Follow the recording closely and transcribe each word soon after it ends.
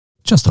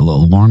Just a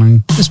little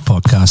warning, this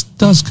podcast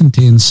does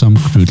contain some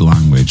crude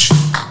language.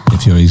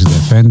 If you're easily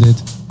offended,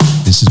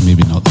 this is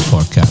maybe not the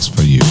podcast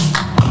for you.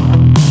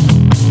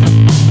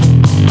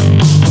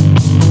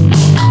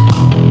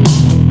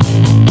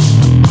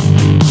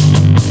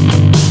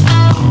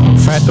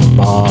 Fat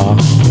bar.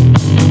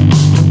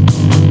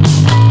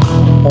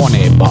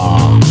 Honey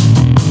bar.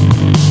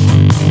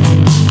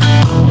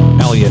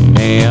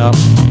 Millionaire.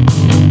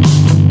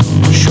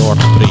 Short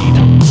breed.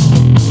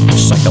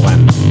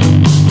 Cycling.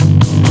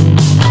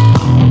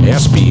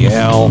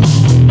 SPL,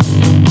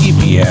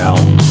 EPL,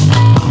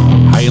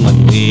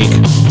 Highland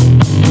League,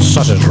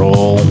 sausage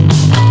roll,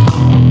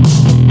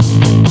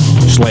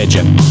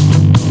 sledging,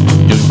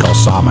 Dooncal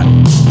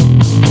salmon.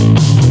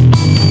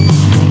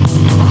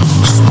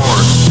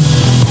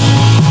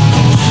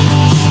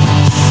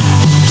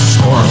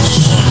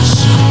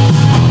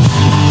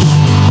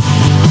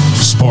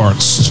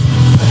 Sports.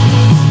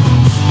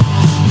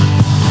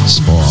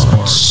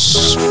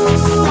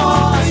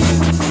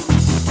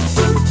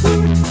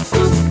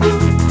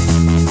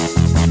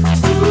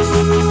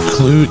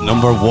 Clue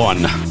number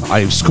 1.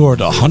 I've scored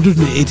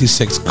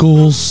 186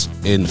 goals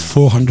in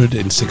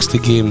 460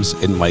 games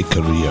in my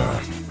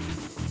career.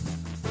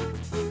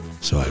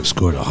 So I've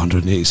scored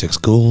 186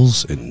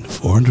 goals in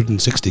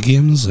 460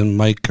 games in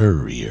my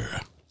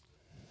career.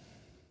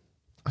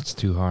 That's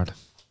too hard.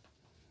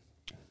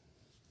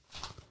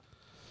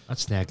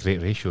 That's not a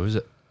great ratio, is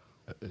it?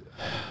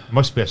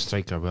 Must be a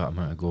striker with that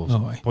amount of goals.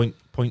 Oh, point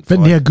but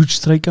not a good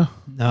striker.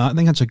 No, I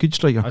think that's a good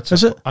striker.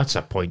 Is it? That's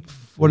a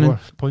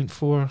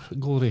 0.4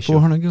 goal ratio.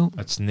 400 goals.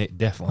 That's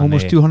definitely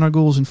almost 200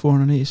 goals in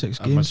 486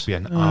 games. That must be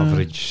an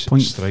average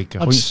striker.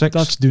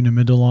 That's doing the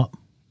middle up.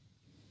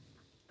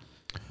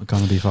 It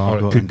can't be far.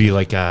 Or it could be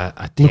like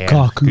a 10.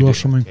 Lukaku or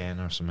something. 10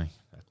 or something.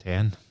 A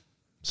 10.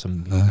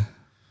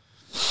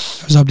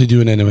 How's Abdi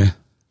doing anyway?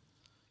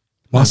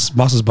 Mass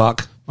is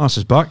back. Mass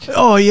is back.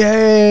 Oh,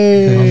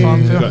 yay!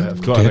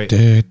 I've got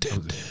You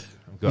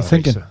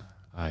thinking?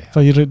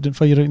 For you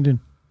writing down?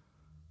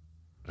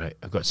 Right,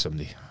 I've got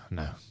somebody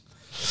now.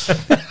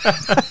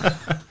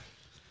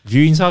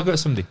 Viewings, I've got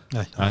somebody.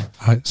 Aye.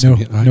 No.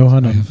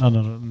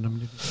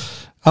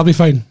 I'll be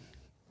fine.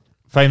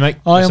 Fine, Mike.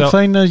 I am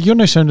fine. You're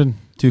not sounding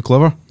too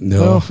clever.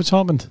 No. What's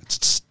happened?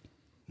 It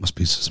must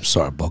be some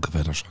sort of bug of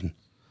it or something.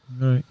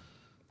 Right.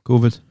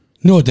 COVID?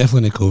 No,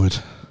 definitely not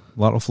COVID.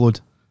 Lateral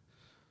flood?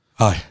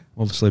 Aye.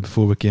 Obviously,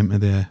 before we came to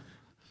the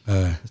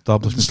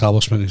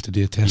establishment, we have to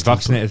do a test. You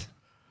vaccinated?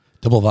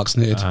 Double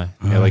vaccinated. Aye.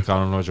 Yeah, like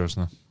Aaron Rodgers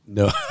now.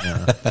 No.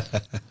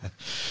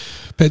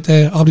 But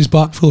Abdi's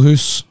back, full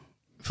house.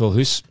 Full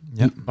house?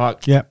 Yep.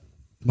 Back? Yep.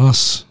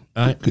 Mass.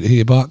 Aye. Good to hear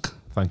you back.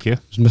 Thank you. I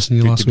was missing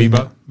you Good last to be week.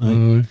 back.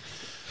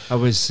 I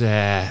was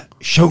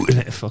shouting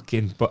at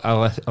fucking, but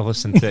I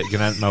listened to it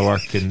going into my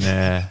work on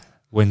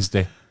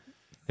Wednesday.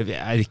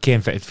 I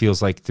can't fit it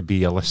feels like to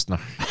be a listener.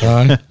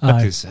 Aye.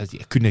 Because I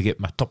couldn't get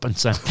my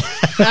tuppence in.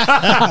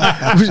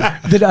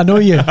 Did it annoy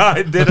you?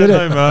 I did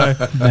annoy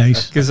me.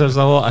 Nice. Because there's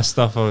a lot of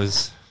stuff I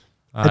was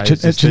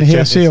itching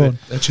hearsay on.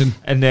 Itching.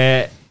 And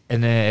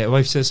the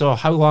wife says, "Oh,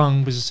 how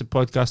long was this a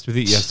podcast with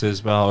you?" I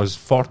says, "Well, it was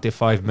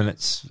 45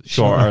 minutes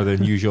shorter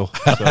than usual."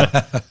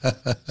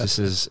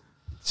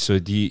 So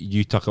do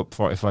you took up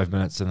 45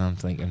 minutes, and I'm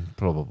thinking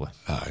probably.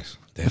 Aye,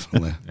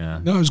 definitely. Yeah.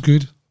 No, it was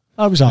good.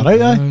 I was alright.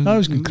 That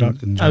was good crack.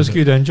 That was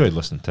good. I enjoyed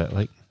listening to it.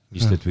 Like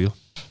you did well.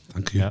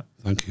 Thank you. Yeah.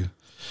 Thank you.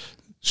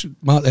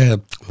 Matt,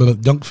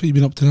 Dunk, what you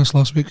been up to this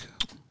last week?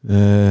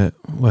 Well,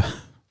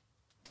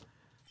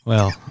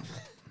 I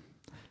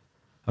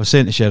was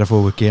saying to Sheriff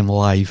before we came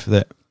live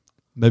that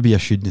maybe I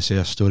shouldn't say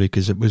a story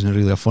because it wasn't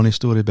really a funny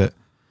story, but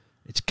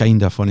it's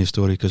kind of a funny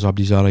story because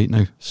Abdi's alright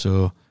now.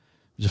 So it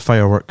was a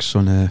fireworks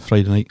on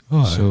Friday night. So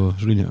I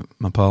was reading at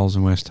my pals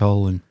in West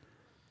Hill, and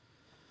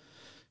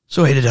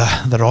so I did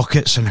the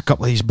rockets and a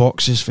couple of these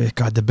boxes for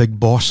the big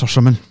boss or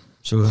something.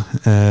 So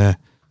he had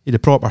a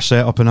proper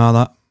setup and all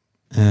that,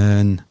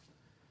 and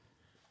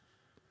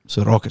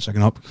so the rockets are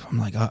going up. I'm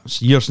like,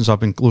 it's years since I've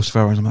been close to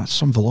fireworks. I'm like,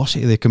 some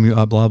velocity they come out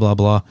at, blah blah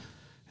blah,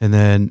 and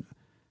then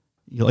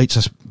he lights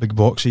this big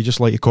box. He just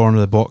light a corner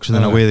of the box, and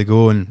then away they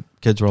go. And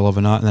kids were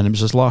loving that. And then it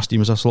was this last team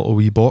was this little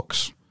wee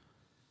box.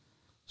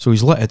 So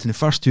he's lit it, and the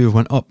first two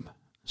went up.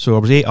 So there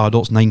was 8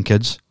 adults, 9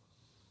 kids,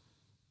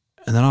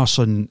 and then all of a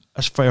sudden,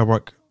 this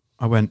firework.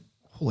 I went,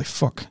 holy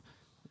fuck!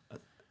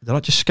 Did I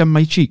just skim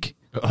my cheek?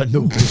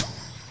 No.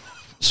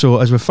 So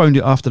as we found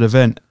out after the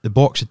event, the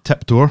box had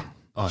tipped over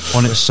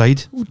on its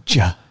side.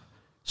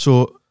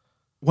 So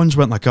one's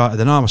went like that, and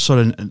then all of a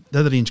sudden the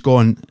other end's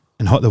gone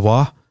and hit the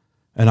wall,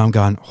 and I'm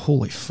going,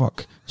 holy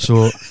fuck!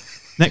 So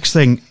next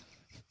thing,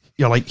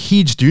 you're like,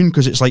 he's doing,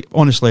 because it's like,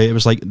 honestly, it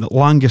was like the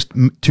longest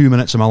 2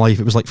 minutes of my life.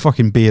 It was like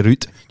fucking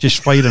Beirut,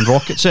 just firing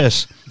rockets at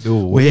us.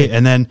 No way.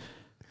 And then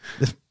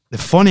the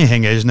funny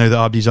thing is, now that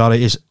Abdi's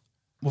alright, is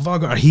we've all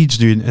got our heads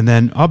doing, and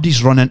then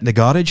Abdi's run into the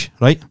garage,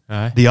 right?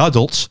 Aye. The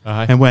adults,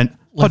 Aye. and went,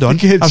 hold on,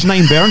 there's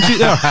 9 burns out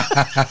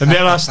there. And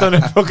then I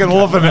started fucking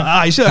loving it.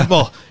 Aye, so,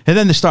 well, and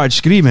then they started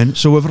screaming,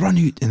 so we've run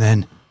out, and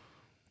then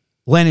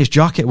Lenny's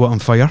jacket went on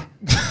fire.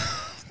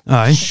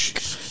 Aye.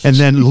 And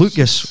then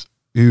Lucas,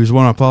 who's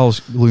one of our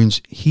pals,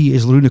 loons, he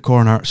is round the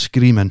corner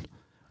screaming,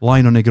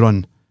 lying on the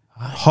ground,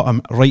 hit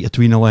him right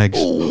between the legs.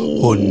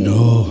 Oh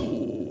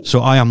no.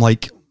 So I am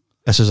like,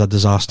 this is a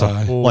disaster.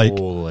 Like,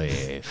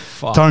 Holy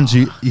fuck. turns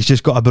out he's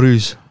just got a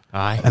bruise.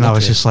 Aye. And I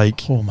was just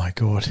like, Oh my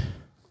god.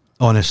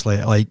 honestly,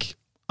 like,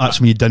 that's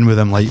me done with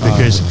him, like,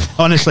 because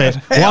honestly,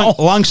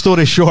 long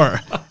story short,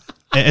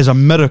 it is a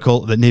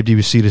miracle that nobody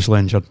was seriously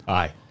injured.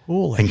 Aye.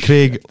 Holy And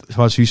Craig,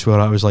 as you swear,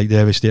 I was like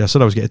devastated. I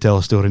said I was going to tell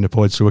a story in the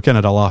pod, so we kind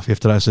of had a laugh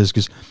after that,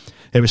 because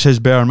it was his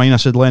bear, mine. I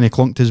said Lenny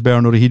clunked his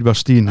bear, or he'd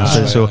Steen. I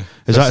said, so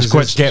is that his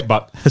quits? Get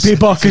back.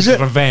 Payback, is it?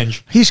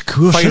 Revenge. He's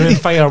cool. Firing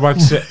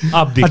fireworks at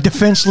Abdi. A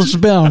defenceless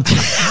band.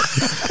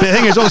 The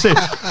thing is, obviously,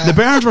 the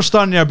Barons were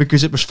standing there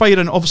because it was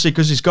firing, obviously,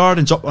 because his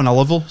garden's up on a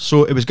level,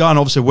 so it was going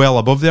obviously well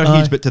above their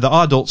heads, but to the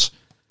adults,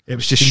 it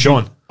was just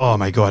Sean. Oh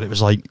my god, it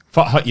was like,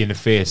 Fuck hit you in the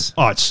face.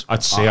 oh, it's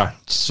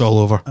all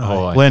over.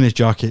 Oh, aye. Lenny's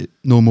jacket,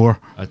 no more.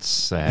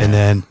 It's And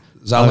then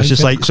Is that I was like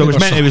just like, so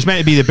it was meant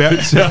to be the bear.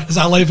 Is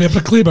that like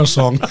a Kleber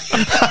song?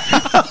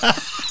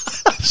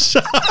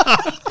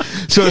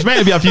 So it was meant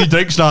to be a few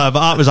drinks now, but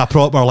that was a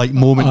proper like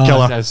moment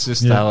killer. It's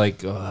just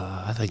like,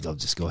 I think I'll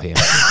just go here.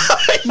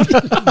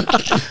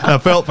 I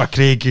felt for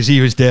Craig because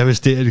he was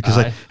devastated because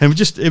like, and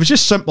it was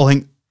just simple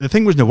thing. The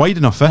thing wasn't wide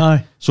enough,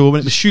 Aye. So when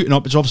it was shooting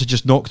up, it's obviously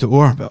just knocked it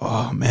over. But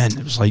oh man,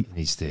 it was like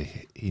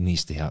He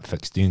needs to have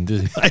fixed doing,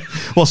 does he?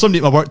 well, somebody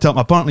at my work told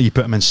me apparently you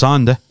put him in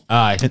sand.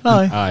 Aye.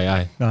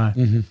 Aye.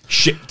 Aye.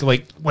 Shit,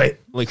 like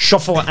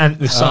shuffle it into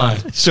the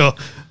sand. So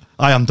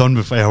I am done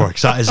with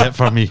fireworks. That is it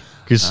for me.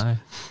 Because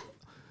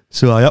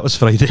so that was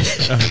Friday.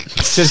 So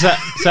is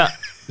that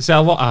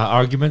a lot of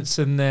arguments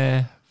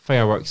in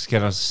fireworks?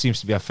 Kind of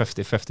seems to be a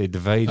 50-50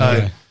 divide.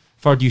 Aye.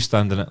 Where do you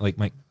stand in it, like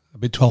Mike?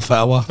 About 12 feet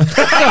away.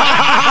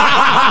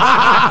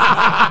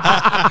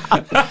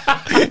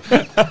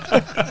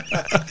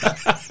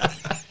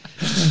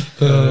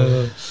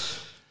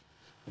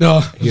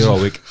 No, You're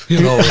all weak.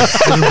 you're always.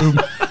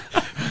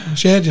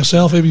 Shed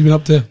yourself, have you been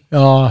up to?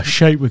 Oh,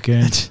 shite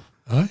weekend.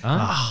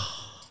 Oh,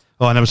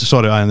 and I was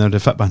sorry, I know the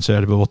fit band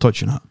Saturday, but we'll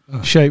touch on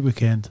that. Shite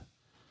weekend.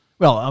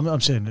 Well, I'm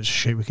saying it's a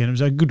shite weekend. It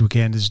was a good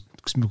weekend.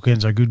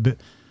 Weekends are good, but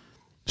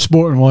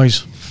sporting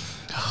wise,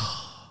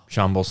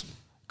 Shambles.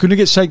 couldn't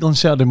get cycling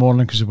Saturday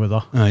morning because of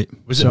weather. Right.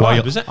 Was it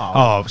wild? Was it?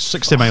 Oh,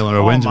 60 mile an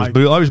hour winds. It was my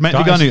brutal. I was meant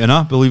to go out in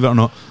that, believe it or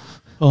not.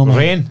 Oh my!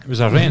 Rain. It was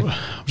a rain.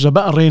 It was a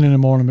bit of rain in the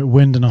morning, but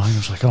wind and everything. I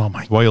was like, oh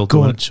my Wild,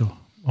 god! So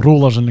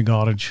rollers in the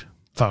garage,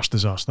 first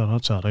disaster.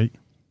 That's all right.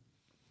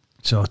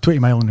 So 20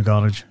 mile in the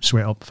garage,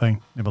 sweat up,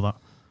 fine. Never that.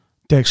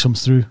 Text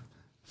comes through,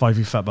 5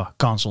 fitbar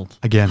cancelled.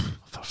 Again.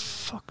 For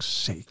fuck's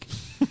sake.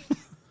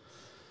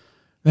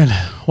 Then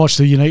watch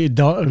the United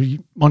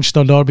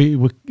Manchester derby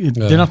with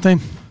dinner time.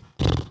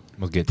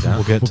 We'll get that.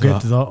 We'll get We'll to get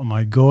that. to that. Oh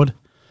my god!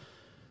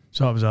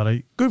 So that was all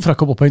right. Good for a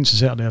couple of pints on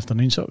Saturday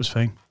afternoon, so it was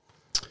fine.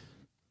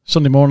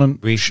 Sunday morning,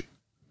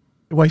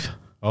 wife.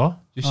 Oh,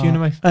 just you and the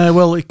wife?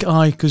 Well,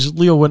 because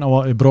Leo went to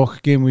a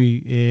Brock game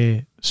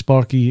with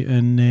Sparky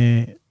and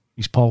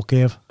his pal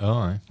Kev. Oh,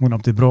 aye. Went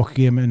up to the Brock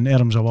game in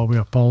Ermsawah with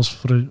our pals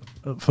for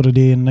a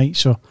day and night.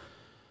 So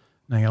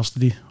nothing else to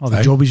do. All the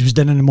Aye. jobbies was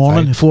done in the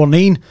morning.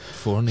 4-9.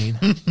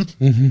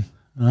 4-9.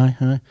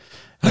 Aye.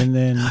 And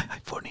then a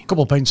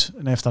couple of pints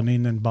in the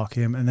afternoon, and back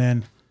home. And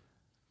then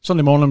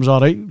Sunday morning was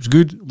all right. It was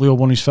good. Leo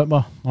won his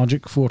fitbar.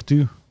 Magic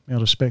 4-2. A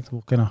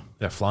respectable kind of.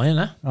 They're flying,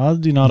 eh? They're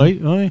doing all right.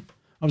 Aye.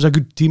 That was a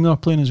good team they were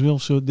playing as well.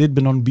 So they'd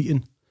been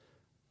unbeaten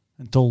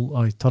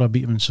until Tara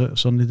beat them on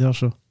Sunday there.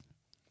 So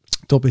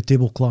top of the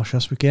table clash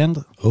this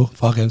weekend. Oh,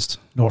 far against.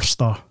 North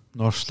Star.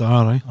 North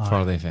Star, right? Aye.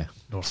 Far are they fair?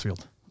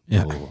 Northfield.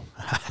 Yeah. Oh.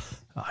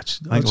 I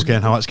think we'll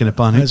get how that's going to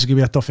pan out. It's going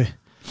to be a toughie.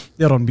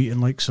 They're unbeaten,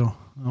 like, so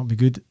that'll be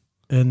good.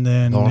 And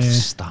then North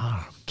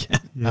Star. yeah,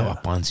 Not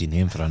a pansy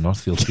name for a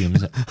Northfield team,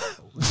 is it?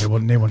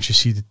 they want you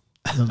see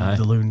Aye.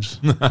 the loons.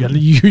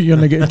 You're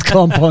going to get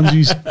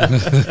clampansies.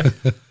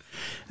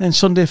 And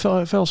Sunday,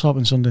 what else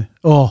happened Sunday?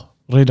 Oh,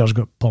 Raiders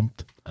got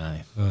pumped.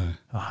 Aye.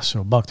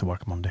 So back to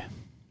work Monday.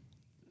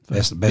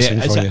 Best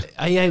thing for you.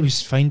 I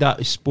always find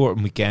that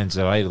sporting weekends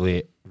are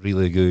either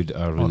really good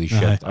or really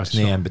shit. aye. There's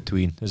no in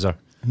between, is there?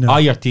 No.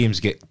 Either teams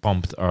get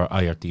pumped or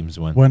either teams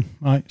win. Win,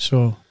 right?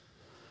 So,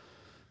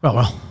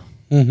 well.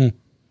 Mm-hmm.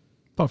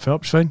 But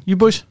Phillips fine. You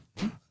boys,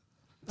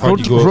 Where'd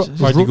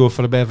you go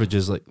for the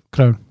beverages, like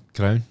Crown.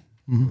 Crown?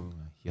 Mm-hmm.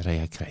 You're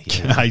right, Crown.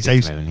 Aye, it's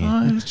nice. Crown,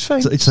 yeah. It's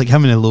fine. It's like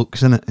having a looks,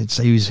 isn't it? It's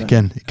always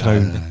again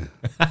Crown.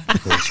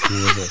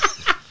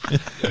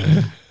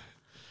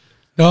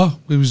 No,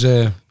 we was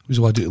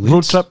away to Leeds.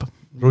 Road trip.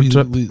 Due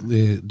to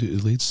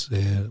Leeds.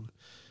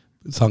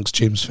 Thanks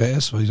James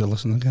Fettis for you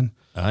listening again.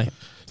 Aye.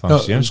 No,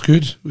 Thanks, it James. was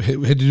good.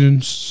 We headed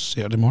in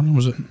Saturday morning,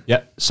 was it?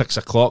 Yeah, 6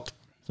 o'clock.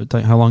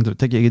 How long did it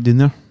take you to get down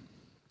there?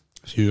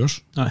 A few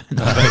years.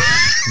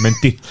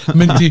 Minty.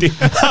 Minty.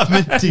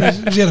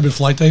 Was there about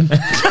flight time?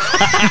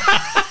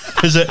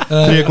 Is it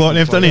 3 o'clock in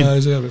the afternoon?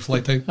 Was there about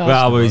flight time?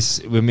 Well,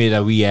 we made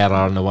a wee error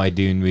on the way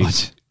down. We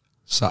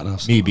Sat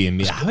nav. me being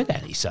me. I would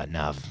any sat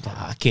nav.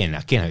 I can't how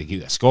to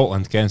get to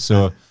Scotland, Ken.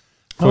 So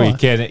before you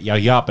can, you're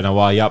yapping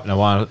away.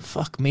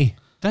 Fuck me.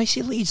 did I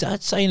see Leeds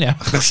that sign there?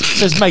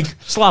 Says Mike,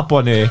 slap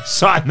on the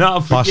sign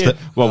off. Passed it.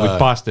 Well, we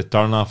passed the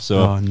turn off, so.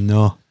 Oh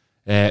no.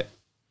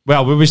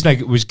 Well, we was going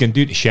to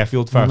do to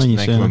Sheffield first, When and you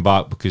then say coming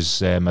back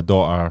because my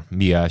daughter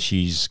Mia,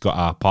 she's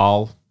got a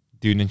pal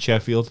doing in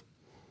Sheffield.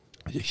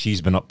 She's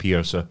been up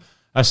here, so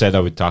I said I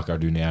would take her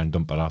down there and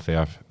dump her off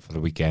there for the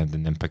weekend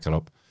and then pick her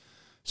up.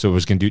 So I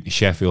was going to do to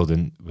Sheffield,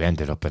 and we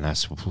ended up in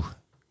this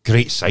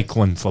great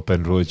cycling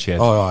flipping road,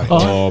 Sheffield. Oh, aye.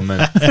 Oh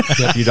man,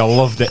 you'd have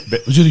loved it.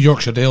 But Was you the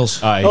Yorkshire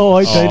Dales? aye, Oh,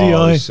 aye, tidy, it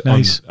aye. was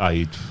Nice.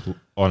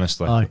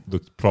 Honestly, Aye.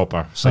 looked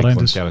proper cycling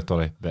Horrendous.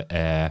 territory,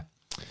 but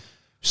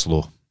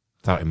slow,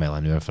 30 mile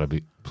an hour for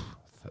about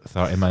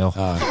 30 mile.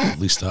 At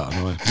least that, I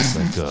know. It's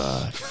like,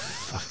 God.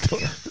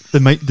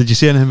 Did you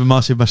say anything about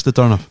Massive missed the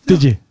turn off?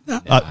 Did you?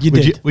 You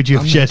did. Would you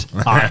have shed?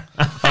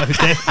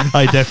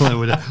 I definitely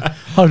would have.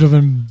 I'd have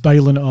been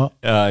bailing it up.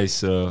 Aye,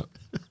 so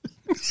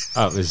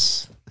that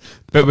was.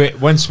 But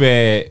once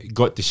we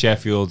got to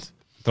Sheffield,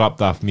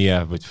 dropped off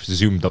Mia, which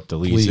zoomed up to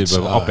Leeds. Leeds,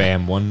 We were up aye.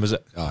 M1, was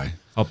it? Aye.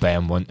 Up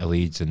M1 to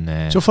Leeds,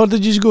 and So far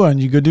did you go in?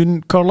 You go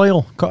down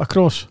Carlisle, cut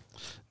across?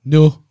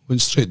 No,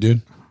 went straight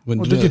down. Oh,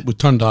 did you? We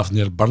turned off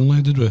near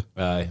Burnley, did we?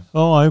 aye,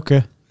 Oh, aye,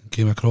 okay.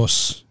 Came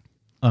across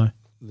Aye.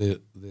 the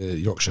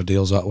Yorkshire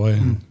Dales that way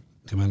and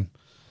came in.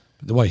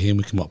 But the way home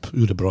we came up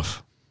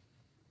Udebruff.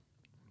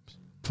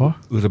 For?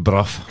 with a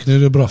bruff. Can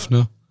you Udebruff,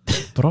 no?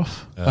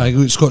 Bruff? Aye,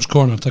 go to Scotch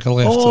Corner, take a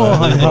left. Oh,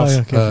 aye, aye,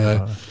 okay.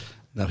 Aye.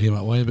 Now came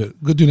that way,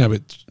 but go down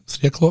about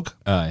 3 o'clock.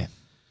 Aye,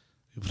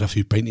 For a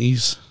few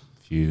pinties.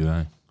 few.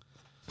 Aye.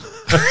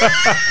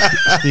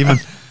 Stephen.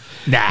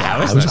 Nah, it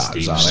was was that- not Steve.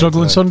 was that-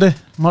 Struggling Sunday?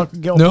 Mark,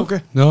 get up No,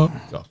 okay? no.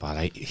 Got up all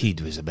right. He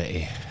was a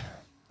bit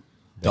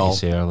Dull.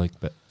 sore, like,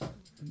 but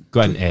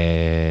got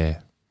in.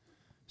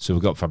 So we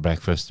got up for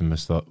breakfast and we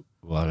thought,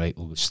 well, all right,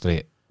 we'll go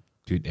straight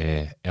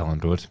to Ellen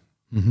Road.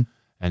 Mm-hmm.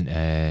 And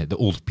the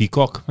Old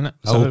Peacock, wasn't it?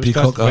 Is that Old what it was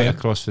Peacock, called? Right aye.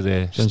 across for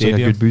the Sounds stadium.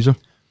 like a good boozer.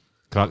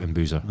 Cracking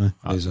boozer.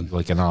 Amazing.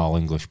 Like an all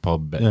English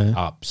pub, but Yeah.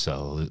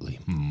 absolutely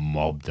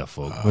mobbed the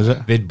folk. Was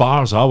it? They had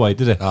bars all way,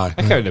 did it? Aye.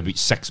 I counted about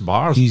 6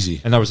 bars.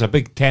 Easy. And there was a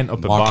big tent up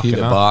at back. Marquee at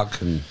and the that.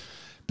 back. And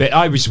But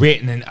I was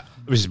waiting, and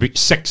it was about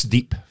 6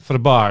 deep for a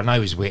bar, and I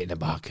was waiting in the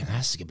back, and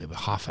this is going to be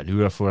about half an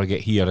hour before I get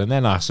here. And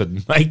then I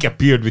said, Mike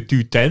appeared with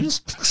 2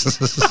 tins.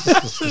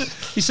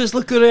 He says,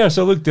 look at there.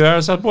 So I looked there, I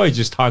said, boy,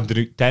 just handed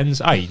out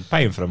tins. Aye,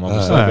 paying for them,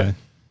 obviously. Aye.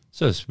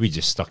 So we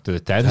just stuck to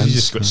the tins. Tins, You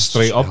just got that's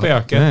straight up sharp.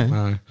 there, kid.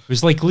 Yeah. aye. It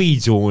was like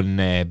Leeds' own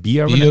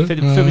beer. Wasn't Beer, it?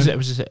 It was, aye. it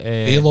was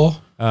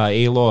A-Law.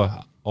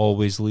 A-Law,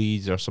 always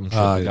Leeds or some shit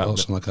Aye, like that.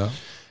 something like that.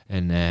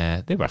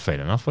 And they were fine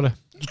enough for it.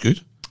 It's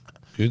good.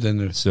 Good, then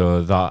there's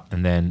So that,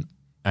 and then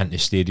into the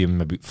stadium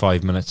about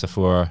 5 minutes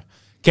before.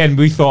 Ken,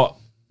 we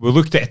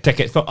looked at a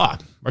ticket,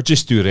 thought, we're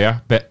just too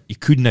there, but you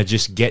couldn't have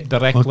just get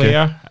directly Okay.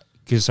 there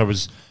because there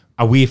was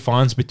away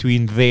fans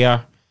between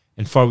there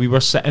and where we were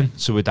sitting,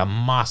 so we had a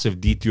massive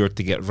detour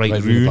to get right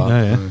right through. round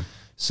the back. Yeah.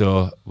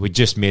 So we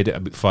just made it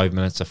about 5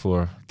 minutes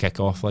before kick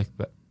off, like,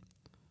 but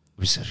it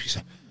was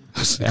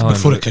Ellen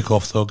Before Road. it kick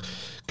off, though,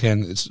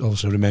 Ken, it's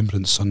obviously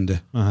Remembrance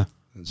Sunday. Uh-huh.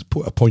 It's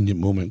a poignant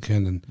moment,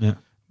 Ken, and Yeah.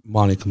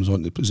 Manny comes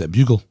on. Is it a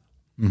bugle?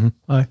 Mm-hmm.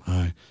 Aye.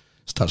 Aye.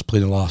 Starts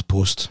playing the last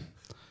post.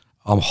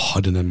 I'm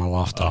hudding in my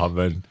laughter. Oh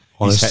man,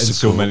 Honest he's hitting to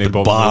so God, many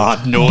but bomb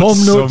bad notes.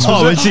 Bomb notes, So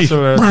was much. it?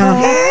 So,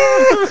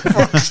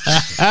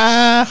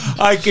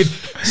 I could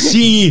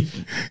see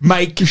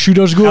Mike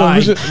Shooters going,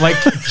 was it? like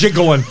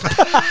jiggling.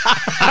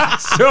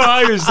 So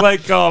I was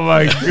like, oh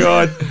my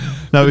god.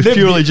 No, it was They'd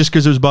purely just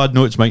because it was bad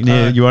notes, Mike.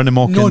 No, you weren't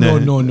mocking. No.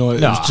 It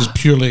Nah. was just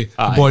purely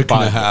the Aye, boy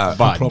kind of bad- had a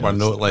bad proper notes,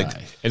 note. Like,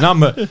 aye. And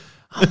I'm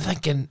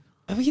thinking,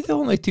 are we the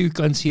only 2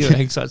 cunts here that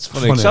thinks that's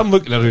funny? Funny. So I'm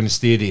looking around the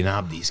stadium and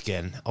Abdi's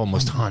getting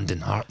almost hand in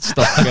heart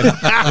stuff.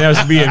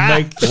 There's me and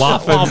Mike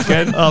laughing.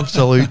 Ken.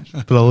 Absolute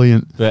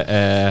brilliant. But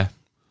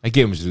the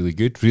game was really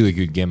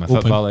good game of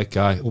Open. football. Like,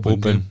 Open open.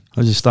 game.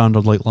 As a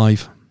standard, like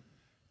live,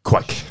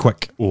 Quick.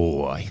 quick,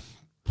 Oh, aye.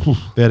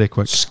 very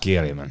quick.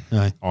 Scary, man.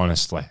 Aye.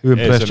 Honestly. Who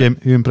impressed Isn't you?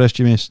 it? Who impressed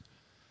you most?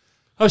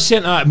 I was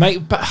saying that,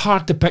 Mike, but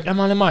hard to pick a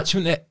man of the match,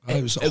 wasn't it?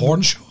 it was a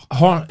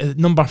Hornshaw.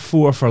 Number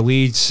 4 for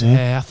Leeds.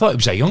 I thought it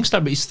was a youngster,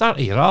 but he's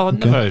 30 years old.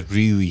 I'd Okay. never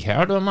really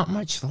heard of him that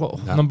much. The little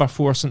number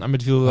 4 centre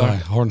midfielder.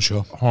 Aye,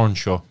 Hornshaw.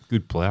 Hornshaw,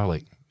 good player.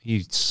 Like,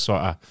 he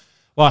sort of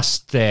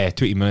last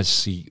 20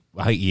 minutes.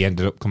 I think he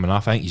ended up coming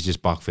off. I think he's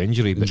just back for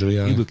injury, but Injury, he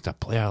aye. looked a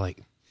player like.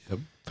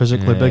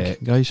 Physically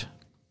big guys.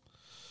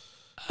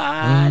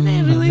 Not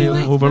really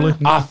like overly.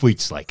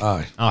 athletes, like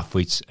Aye.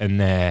 athletes,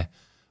 and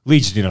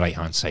Leeds doing the right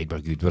hand side were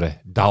good, were they?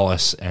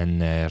 Dallas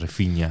and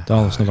Rafinha.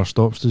 Dallas never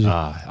stops, does he?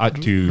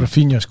 At 2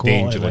 Rafinha's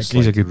quality. dangerous. Like,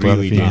 He's a good player,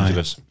 really Rafinha.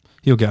 dangerous.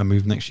 He'll get a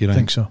move next year. I I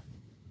think so.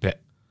 But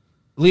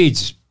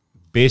Leeds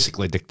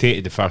basically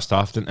dictated the first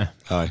half, didn't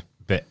they? Aye.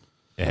 But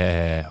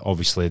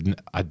obviously,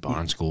 at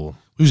Barnes goal.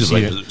 Who's See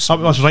it? it? Like, That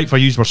was right for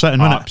you. We're sitting,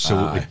 wasn't it?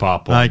 Absolutely Aye.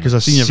 pop on. Aye, 'cause I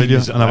seen your video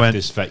Sees it and I lift went,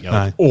 his foot, you're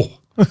like, aye. oh.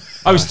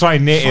 I was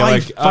trying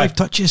to Five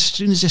touches as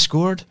soon as they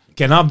scored.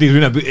 Can Abdi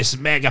run about this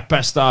mega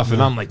pissed off,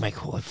 and I'm like, Mike,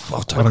 holy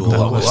fuck, what a goal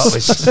that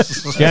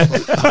was. Yeah.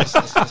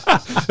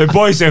 The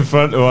boys in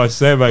front of us,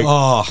 they're like,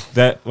 oh,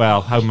 that.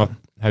 Well, how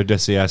how do I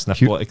say this in a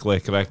politically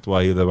correct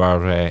way? They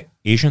were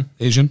Asian.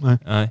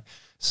 Aye.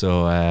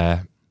 So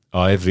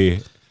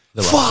every.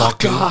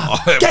 Fuck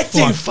off! Get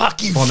you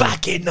fucking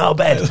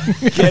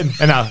knobhead!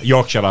 In a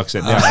Yorkshire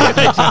accent there.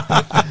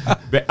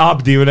 But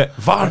Abdi with it.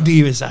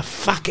 Vardy was a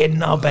fucking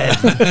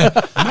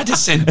knobhead.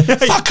 Madison,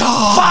 fuck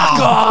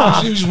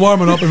off! He was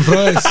warming up in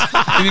France.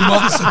 And he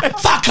Madison,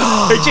 fuck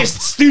off! He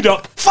just stood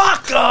up.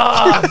 Fuck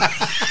off!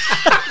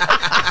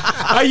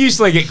 I used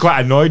to get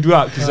quite annoyed with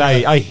that because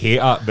I hate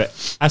that,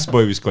 but this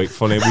boy was quite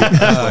funny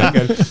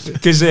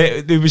because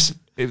there was.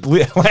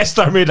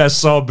 Leicester made a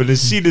sob, and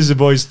as soon as the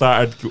boys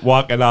started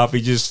walking off,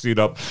 he just stood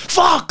up.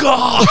 Fuck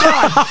off!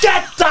 God,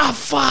 get the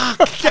fuck!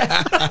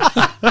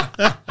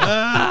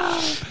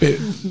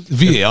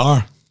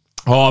 VAR.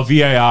 Oh,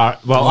 VAR.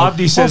 Well,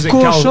 Abdi says it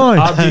kills.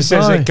 Abdi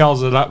says it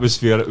kills an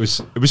atmosphere. It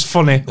was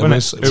funny.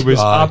 It was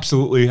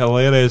absolutely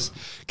hilarious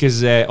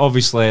because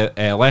obviously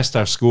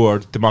Leicester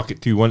scored to mark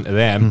it 2-1 to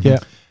them. Yeah.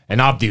 And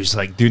Abdi was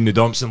like doing the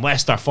dumps, and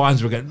Leicester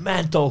fans were getting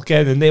mental,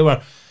 Ken, and they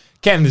were.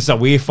 Ken, this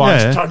away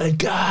fans turning,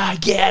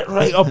 God, get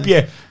right up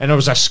you. And there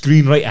was a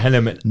screen right at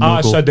him, and all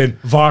of a sudden,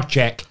 VAR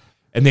check,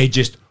 and they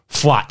just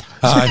flat.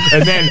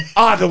 And then,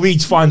 the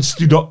Leeds fans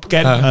stood up,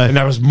 Ken, and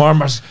there was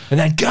murmurs, and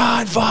then,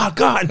 God, VAR,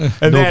 God.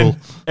 And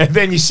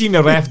then you seen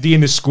the ref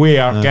in the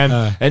square, Ken,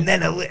 and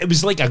then it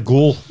was like a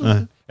goal.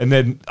 And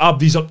then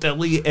Abdi's up to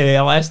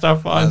Leicester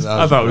fans.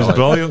 I thought it was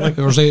brilliant.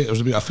 There was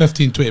about a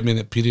 15-20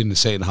 minute period in the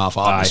second half.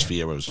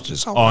 Atmosphere was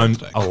just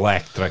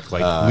electric.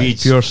 Like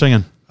Leeds. Pure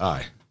singing.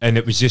 Aye. And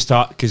it was just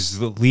that because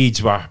the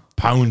Leeds were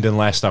pounding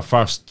Leicester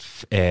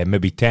first,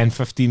 maybe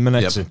 10-15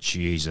 minutes, and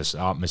Jesus,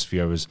 the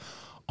atmosphere was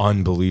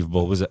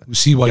unbelievable, was it?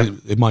 See why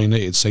Man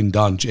United signed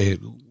got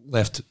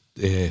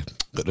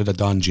rid of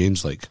Dan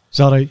James, like. Is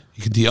that right?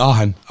 You can do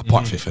Ahan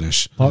apart from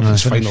finish.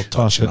 His final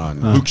touch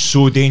looks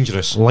so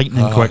dangerous.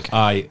 Lightning quick.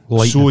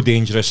 So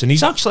dangerous. And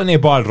he's actually in a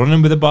ball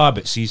running with the bar,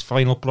 but see his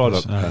final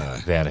product.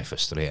 Very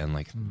frustrating,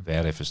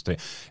 very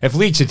frustrating. If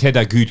Leeds had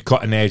a good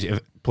cutting edge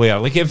player,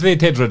 like if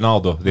they'd had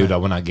Ronaldo, they would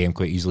have won that game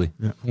quite easily.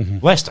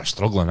 Leicester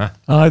struggling,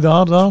 Aye, they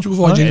are.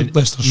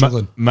 Leicester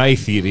struggling. My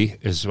theory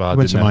is, well,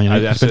 I'll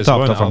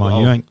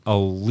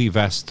leave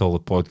this till the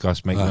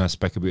podcast might when I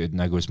speak about it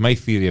now. My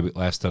theory about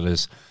Leicester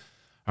is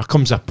there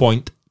comes a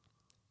point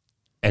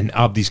in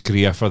Abdi's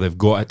career where they've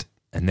got it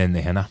and then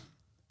they hinna.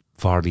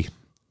 Vardy.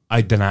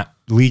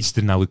 Leeds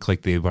didn't look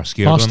like they were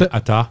scared of him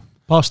at all.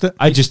 Past it.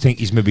 I just think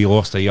he's maybe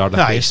lost a yard of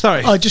pace. He's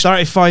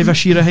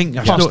 35-ish year, I think.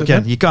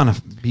 You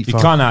can't beat He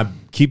can't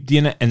keep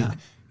doing it, and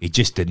he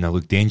just didn't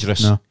look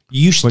dangerous. No.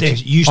 You used to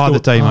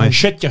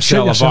shit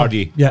yourself,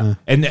 Vardy. Yeah.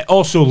 And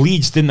also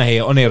Leeds didn't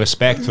have any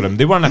respect for him.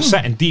 They weren't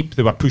sitting deep,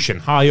 they were pushing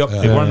high up,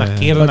 they weren't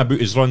caring about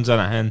his runs in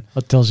at him.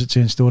 That tells its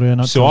own story.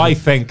 So I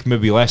think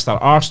maybe Leicester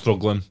are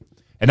struggling,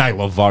 and I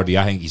love Vardy.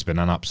 I think he's been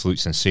an absolute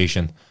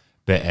sensation,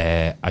 but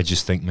I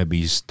just think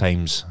maybe his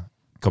time's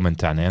coming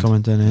to an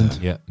end.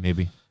 Yeah,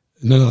 maybe.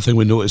 Another thing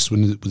we noticed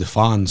with the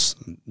fans,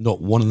 not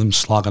one of them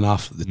slagging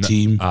off the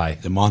team,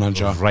 the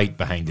manager, right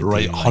behind the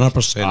team,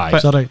 100%.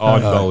 Is that right?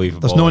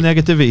 Unbelievable. There's no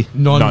negativity,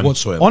 none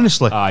whatsoever.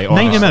 Honestly,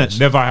 90 minutes.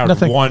 Never heard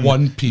Nothing.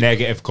 one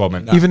negative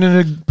comment. Even in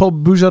a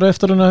pub boozer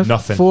after a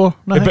nothing. 4.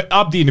 But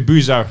Abdi and the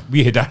boozer,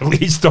 we had our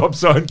Leeds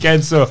tops on,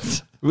 Ken. So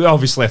we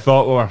obviously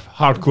thought we were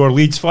hardcore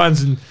Leeds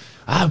fans and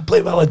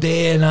played well a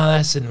day and all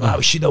this, and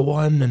we should have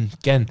won. And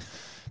Ken,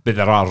 but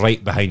they're all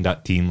right behind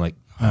that team, like.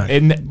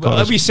 And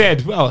like we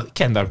said, well,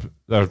 Ken, they're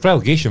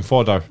relegation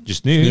fodder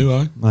just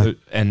new,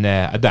 and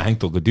I don't think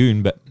they'll go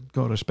down, but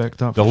got to respect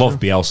that. They love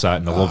Bielsa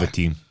and they love a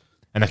team,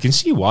 and I can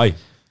see why,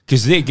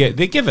 because they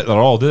give it their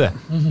all, do they?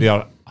 They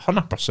are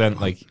 100%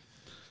 like,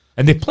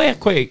 and they play a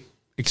quite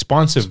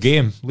expansive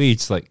game.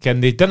 Leeds, like, Ken,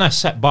 they didn't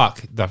sit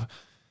back.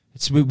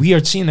 It's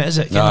weird seeing it, is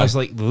it? Ken, it's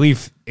like they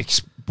leave.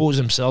 Expose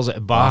themselves at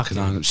the back.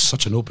 It's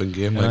such an open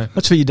game.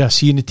 That's what you do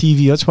see in the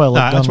TV. That's why I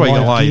like that's why you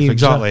live games,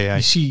 exactly.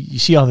 You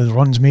see how the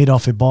runs made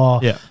off the bar.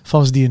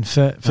 Thursday and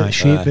fit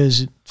shape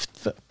is.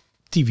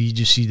 TV, you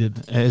just see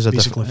it is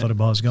basically for the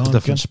bar's gone. It's a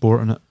different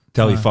sport, isn't it?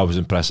 Tell you if I was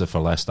impressive for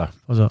Leicester.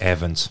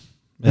 Evans.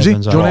 Is he?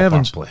 John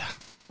Evans. Player.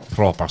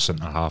 Proper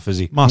centre half, is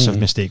he? Massive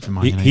mistake for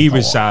Man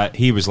United.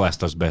 He was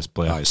Leicester's best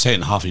player.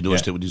 Second half, he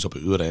noticed it when he was up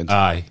at your end.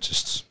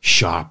 Just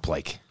sharp,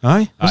 like.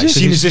 As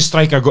soon as this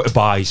striker got to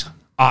buys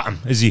at him,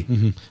 is he?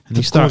 And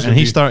he's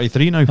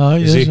 33 now.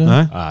 Is he?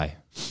 Aye.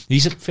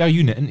 He's a fair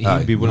unit, isn't he?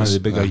 He'd be one of the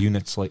bigger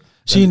units, like.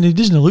 See, and he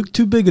doesn't look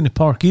too big in the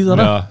park either.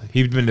 No,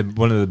 he'd been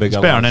one of the bigger.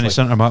 It's better than any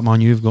centre back man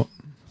you've got.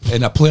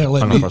 And a player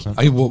like me,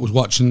 I was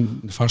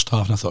watching the first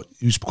half and I thought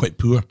he was quite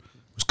poor. It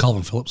was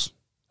Calvin Phillips.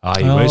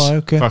 He was.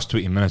 Okay. First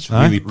 20 minutes,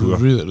 really poor.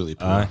 Really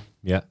poor.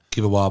 Yeah.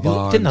 Give a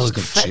wabba. Didn't look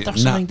fit or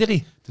something, did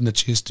he? Didn't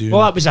chase do.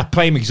 Well, that was a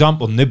prime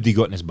example. Nobody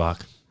got in his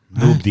back.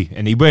 Nobody.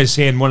 And he was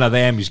saying one of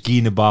them was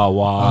giving the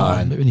ball.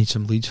 Maybe we need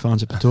some Leeds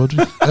fans at Pataudry.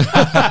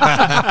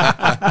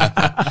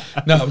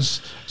 No, it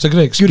was a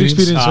great experience.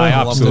 Good experience.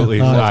 Absolutely.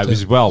 It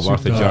was well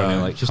worth the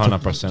journey, like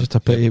 100%. Just a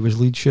pity it was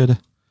Leeds, should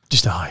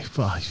Just it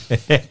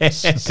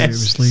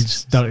was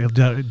Leeds. Dirty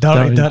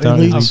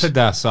Leeds. I've had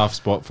a soft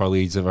spot for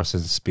Leeds ever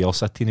since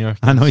Bielsa tenure.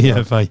 I know you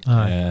have.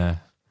 Yeah.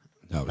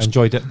 No, it I was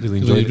enjoyed it. Really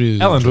enjoyed really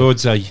it. Ellen enjoyed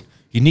Road's a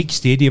unique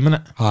stadium,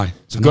 innit? aye.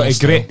 It's got a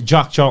great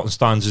Jack Charlton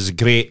stands is a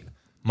great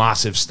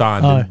massive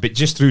stand, Aye. but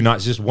just through that,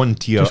 it's just one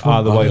tier Just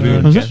all the one- way aye,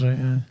 round. That's right,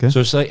 yeah. Okay. So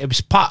it's like it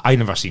was packed. I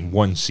never seen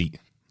one seat.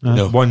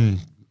 No. One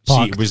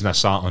Packed. seat wasn't a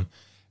sat on.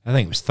 I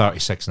think it was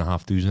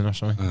 36,500 or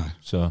something. Aye.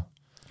 So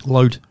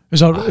Loud. Is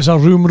there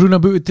room round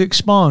about it to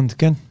expand,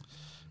 Ken?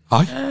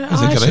 Aye, I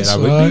think it said is. I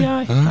would be.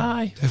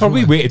 Aye. For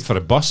we definitely. waited for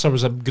a bus. There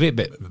was a great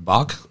bit.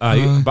 Back.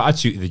 Aye, but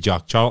that's out of the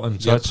Jack Charlton,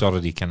 so Yep. that's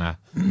already kind of.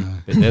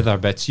 But the other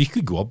bits, you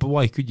could go up, but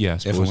why could you? I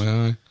suppose.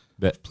 Definitely, aye.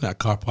 But Plenty of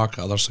car park at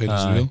the other side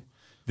as Aye. well.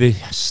 the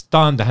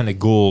stand behind the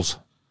goals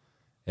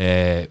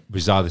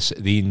was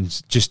the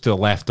ends just to the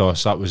left of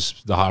us. That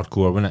was the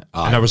hardcore, wasn't it?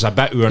 Aye. And there was a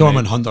bit where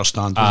Norman Hunter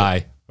stand. Was aye,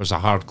 there was a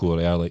hardcore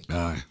there. Like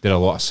Aye. did a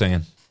lot of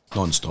singing.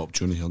 Non-stop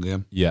Junior Hill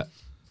game. Yeah,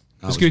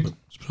 That It's good.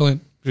 It's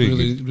brilliant.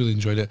 Really Really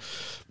enjoyed it.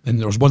 And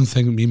there was one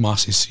thing me and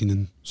Massey seen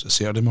on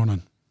Saturday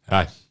morning.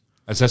 aye.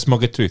 Is this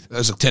mug of truth?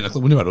 It's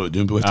technically we never know what we're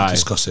doing, but we have Aye. to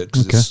discuss it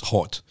because Okay. it's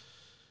hot.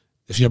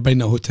 If you're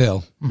buying a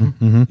hotel,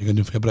 Mm-hmm. you're going to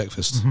do for your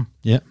breakfast.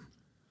 Yeah,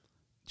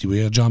 Do you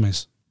wear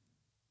jammies?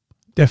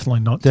 Definitely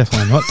not.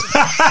 definitely not.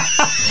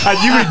 And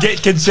you would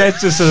get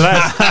consensus of this.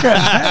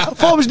 I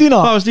thought I was doing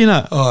I that. was doing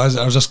that. Oh,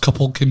 there's this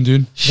couple came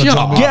doing. Shut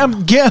up.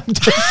 Get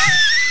him.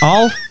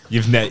 Al,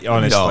 You've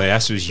honestly, No.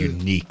 this was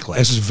unique. Like,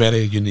 This is very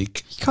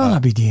unique.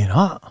 Can't be doing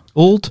that.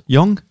 old,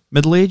 young,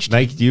 middle-aged.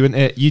 Mike, do you want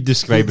to, you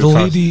describe The it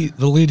first.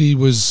 lady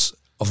was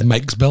of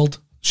Mike's build.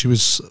 She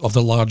was of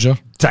the larger.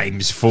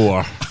 Times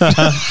 4.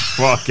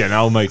 Fucking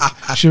hell, Mike.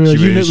 Sure,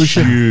 She unit was was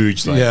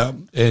huge. Like, Yeah,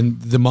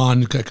 and the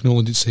man I can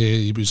only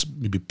say he was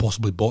maybe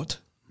possibly bought.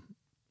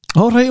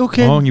 All right,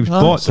 okay. Oh, he was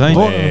bought, aye.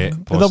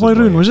 That way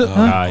round, was it?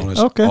 Aye.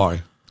 Honest. Okay.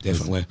 Aye,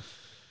 definitely.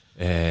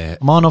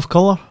 Man of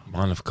colour.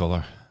 Man of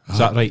colour. Is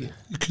that right?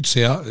 You could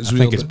say that. I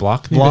think it's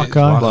black. maybe? Black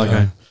eye. Black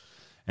eye.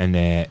 And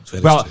Very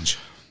well, strange.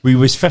 we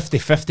was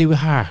 50-50 with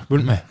her,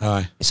 weren't we?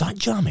 Aye. Is that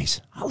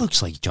jammies? That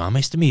looks like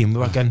jammies to me. And we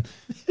were going,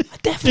 it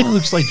definitely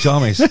looks like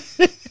jammies.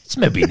 It's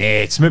maybe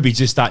Ned. It's maybe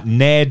just that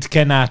Ned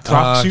kind of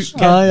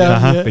tracksuit. Aye,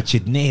 aye, yeah. But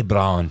you'd nae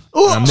bra on.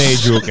 I'm nae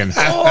joking.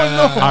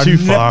 Our Too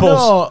far.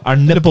 nipples, our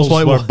nipples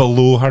like were what?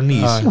 below her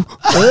knees.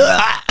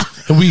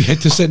 And we had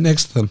to sit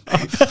next to them.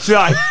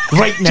 Right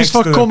next Just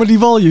for to them. comedy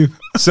value.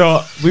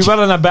 So we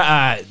were in a bit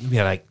of, we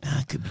were like,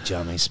 it could be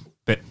jammies.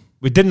 But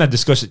we didn't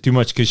discuss it too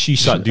much because she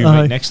sat down Aye,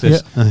 right next to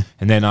us. yeah.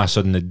 And then all of a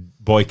sudden the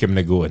boy came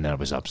to go and there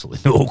was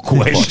absolutely no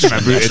question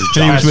about it. He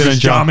was wearing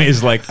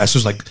jammies like, This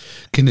was like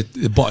kind of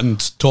the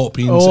buttoned top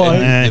jeans Oh,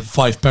 and aye. the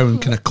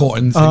 £5 kind of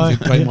cotton thing Aye.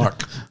 from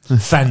Primark.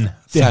 thin.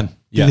 Thin.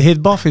 Did the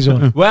head buff is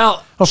on? Well,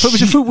 Or what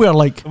was the footwear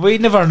like? we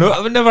never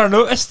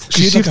noticed.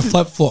 She had like a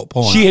flip flop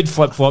on. She had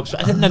flip flops,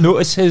 but I didn't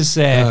notice his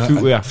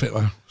footwear.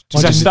 Footwear.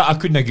 I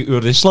couldn't get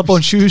over this. Slip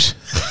on shoes.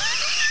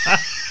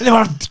 They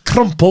were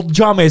crumpled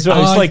jammies. It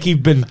was Aye. like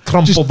he'd been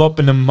crumpled up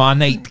in a man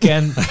night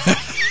again.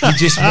 He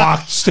just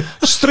walked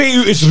straight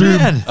out his room.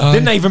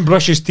 Didn't even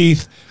brush his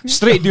teeth.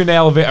 Straight down the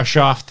elevator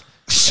shaft.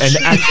 And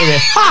into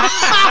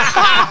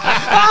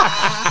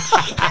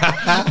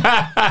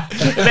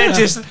and then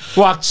just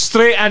walked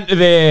straight into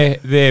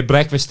the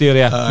breakfast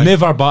area.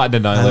 Never batted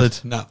an eyelid.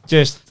 No.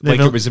 Just like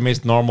Never- it was the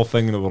most normal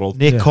thing in the world.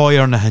 No coy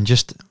or nothing,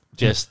 just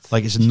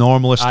like it's the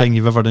normalest thing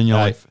you've ever done in your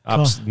life.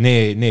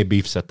 No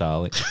beefs at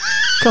all. Like.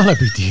 Can't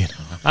be doing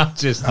that.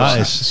 Just That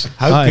is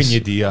how that can is- you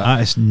do that?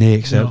 That is no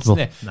acceptable.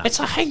 It's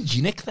a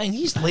hygienic thing.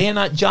 He's laying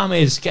that jam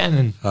in his skin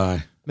and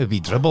Aye. maybe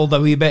dribbled a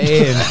wee bit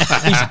in.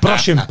 He's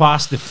brushing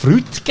past the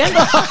fruit. Ken.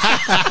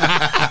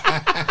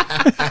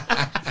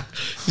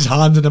 His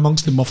hand in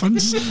amongst the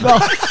muffins.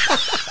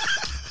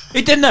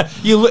 He didn't.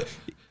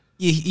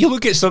 You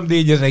look at somebody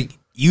and you're like,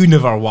 you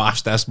never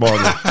washed this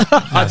morning.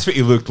 That's what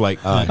he looked like.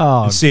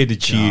 Oh, And so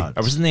did she. God.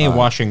 There was no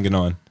washing going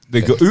on. They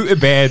go out of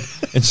bed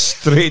and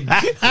straight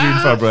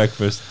down for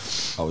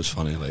breakfast. That was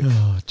funny. Like,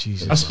 Oh,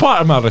 Jesus. As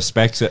part of my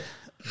respects it.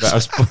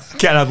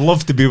 But I'd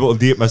love to be able to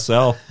do it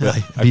myself. But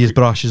Be as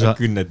brash as I that.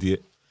 couldn't do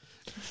it.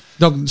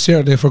 Doug,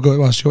 Saturday I forgot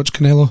to ask you, watch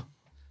Canelo.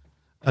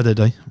 I did,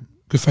 aye.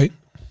 Good fight.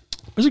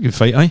 It was a good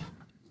fight, aye.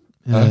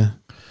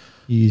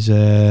 He's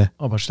I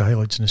watched the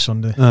highlights on the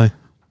Sunday. aye.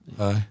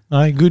 Aye.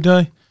 Aye, good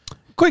eye.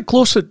 Quite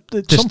close at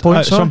Just some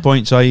points. at some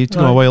points, aye. It took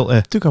him Aye. a while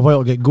to. Took a while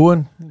to get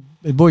going.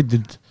 The boy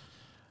did.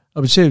 I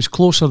would say it was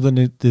closer than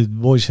the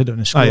boys hit it on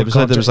the score. Aye, it was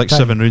like there was like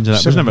 7 rounds in it.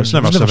 It was never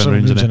 7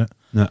 rounds in it.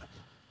 No.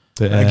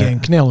 But Again,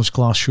 Canelo's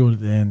class showed at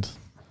the end.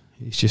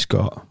 he's just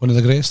got. One of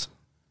the greatest.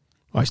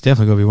 Well, it's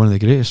definitely going to be one of the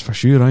greatest for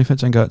sure. I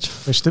think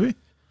it's It's to be.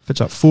 It's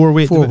at 4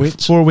 weights. Four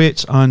weights. 4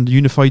 weights and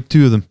unified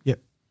 2 of them. Yep.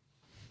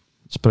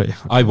 It's pretty.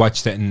 I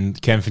watched it and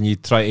Ken, when you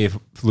try to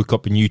look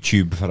up on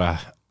YouTube for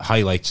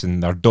highlights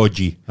and they're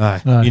dodgy.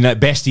 Aye. Aye. You know, the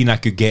best thing I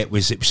could get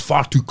was it was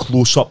far too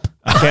close up.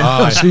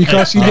 So you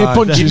can't see the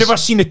punches. You never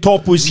seen the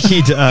top was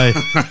heat, Aye.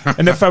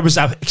 and if it was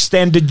an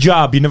extended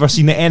jab, you never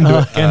seen the end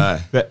of it. Ken.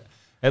 Aye. But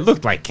it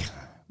looked like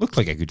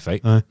a good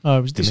fight Aye. Oh,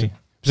 it was to me. decent.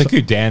 It was a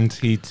good end.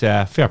 He'd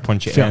fair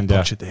punch at the Fair end.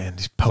 punch at the end.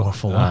 He's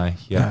powerful. Aye,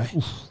 yeah.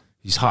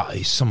 He's hot.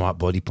 He's some hot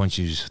body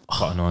punches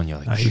putting on you.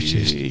 Like, He's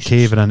just Jesus.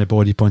 caving into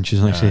body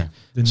punches. Like I say,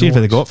 The see if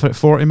they noise. got for it.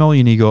 40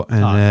 million he got,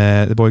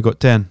 and the boy got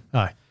 10.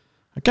 Aye.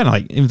 I kind of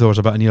like, even though there's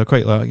a bit of near,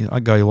 quite like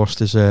that guy lost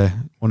his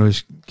one of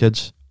his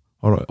kids,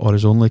 or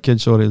his only kid.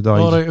 Sorry, died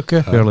All right,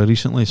 okay. fairly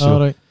recently. So All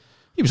right.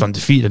 he was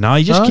undefeated, and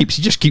he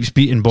just keeps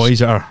beating boys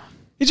that are.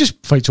 He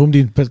just fights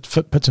somebody and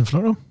pits in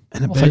front of him.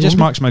 And I'll it fight just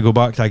somebody. makes me go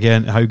back to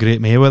again how great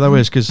Mayweather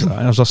was, because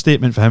there's a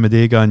statement for him a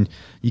day going,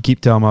 you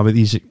keep telling me about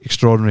these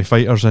extraordinary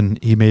fighters,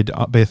 and he made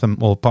Betham,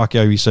 well,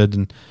 Pacquiao, he said,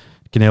 and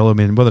Canelo, I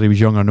mean, whether he was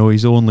young or no,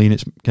 he's the only, and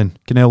it's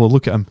Canelo,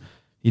 look at him,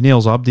 he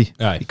nails Abdi.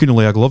 Aye. He couldn't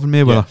lay a glove in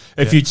Mayweather.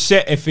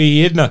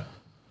 Yeah.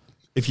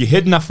 If you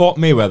hadn't fought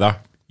Mayweather,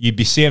 you'd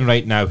be saying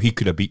right now he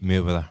could have beat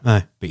Mayweather,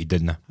 Aye, but he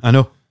didn't. I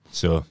know.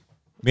 So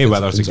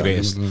Mayweather's the Exactly.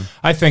 greatest.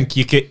 I think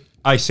you could.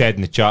 I said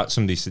in the chat,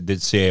 somebody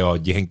did say, "Oh,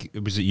 do you think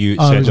was it you?"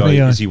 Oh, it Said, was "Oh,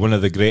 me, is he one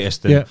of the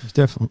greatest?" And Yeah. It's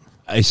definitely.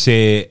 I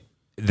say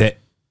that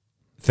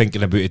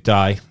thinking about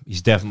it,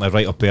 he's definitely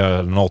right up there,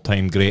 an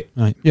all-time great.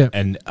 Right. Yeah.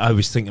 And I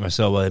was thinking to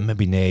myself, well,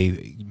 maybe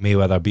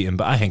Mayweather beat him,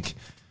 but I think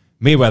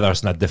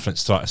Mayweather's in a different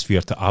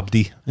stratosphere to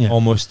Abdi,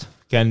 almost.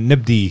 Can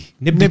nobody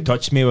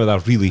touch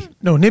Mayweather really?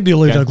 No, nobody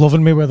laid Yeah. a glove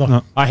in Mayweather.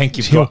 No. I think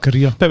His you've whole got.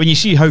 career. But when you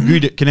see how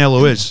good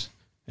Canelo is,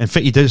 and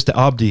fit he does to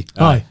Abdi,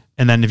 Aye.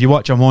 and then if you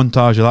watch a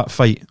montage of that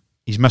fight,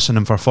 he's missing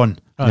him for fun. And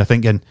Aye. you're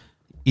thinking,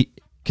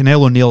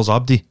 Canelo nails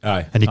Abdi,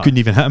 Aye, and he couldn't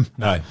even hit him.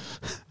 aye,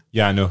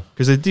 yeah, I know.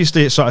 Because they do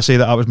sort of say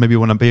that was maybe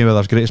one of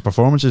Mayweather's greatest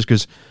performances,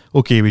 because,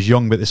 okay, he was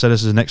young, but they said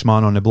this is the next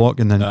man on the block,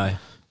 and then Aye,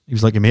 he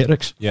was like a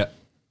Matrix. yeah.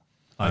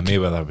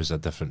 Mayweather was a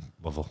different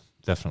level.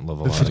 I But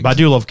think. I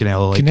do love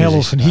Canelo. Like, 'cause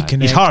Canelo, when he aye.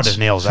 connects. he's hard as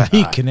nails.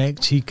 He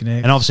connects.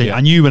 And obviously, Yeah.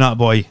 I knew when that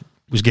boy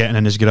was getting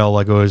in his grill,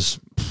 I goes,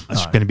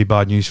 that's Aye. going to be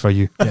bad news for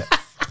you. There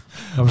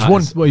was That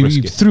one is where he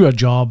risky. threw a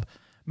job,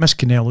 missed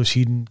Canelo's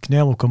head, and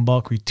Canelo come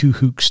back with 2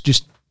 hooks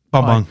just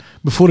Bang, aye, bang.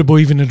 before the boy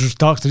even had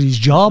started his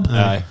job.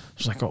 Aye. I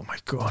was like, oh my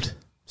God.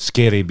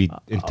 Scary, be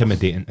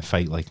intimidating to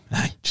fight. Like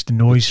Just the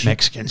noise.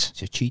 Mexicans.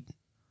 it's a cheat.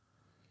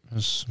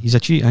 He's a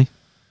cheat, eh?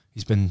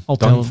 He's been I'll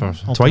done tell for. him.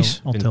 I'll twice?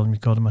 Tell, I'll tell him you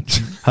called him a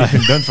cheat. He's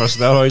been done for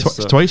steroids.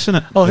 so- Twice, isn't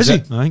it? Oh, is he? I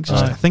think so.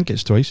 Aye. I think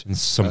it's twice. And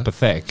some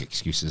pathetic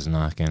excuses and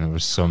that. Again, there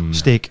was some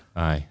Steak.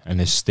 Aye, and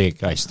his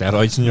steak. Aye,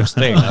 steroids in your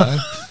steak. Aye,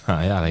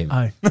 all right.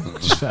 Aye.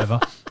 Just whatever.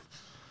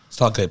 It's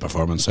not a great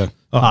performance, eh?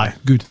 Aye.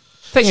 Good.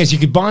 Thing is, you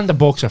could ban the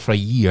boxer for a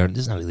year. It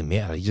doesn't really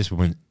matter. He just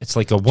win. It's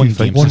like a one-game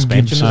fights. One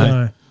suspension. game, Isn't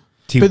it? aye.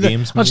 2 But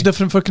games. that's maybe.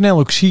 different for Canelo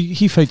because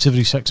he fights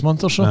every 6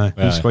 months or so. Aye,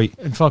 he's Aye. quite.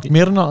 In fact,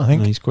 more than that, I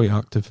think. He's quite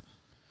active.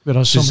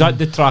 Whereas Does some, that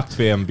detract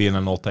for him being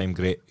an all-time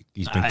great?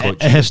 He's been coaching.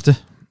 It has to,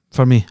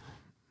 for me.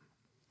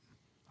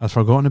 I'd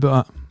forgotten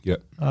about that. Yeah.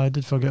 I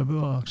did forget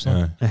about that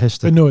actually. Aye. It has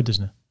to. But no, it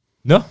doesn't.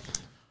 No,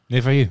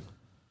 never you.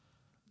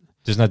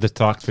 Doesn't that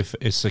detract for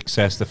his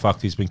success? The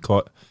fact he's been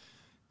caught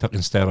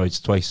taking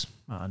steroids twice.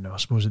 No, I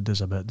suppose it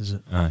does a bit, does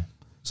it? Aye.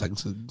 It's like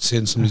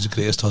saying somebody's the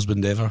greatest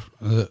husband ever.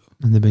 And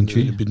they've been They've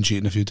cheating. been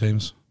cheating a few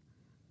times.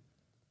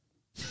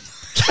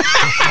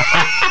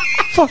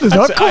 Fuck did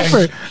that come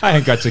for? I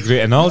think that's a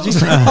great analogy.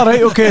 All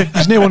right, okay.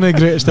 He's not one of the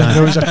greatest. Then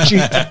there was a cheat.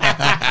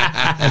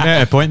 And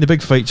at a point, the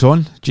big fight's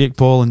on. Jake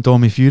Paul and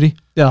Tommy Fury.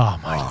 Oh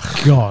my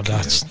God,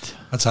 that's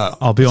That's a.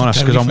 I'll be that's a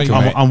honest, because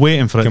terrible fight. I'm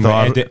waiting for it. Can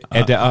Though. we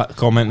edit that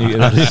comment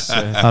out of this?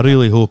 I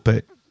really hope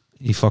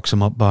he fucks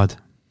him up bad.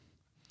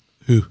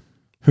 Who?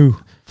 who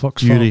fucks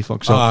Fury Fury.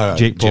 fucks up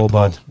Jake Paul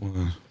bad.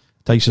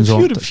 Tyson's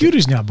on.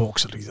 Fury's not a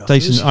boxer either.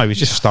 Tyson, I was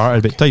just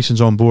started, but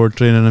Tyson's on board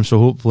training him, so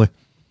hopefully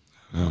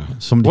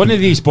somebody. One can- of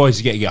these boys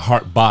is going to get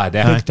hurt bad,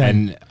 eh? Big time.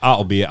 And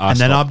that'll be it. and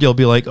then Abdi will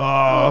be like,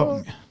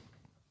 oh,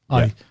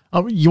 Aye.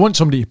 You want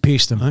somebody to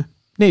paste him. Aye.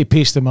 Not to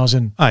paste him as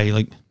in aye,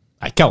 like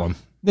I kill him.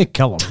 they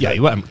kill him. Yeah,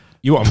 you want him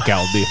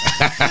killed, do you?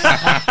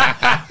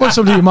 Want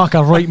somebody to make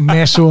a right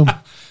mess of him.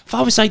 If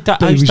I was like that,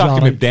 But I he was was talking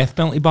alright. about death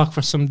penalty back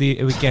for somebody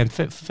a weekend.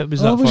 Fit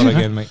was that Oh, was for it?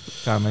 again, mate?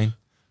 Can't mind.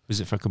 Was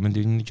it for coming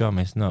doing the job,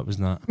 mate? No, it was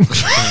not.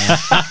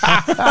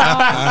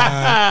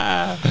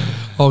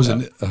 Oh, was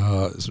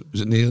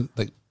it near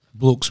like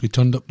blokes with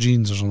turned up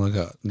jeans or something like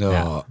that? No,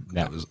 Yeah.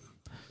 that was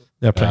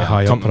they're pretty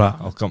high up for that.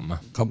 I'll come to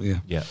company.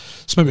 Yeah.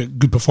 It's maybe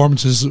good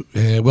performances.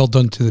 Well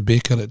done to the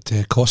baker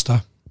at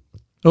Costa.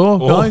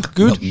 Oh, aye,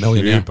 good.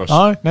 Millionaire.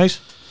 Aye, nice.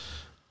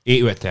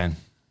 8 out of 10.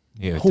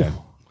 8 out of 10.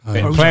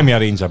 Aye. But Premier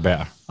range are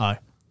better. Aye.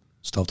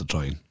 Still to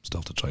try.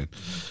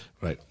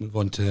 Right, move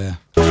on to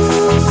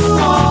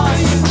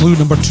clue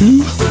number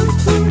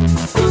 2.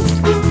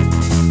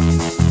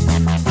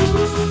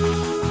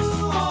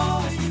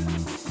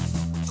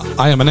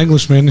 I am an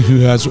Englishman who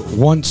has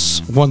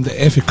once won the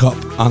FA Cup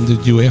and the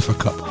UEFA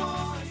Cup.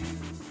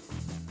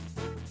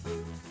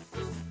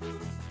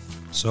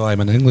 So I'm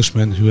an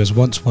Englishman who has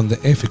once won the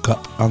FA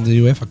Cup and the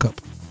UEFA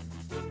Cup.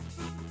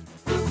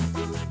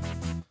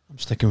 I'm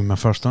sticking with my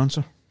first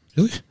answer.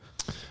 Really?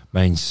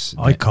 Mine's.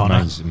 I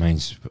can't.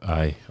 Mine's.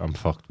 I'm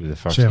fucked with the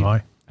first Same team.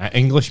 I. An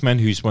Englishman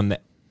who's won the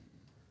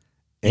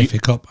FA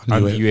Cup and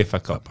and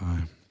UEFA Cup.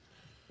 Aye.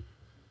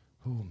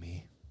 Oh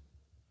me.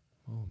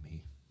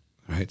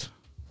 Right.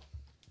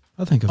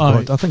 I think I've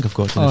Aye. got to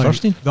the Aye.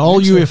 first team. The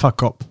All UEFA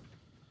Cup.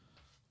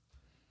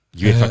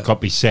 UEFA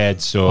Cup, he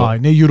said. So Aye,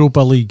 no Europa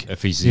League.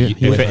 if he's Yeah,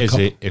 if it is Cup.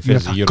 if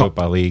it's a UEFA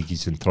Europa League,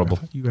 he's in trouble.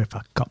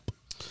 UEFA Cup.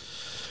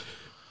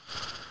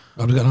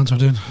 Have we got an answer,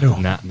 dude? No.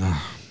 Nah.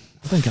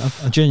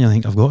 I genuinely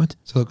think I've got it.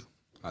 So,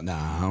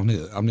 nah, I'm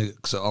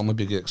not, cause I'll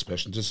maybe get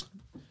expression. Just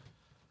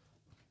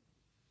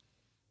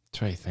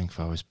Try to think if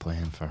I was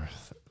playing for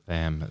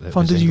them. that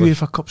When was did the English.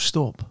 UEFA Cup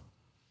stop?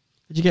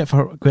 Did you get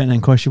for Quentin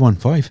and question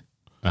 1-5?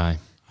 Aye.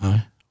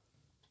 aye.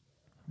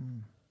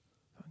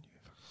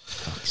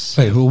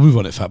 Right, we'll move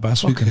on to Fat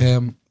Bass Week.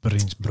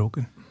 Brain's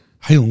broken.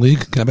 Highland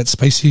League, get a bit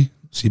spicy.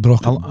 See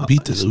Brock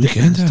beat at the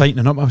weekend. It's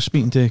tightening up. I was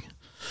speaking to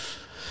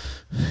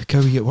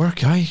Cowie at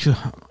work.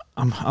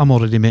 I'm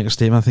already making a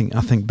statement.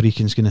 I think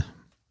Brechin's going to.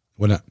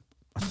 Win it.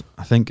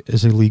 I think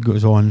as the league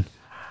goes on,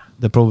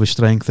 they'll probably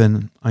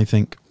strengthen. I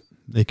think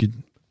they could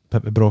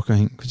pip the Brock. I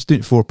think 'cause it's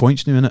doing 4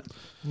 points now, isn't it?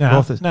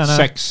 No, No.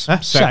 Six. Huh?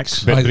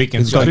 Six. But Aye, Brechin's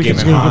it's got a got game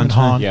Brechin's in got a hand. game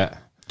in hand. Yeah.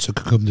 So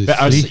could come to But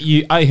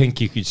three. I think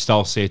you could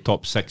still say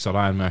top 6 or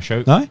Iron Mash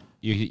out. Aye.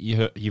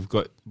 You've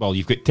got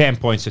 10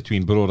 points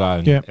between Brora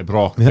and Yeah.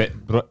 Brock. Yeah.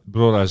 But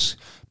Brora's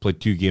played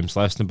 2 games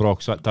less than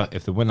Brock, so that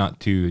if they win that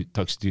 2, it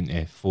tucks down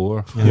to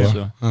 4. Yeah.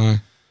 So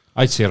Aye.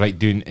 I'd say right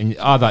down. And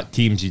that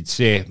teams you'd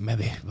say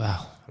maybe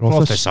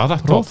Rothis other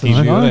top Rothis, team.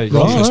 aye. really.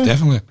 Rothis, aye.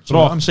 definitely. So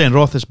I'm saying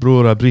Rothis,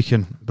 Brora,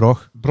 Brechin,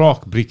 Brock.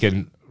 Brock,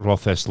 Brechin,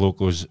 Rothis,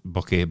 Locos,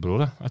 Bucky,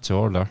 Brora. That's the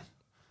order.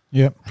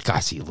 Yep. I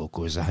can't see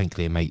Locos. I think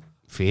they might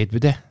fade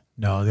with it.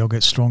 No, they'll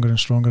get stronger and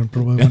stronger and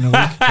probably win the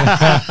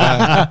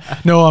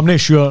league. No, I'm not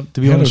sure,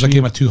 to be Yeah, it honest was a with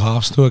game you. of 2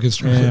 halves though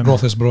against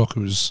Rothis Brock.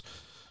 It was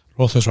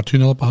Rothis were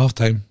 2-0 up at half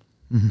time,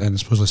 then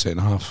supposedly second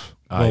half.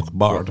 Aye. Brock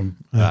battered them.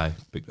 Aye.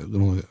 But- They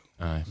only got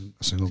aye.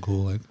 a single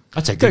goal. Like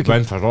That's a good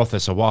win for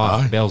Rothis.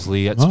 Aye.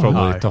 Belsley, it's Oh,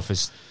 probably aye. the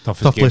toughest Tough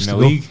game place in the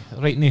to go. league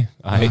right now.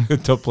 Aye,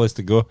 tough place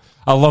to go.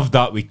 I love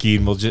that with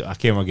Keane. I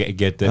can't get to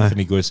get it. Aye. And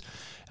he goes,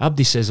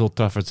 Abdi says Old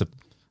Trafford's a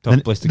tough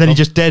Then, place to then come. he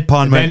just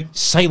deadpan and went. then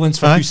silence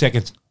for Aye. 2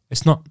 seconds.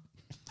 It's not.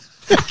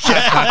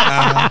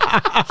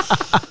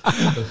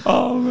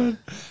 Oh man.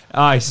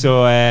 Aye,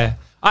 so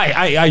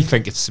I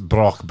think it's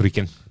Brock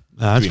Brechin.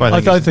 That's why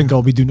I think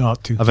I'll be doing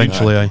that too.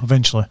 eventually.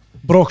 Eventually.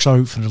 Brock's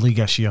out for the league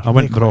this year. I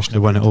went No Brock question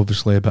to win it, about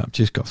obviously, but I've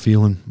just got a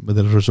feeling with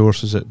the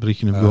resources that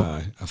Brechin have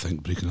got. I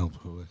think Brechin will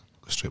probably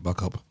go straight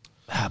back up.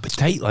 But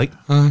tight, like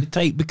Aye.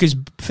 tight because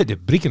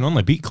Brechin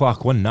only beat Clark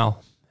 1-0.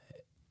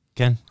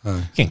 Ken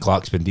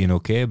Clark's been doing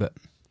okay, but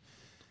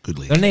Good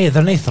league.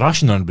 they're not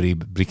thrashing on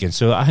Brechin,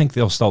 so I think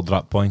they'll still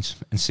drop points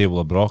and say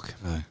will Brock.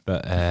 Aye.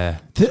 But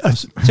The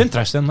it's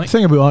interesting. Like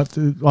thing about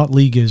that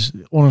league is,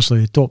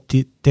 honestly, the top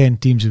 10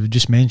 teams that we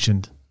just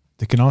mentioned,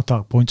 they can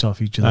attack points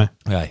off each other.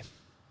 aye,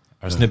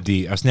 there's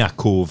there's not a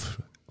cove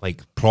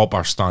like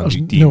proper stand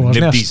There's- out team. no, there's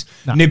Nibdy's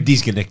nah.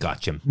 Nibdy's gonna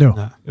catch him. No,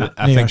 I no,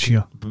 think this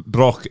year.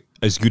 Brock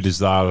as good as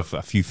that of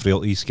a few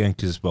frailties, Ken,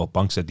 because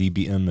Bunks a D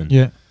beat him and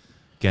Yeah.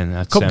 again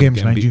that's Cup games,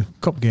 can mind be- you.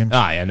 Cup games.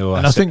 Aye, I know.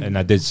 And I I think- and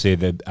I did say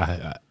that,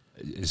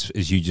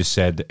 as you just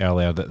said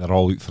earlier, that they're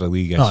all out for the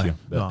league this Aye, year.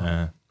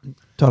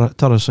 But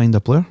Tara signed a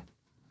player.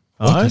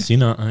 I Aye. seen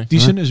that. Aye.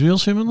 Decent as well,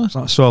 seemingly.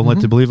 That's all I'm led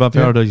to believe. I've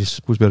Yeah. heard he's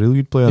supposed to be a really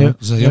good player. Yeah. now.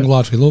 Is it a young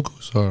lad for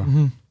Locos or?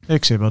 Mm-hmm.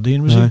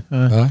 Ex-Aberdeen, was Aye. he?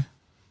 Aye.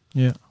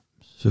 Yeah.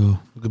 So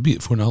We got beat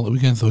 4-0 at the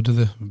weekend though, did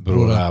they?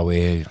 Brora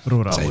away.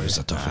 Rora It away. was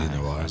a toughie in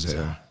the war, is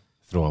it?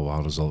 Throw a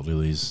wild result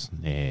really is.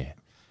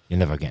 You're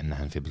never getting the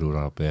hand for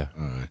Brora up there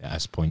Aye. at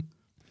this point.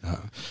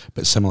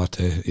 But similar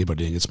to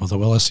Aberdeen against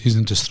Motherwell this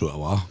season, just throw it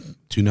away.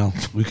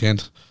 2-0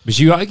 weekend. Was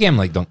you at a game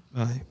like Dunk?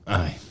 aye.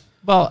 Aye.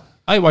 Well,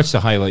 I watched the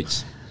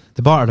highlights.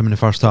 They battered him in the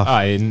first half.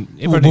 Aye, and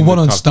We Aberdeen won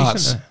on looked tough, stats.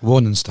 decent,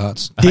 Won on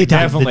stats. aye. Data.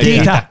 Definitely. The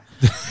data.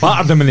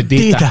 Battered them in the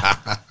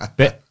data.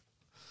 But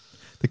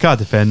They can't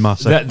defend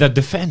massive. the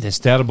defending's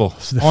terrible.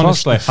 the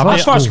Honestly,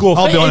 first- first goal.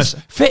 I'll be fit honest.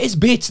 Fit as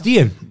Bates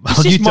doing. Well,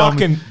 He's you just tell me,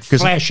 marking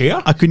 'cause fresh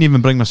air. I couldn't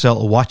even bring myself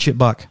to watch it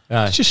back.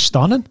 Aye. It's just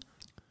stunning.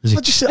 Is he-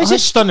 I just, It's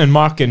just stunning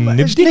marking.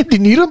 There's Nibdy. nobody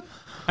near him.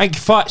 I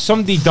think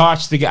somebody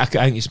darts to get. I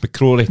think it's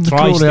McCrory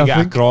tries McCrory, to I get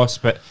think. across,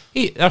 but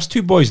there's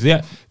 2 boys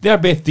there. They're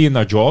both doing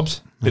their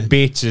jobs. But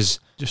Bates is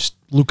Just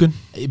looking.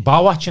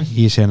 bar watching.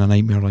 He's having a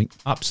nightmare, like.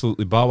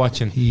 Absolutely bar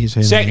watching. He's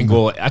having a Second nightmare.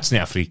 goal, that's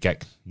not a free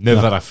kick.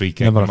 Never No, a free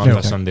kick never a on free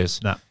Monday kick. Sundays.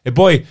 Nah. The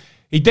boy,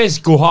 he does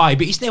go high,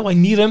 but he's nowhere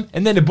near him.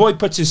 And then the boy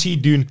puts his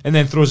head down and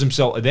then throws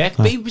himself to death.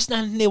 But he was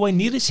nowhere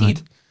near his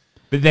head.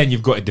 But then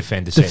you've got to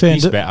defend the set Defend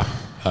piece it. better.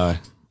 Aye.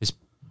 It's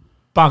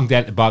banged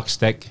into the back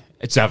stick.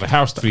 It's a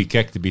rehearsed free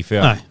kick, to be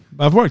fair. Aye.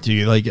 But I've worked to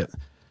you, like,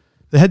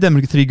 they had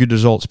them 3 good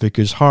results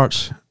because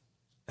Hearts,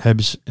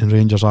 Hibs, and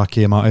Rangers all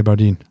came out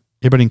Aberdeen.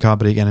 Aberdeen can't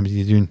break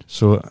anybody doing.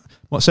 So,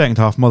 second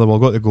half, Motherwell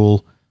got the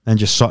goal, then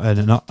just sat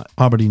in, and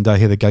Aberdeen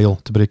had the guile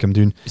to break them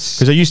down.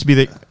 Because it used to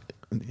be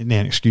an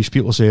excuse.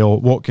 People say, oh,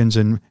 Watkins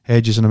and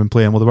Hedges and have been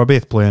playing. Well, they were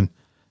both playing,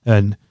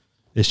 and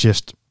it's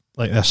just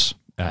like this.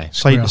 Aye. Side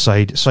Square. to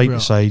side, side to Square.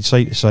 side,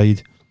 side to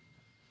side.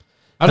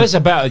 There is a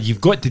bit.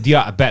 You've got to do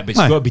it a bit, but it's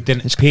Aye. got to be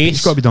done at pace.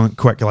 It's got to be done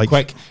quick, like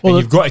quick. Well,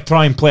 and you've got to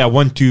try and play a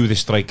 1-2 with the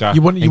striker.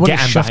 You want and to get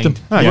him shift behind.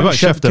 him. Aye, You you've want got to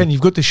shift Ken, him.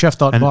 you've got to shift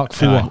that And- back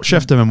four.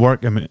 shift him and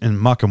work him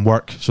and make him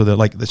work so that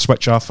like they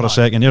switch off for a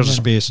second. Here's a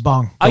space.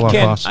 Bang.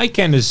 I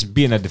can as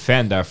being a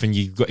defender when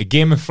you've got a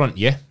game in front of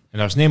you and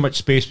there's no much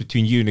space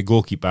between you and the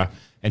goalkeeper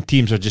and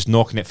teams are just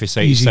knocking it from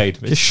side Easy. to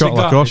side. Just shuttle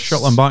across, It's-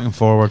 shuttle him back and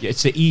forward.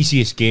 It's the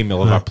easiest game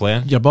you'll ever play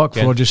in. Your back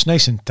Ken. four just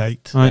nice and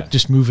tight. Aye.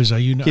 Just move as a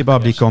unit. Keep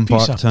Aberdeen Piece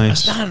compact. of Aye.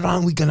 piss. Nothing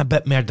wrong with going a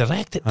bit more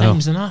direct at I know.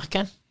 times than that,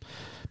 Ken.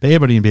 But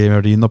Aberdeen,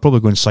 they'll probably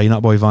go and sign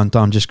that boy Van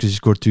Damme just because he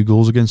scored 2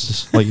 goals against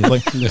us, like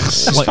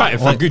It's fine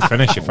for a good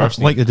finish at first.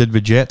 like they did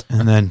with Jet,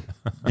 and then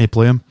they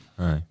play him.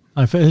 Aye.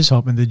 If it has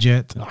happened, the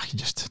Jet. He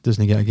just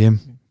doesn't get a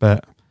game.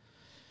 But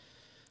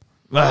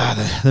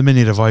the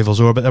mini revival's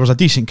over. But there was a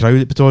decent crowd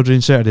at Pittodrie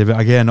on Saturday. But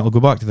again, it'll go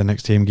back to the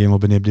next home game. There'll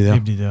be nobody there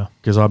Nobody there.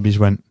 because Abbeys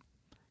went.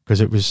 Because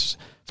it was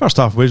first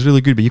half was really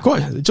good, but you've got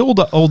it's all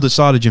the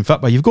Sarge and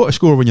fit, but you've got to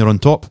score when you're on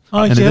top.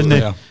 Aye, and, they definitely.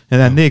 didn't, and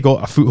then they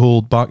got a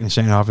foothold back in the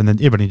second half, and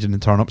then Aberdeen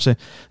didn't turn up. So,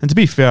 and to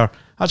be fair,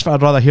 that's what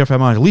I'd rather hear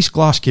from a man. At least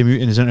Glass came out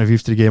in his interview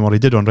after the game, or he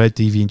did on Red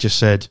TV, and just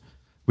said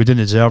we didn't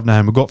deserve now,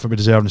 and we got what we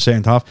deserved in the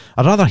second half.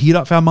 I'd rather hear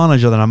that from a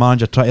manager than a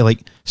manager try to like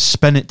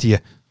spin it to you.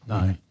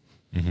 Aye.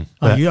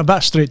 But- Aye, a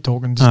bit straight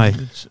talking. Aye.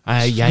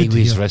 I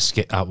always risk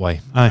it that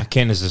way. Aye. I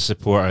can as a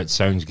supporter, it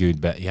sounds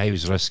good, but I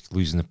always risk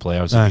losing the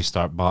players Aye. if you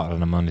start battering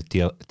them on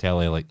the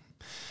telly. Like,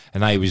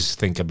 and I always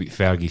think about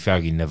Fergie.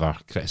 Fergie never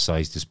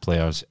criticised his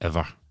players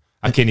ever.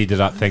 I can't do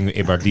that thing with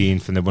Aberdeen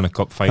from the Winner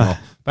Cup final. I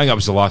think that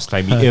was the last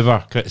time he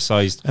ever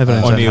criticised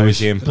Everyone's any of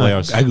his in-house. own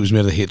players. I think it was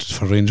more the hatred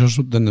for Rangers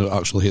than the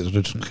actual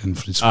hatred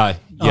for his. Aye,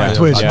 yeah, it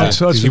was. yeah. That's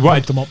what he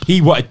pumped him up.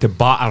 wanted to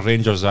batter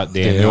Rangers that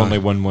day, and they Yeah. only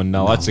won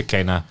 1-0. That's the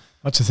kind of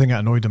That's the thing that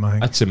annoyed him, I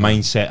think. That's the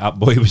mindset that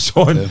boy was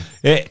on.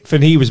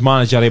 When he was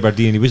manager of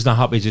Aberdeen, he wasn't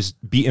happy just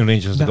beating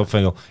Rangers in the cup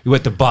final. He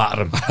went to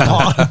batter him.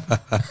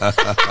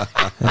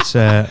 It's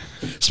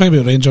Speaking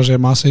about Rangers,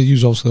 Massey, you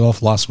was obviously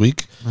off last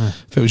week.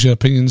 If it was your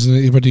opinions in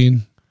the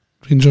Aberdeen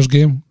Rangers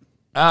game,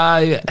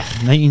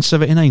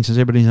 1979 since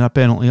Aberdeen had a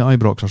penalty at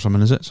Ibrox or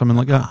something, is it? Something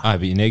like that. Aye,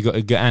 but you know, you got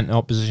to get into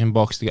opposition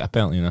box to get a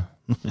penalty, you know.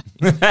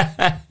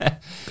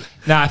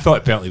 Nah, I thought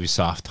the penalty was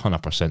soft,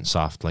 100%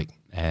 soft. Like,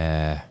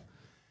 Because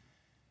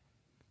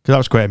that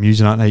was quite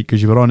amusing that night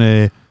because you were on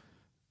the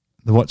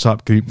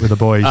WhatsApp group with the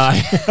boys.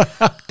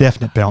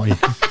 Definite penalty.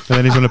 And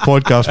then he's on a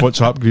podcast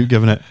WhatsApp group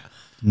giving it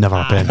never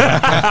a penalty.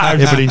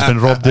 Aberdeen's been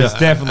robbed there's it.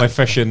 definitely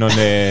fishing on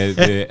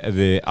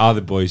the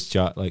other boys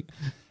chat, like,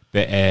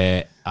 but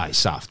aye,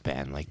 soft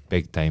pen, like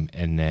big time.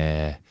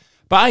 And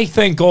but I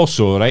think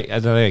also, right, I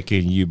don't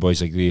reckon you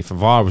boys agree. If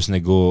VAR was going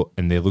to go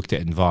and they looked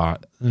at it in VAR,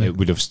 it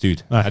would have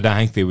stood. Aye. I don't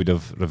think they would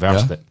have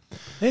reversed Yeah.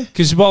 it.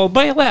 Because, well,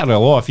 by letter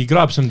of law, if you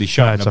grab somebody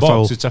shot in it's the a box,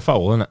 foul. it's a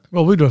foul, isn't it?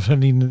 Well, we'd have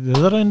seen the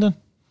other end then.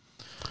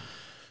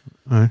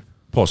 Aye.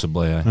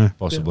 Possibly, aye, Aye.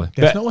 possibly.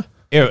 Definitely.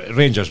 But,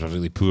 Rangers were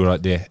really poor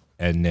that day,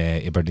 and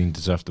Aberdeen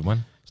deserved to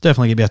win. It's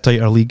definitely going to be a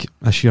tighter league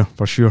this year,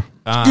 for sure.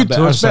 good, but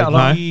though, it's there's better, a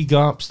aye. league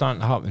up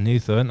starting to happen now,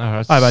 though, isn't there?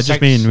 Aye, but I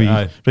just mean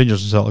Aye.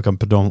 Rangers and Celtic, I'm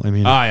predominantly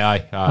mean.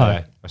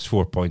 Aye. There's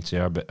 4 points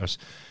there, but there's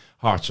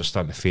Hearts are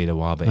starting to fade a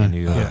while bit Aye.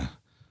 new. Yeah.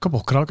 Couple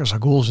of crackers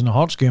of goals in the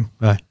Hearts game.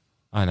 Aye.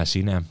 And I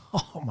seen them.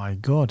 Oh my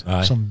God.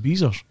 Aye. Some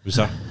beezers. Was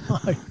that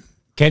Aye.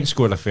 Kent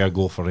scored a fair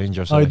goal for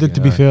Rangers? I did,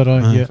 to be fair,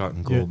 yeah.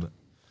 Cracking goal, but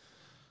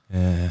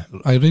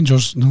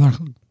Rangers another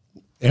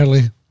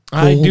early.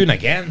 aye, goal. doing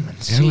again.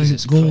 Early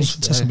Jesus goals. Christ,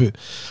 What's this aye. about?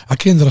 I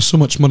ken there is so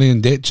much money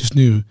in debt just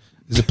now.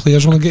 Is the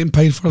players only getting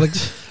paid for like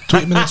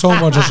 20 minutes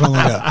onwards or something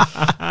like that?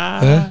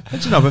 Yeah? I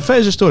don't know, but if it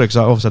is a story, because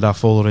I obviously don't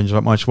follow Rangers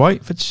that much, why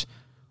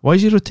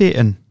is he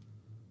rotating?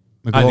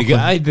 The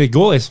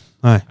goalies.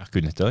 Aye. I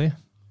couldn't tell you.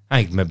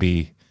 I think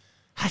maybe.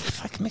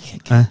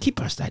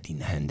 Keepers that in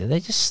the hand. They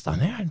just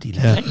stand there and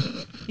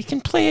you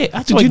can play it.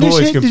 That's Did why you not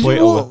goalies say, can did play you,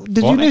 it know, all.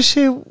 did you not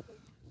say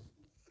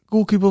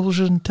goalkeeper was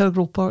an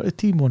integral part of the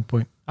team one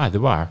point? Aye, they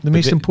were. The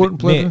most important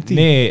player in the team.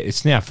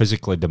 It's not a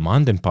physically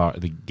demanding part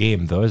of the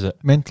game, though, is it?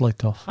 Mentally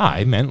tough.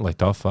 Aye, mentally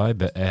tough, aye,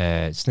 but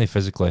it's not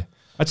physically.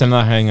 That's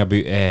another thing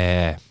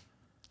about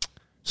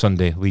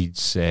Sunday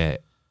Leeds.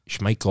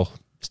 Schmeichel,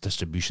 his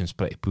distribution's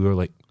pretty poor.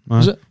 Like,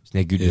 Is it? it's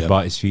not good Yeah. to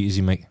bat his feet, is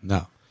he, Mike?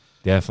 No.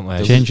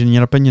 Definitely. Changing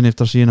your opinion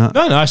after seeing that?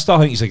 No, I still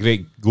think he's a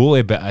great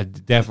goalie, but I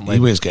definitely. He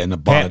was getting a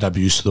bad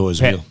abuse though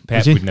as well. Pep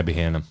Is he? wouldn't be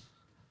hearing him.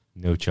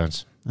 No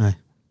chance. Aye.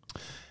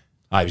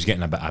 He was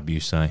getting a bit of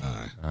abuse,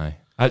 aye.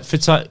 If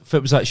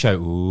it was that shout,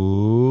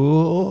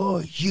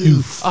 oh,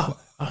 you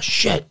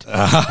shit.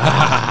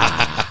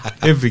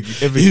 every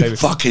You time.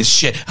 fucking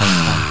shit.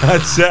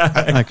 That's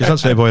it. Because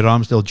that's why boy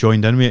Ramsdale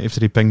joined in with it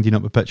after he pinged in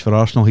up the pitch for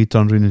Arsenal. He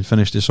turned around and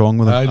finished the song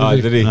with him. Aye,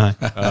 Did he? Aye.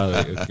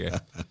 Right, okay.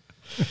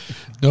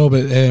 No,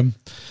 but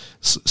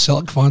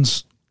Celtic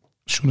fans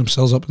showing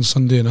themselves up on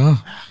Sunday and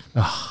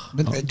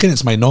again,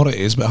 it's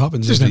minorities, but it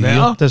happens Doesn't every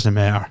matter. year. Doesn't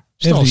matter.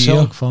 Still Every year.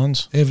 Celtic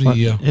fans. Every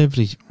year.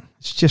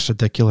 It's just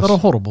ridiculous. They're a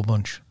horrible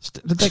bunch. It's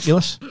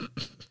ridiculous.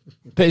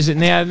 But is it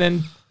now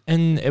then?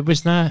 And it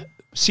was not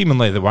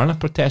seemingly they weren't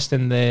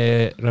protesting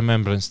the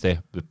Remembrance Day.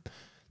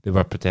 They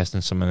were protesting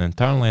something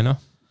internally, no?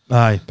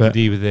 Aye, but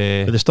He with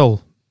they the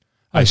still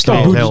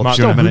Still held booed-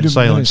 during a minute of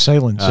booed him in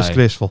silence. Aye.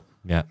 Disgraceful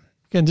yeah.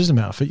 Again, doesn't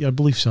matter if your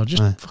beliefs are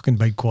just Aye. fucking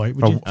big quiet,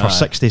 would you? for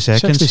 60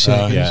 seconds. 60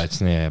 seconds. Yeah,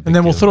 it's And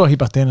then we'll throw a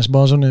heap of tennis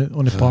balls on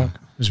the park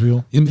as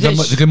well. They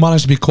can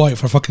manage to be quiet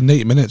for fucking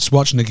 90 minutes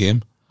watching the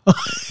game.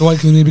 Why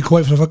can they be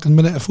quiet for a fucking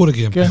minute before the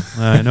game? Okay.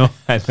 I know.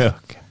 I know.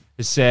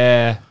 It's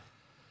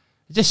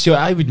just so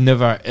I would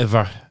never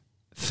ever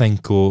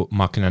think of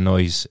making a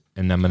noise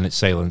in a minute's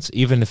silence,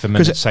 even if a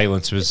minute's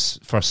silence was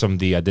for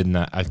somebody I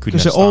couldn't.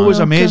 Because it always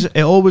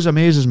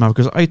amazes me,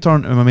 because I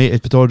turned to my mate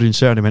at Pittodrie on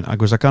Saturday and I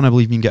goes, I can't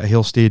believe you can get a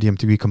Hill Stadium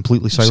to be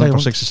completely silent for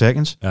 60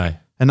 seconds. Aye.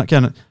 And that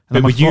kind of.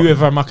 But would you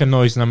ever make a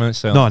noise in a minute's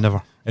silence? No,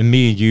 never. And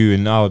me and you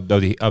and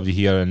Abdi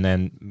here, and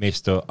then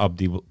Mr.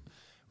 Abdi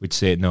would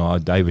say, no,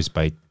 I was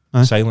by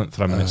silent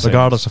for a minute.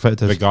 Regardless of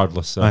it is.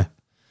 Regardless. Aye.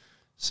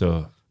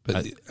 So,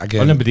 But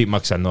again, anybody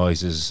makes a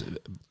noise is...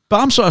 But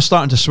I'm sort of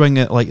starting to swing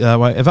it like that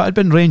way. If it had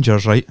been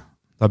Rangers, right,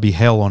 that'd be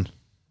hell on.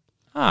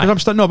 'Cause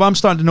I'm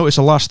starting to notice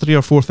the last 3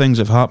 or 4 things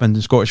that have happened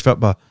in Scottish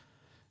football.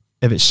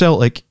 If it's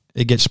Celtic,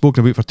 it gets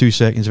spoken about for 2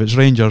 seconds. If it's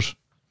Rangers,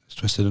 it's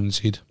twisted on its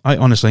head. I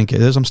honestly think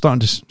it is. I'm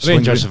starting to swing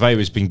Rangers it. have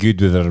always been good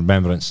with the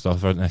remembrance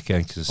stuff, aren't they?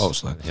 Because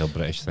Obviously. the whole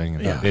British thing.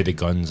 And Yeah. they had the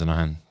guns in a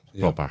hand.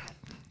 Yeah. Proper.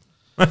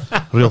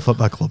 Real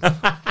football club.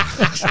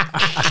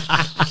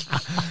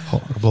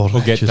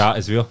 We'll get that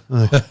as well.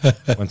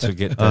 Once we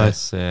get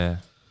this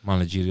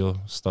managerial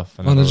stuff.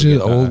 And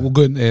We'll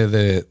go into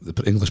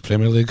the English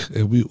Premier League.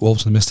 We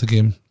obviously missed the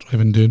game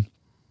driving down.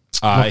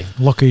 Aye.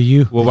 Lucky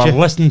you. Well, we're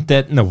listening to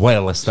it in the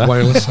wireless.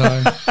 Wireless,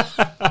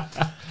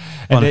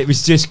 And it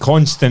was just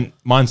constant.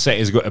 Man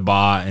City's got a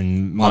bat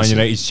and Man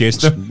United's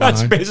chased them.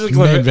 That's basically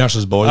men it.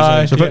 versus boys.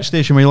 Aye. So, which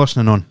station were you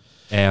listening on?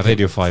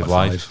 Radio 5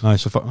 Live. Aye,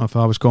 so if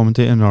I was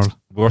commentating or.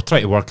 We were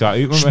trying to work that out,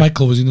 weren't we?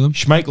 Schmeichel was in them.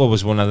 Schmeichel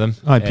was one of them.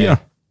 Aye, Peter.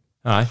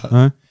 Aye.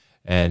 Aye.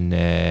 And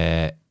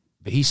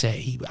but he said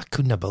I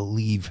couldn't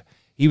believe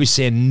he was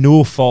saying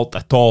no fault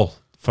at all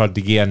for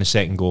De Gea in the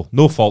second goal.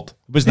 No fault.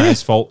 It wasn't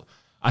his fault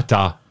at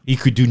all. He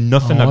could do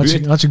nothing about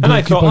it. That's a And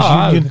I thought,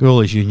 goalkeeper's union.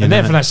 Goalies union. and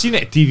then innit? when I seen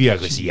it on TV, I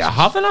goes, "You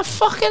having a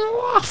fucking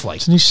laugh?"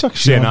 Like And he's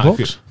 6 saying yard that.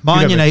 box.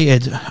 Man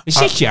United. It's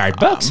 6 yard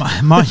bucks.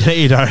 Man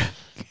United are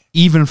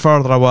even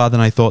further away than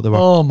I thought they were.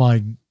 Oh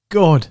my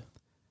God.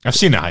 I've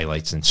seen the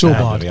highlights and So the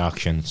bad.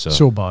 reaction.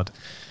 So bad.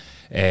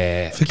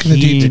 Thinking the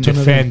Keane turn it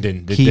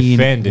defending. The Keane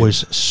defending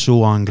was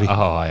so angry.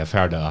 Oh, I've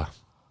heard that.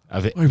 I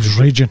was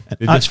raging.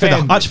 That's for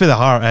the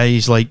heart.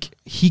 He's like,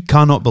 he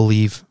cannot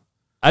believe.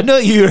 I know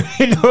you.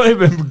 I know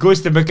when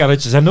goes to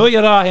Bucharest. I know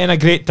you're having a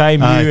great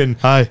time, Aye, you and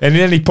aye. and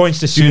then he points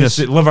to Souness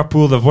at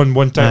Liverpool. They've won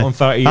one title in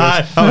 30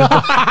 years.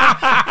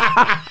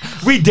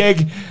 We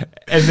dig,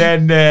 and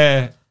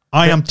then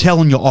I am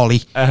telling you,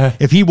 Ollie,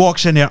 if he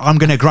walks in there, I'm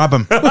going to grab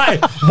him.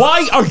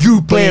 why are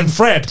you playing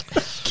Fred?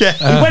 He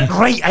went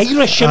right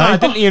Irish,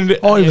 and didn't he? And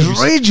Oh, he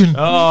was raging.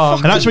 Oh,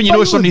 And that's when you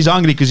know somebody's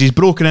angry, because he's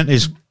broken into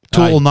his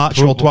total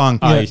natural twang.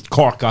 Aye,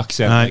 Cork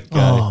accent. Aye. Like,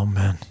 Oh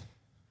man.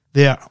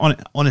 There,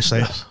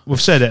 honestly,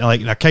 we've said it.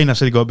 Like, I kind of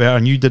said he got better,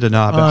 and you did it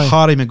now. But Aye.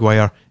 Harry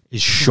Maguire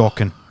is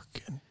shocking.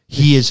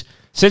 He is.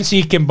 Since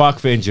he came back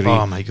for injury,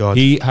 Oh, my God.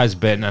 he has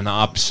been an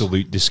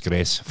absolute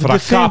disgrace for a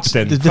defence-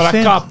 captain. the For a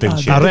defence-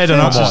 captainship. I read an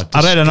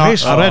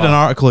disgraceful.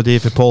 article today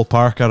for Paul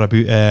Parker about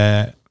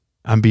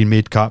him being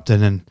made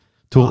captain, and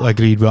totally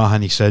agreed with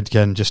what he said.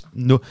 Ken, just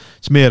no,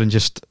 it's more than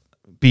just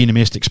being the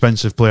most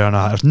expensive player. And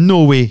there's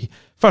no way.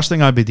 First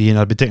thing I'd be doing,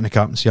 I'd be taking the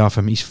captaincy off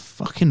him. He's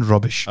fucking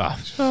rubbish.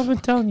 I've been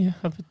telling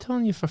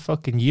you for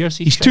fucking years.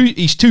 He's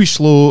too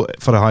slow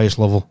for the highest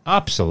level.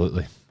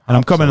 Absolutely. And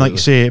I'm coming, like you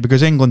say,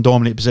 because England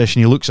dominate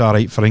possession, he looks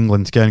alright for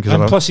England, Ken.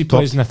 And plus he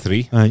plays in a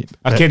 3. Right.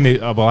 I think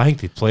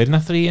they played in a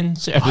 3 in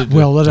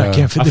Well, I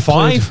can't fit a the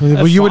 5. play.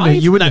 Well, you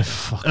wouldn't. You wouldn't.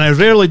 And I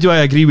rarely do I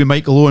agree with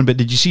Michael Owen, but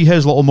did you see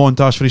his little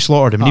montage for he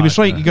slaughtered him? And he was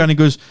right. He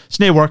goes, it's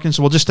not working,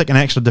 so we'll just stick an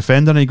extra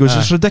defender. And he goes,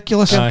 it's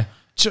ridiculous. Aye.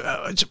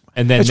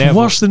 And then It's Neville,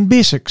 worse than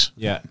basics.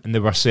 Yeah, and they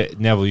were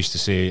Neville used to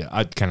say,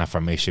 "I'd kind of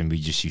formation we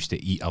just used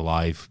to eat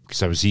alive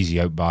because I was easy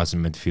out bars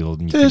in midfield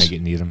and you Yes. couldn't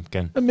get near him."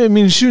 Ken, I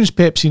mean, as soon as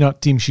Pep's seen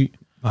that team sheet.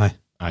 Aye.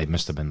 I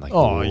must have been like,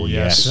 Oh, "Oh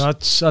yes.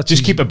 yes, That's just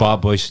easy. keep it bar,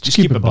 boys. Just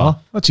keep keep it bar."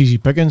 That's easy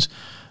pickings.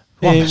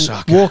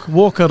 Wan-Bissaka.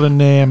 Walker and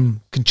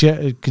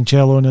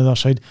Cancelo on the other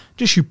side.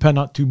 Just you pin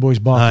that 2 boys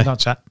back, Aye. and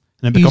that's it.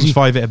 And it becomes Easy.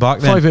 5 at the back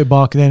then. 5 at the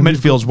back, and then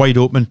Midfield's wide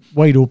open.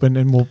 wide open,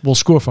 and we'll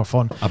score for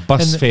fun. A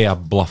bus And- fair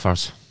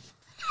bluffers.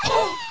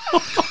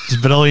 It's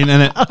brilliant,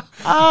 isn't it?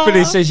 But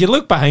he says, you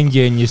look behind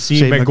you and you see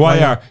See Maguire,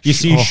 Maguire, you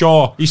see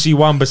Shaw, you see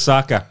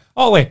Wan-Bissaka.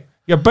 Ollie,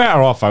 you're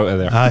better off out of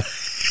there. Aye.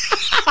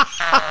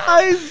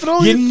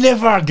 You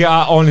never get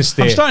that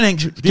honesty. I'm starting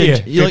to Do you?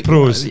 you like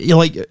pros. you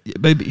like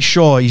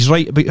Shaw. He's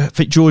right about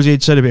what Josie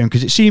had said about him,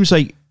 because it seems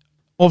like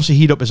obviously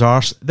he'd up his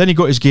arse. Then he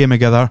got his game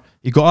together.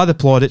 He got all the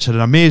plaudits. Had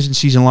an amazing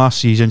season last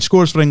season.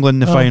 Scores for England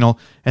in the final,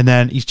 and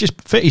then he's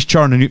just fit. He's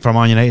churning out for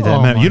Man United. at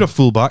the minute. You're a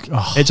fullback.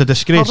 It's a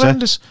disgrace.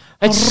 Horrendous.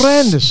 It's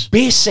Horrendous.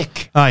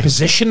 basic Aye.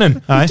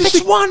 positioning. Aye.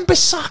 It's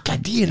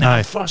Wan-Bissaka doing Aye.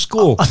 that first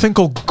goal. I think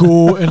I'll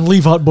go and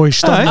leave that boy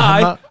standing.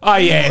 Aye.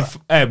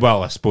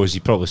 Well, I suppose he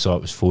probably saw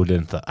it was Foden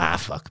and thought,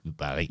 fuck,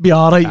 Barry. Be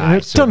alright. Aye,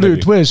 It so turned out maybe.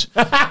 it was.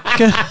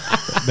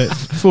 But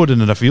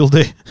Foden in a field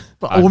day.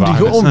 But Aye,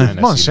 but only I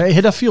Man see. City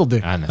had a field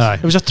day. Aye.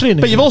 It was a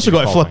training. But you've day. also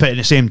got to flip it at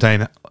the same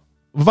time.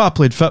 We've all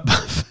played football.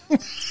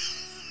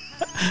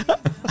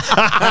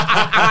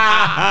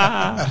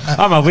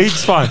 I'm a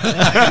Leeds fan.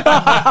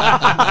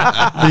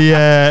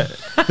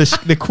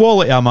 the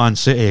quality of Man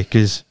City,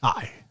 because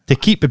to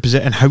keep the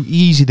position and how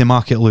easy they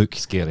make it look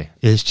Scary.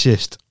 is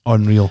just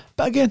unreal.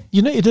 But again,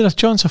 United had a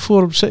chance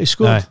before City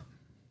scored. Aye.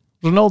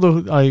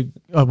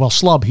 Ronaldo,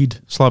 Slab-he'd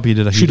Slabby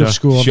did a should have header.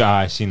 scored. Sure,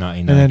 I seen that.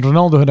 And then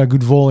Ronaldo had a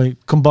good volley,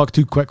 come back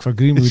too quick for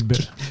Greenwood.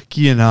 But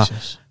Keane,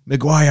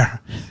 Maguire,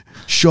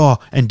 Shaw,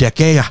 and De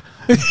Gea.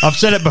 I've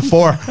said it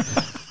before.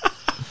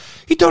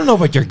 You don't know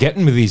what you're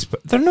getting with these,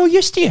 but they're no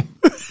use to you.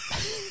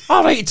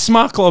 All right, it's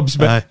smart clubs,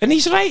 but Aye. and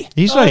he's right.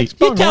 He's right.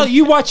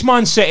 You watch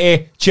Man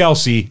City,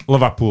 Chelsea,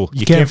 Liverpool.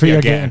 You can't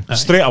forget getting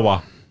straight away.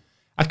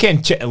 I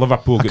can't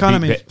Liverpool I get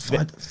can't beat.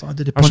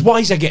 imagine. But why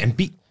is they getting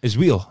beat as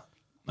well?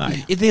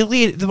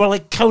 They were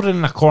like cowering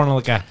in a corner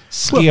like a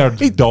scared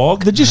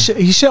dog.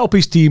 He set up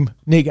his team,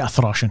 and they get a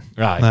thrashing.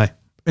 Right. Aye.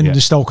 And Yeah. they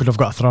still could have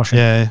got a thrashing.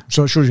 Yeah.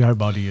 So it shows you how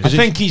bad he is. I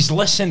think he's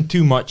listened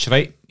too much,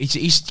 right?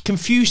 He's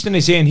confused in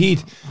his own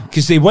head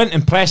because they went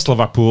and pressed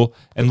Liverpool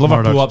and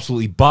Liverpool Murdered.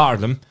 absolutely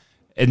battered them.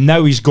 And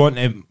now he's going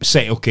to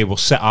say, okay, we'll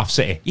sit off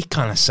City. You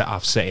can't sit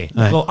off City.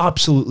 Aye. They'll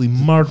absolutely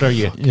murder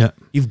you. Yeah.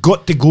 You've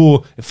got to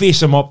go, face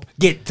them up,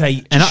 get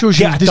tight. It shows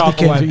you he get a doesn't tackle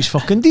care in. what he's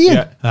fucking doing.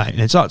 Yeah. Aye, and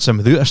it's that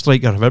simple. Without a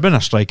striker, if I'd been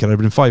a striker, I'd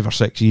been 5 or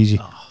 6 easy.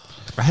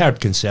 I heard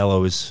Cancelo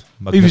was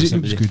He was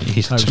magnificent. good.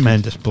 He's a That was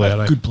tremendous player.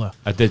 Right? Good player.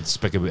 I did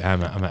speak about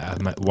him.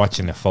 I'm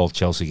watching the full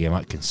Chelsea game.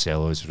 That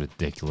Cancelo is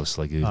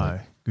ridiculously good.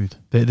 Aye, good.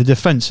 The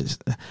defence,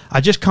 I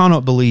just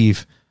cannot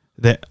believe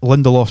that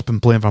Lindelof's been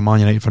playing for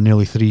Man United for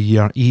nearly 3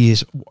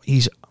 years.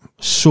 He's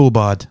so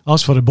bad.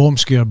 As for the bomb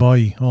scare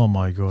boy, oh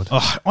my god.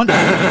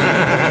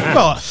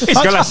 Well, He's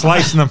got a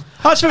slice in him.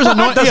 that's what's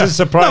annoying. Doesn't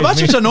surprise no,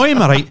 that's me. what's annoying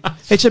me, right?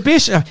 It's a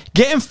base.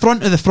 Get in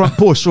front of the front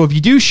post. So if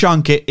you do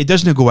shank it, it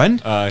doesn't go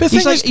in. Aye.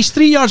 He's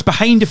 3 yards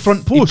behind the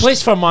front He post.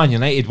 plays for Man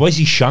United. Why is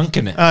he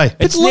shanking it? Aye.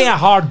 It's But not a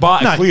hard bat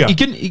to Nah, clear.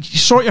 you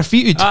sort your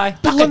feet out. Aye.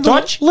 But Back a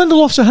touch.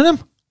 Lindelof's a hit him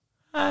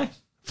Aye.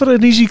 for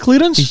an easy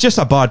clearance. He's just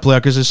a bad player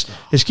because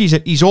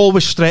he's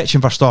always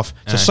stretching for stuff.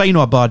 It's a sign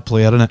of a bad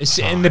player, isn't it?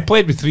 And they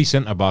played with 3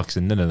 centre backs,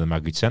 and none of them are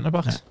good centre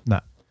backs.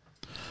 Nah.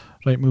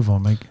 Right, move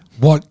on, Mike.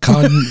 What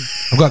can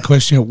I've got a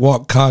question here.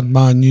 What can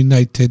Man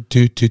United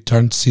do to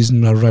turn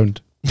season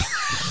around?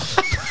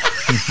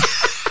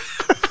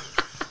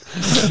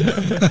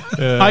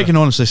 I can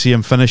honestly see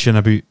him finishing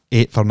about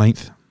 8th or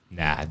 9th.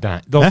 Nah,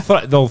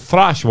 they'll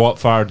thrash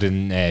Watford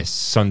in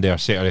Sunday or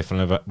Saturday for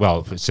another.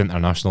 Well, it's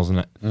internationals, isn't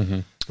it? Mm-hmm.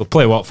 They'll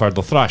play Watford.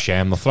 They'll thrash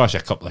them. They'll thrash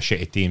a couple of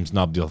shitty teams.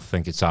 Nobody will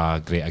think it's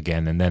great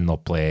again, and then they'll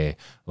play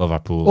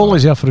Liverpool,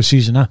 Always there for a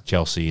season, eh?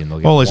 Chelsea, and they'll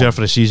get Always one. there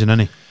for the season, isn't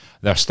he?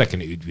 They're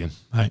sticking it with him.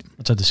 Right.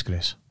 It's a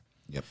disgrace.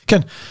 Yep.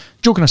 Ken,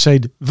 joking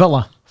aside,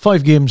 Villa,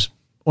 5 games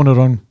on a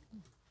run,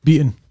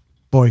 beaten.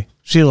 Boy,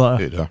 see you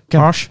later. Ken.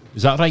 Harsh.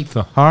 Is that right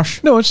though?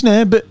 Harsh. No, it's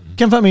not, but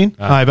Ken, what I mean?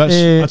 Aye, but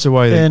that's a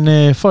way.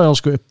 And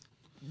File's got a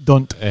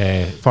dunt.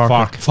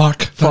 Fark.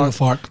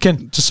 Fark.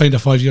 Ken. Just signed a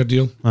 5-year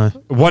deal.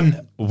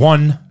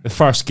 Won the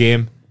first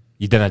game.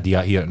 You didn't do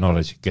that here at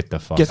Norwich. Get the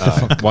fuck.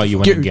 Why are you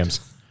winning Get- games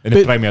in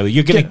the but- Premier League?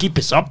 You're going to Get- keep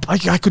us up. I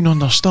couldn't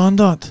understand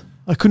that.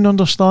 I couldn't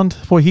understand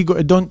why he got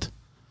a dunt.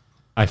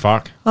 Aye,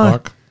 Fark.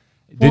 Fark.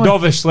 They'd Why?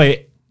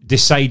 obviously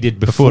decided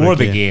before the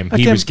the game. game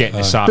he Okay, was getting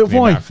the sack. but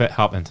why? If it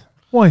happened.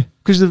 Why?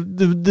 Because they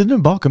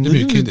didn't back him. They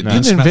Maybe didn't, Keane they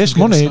didn't Smith invest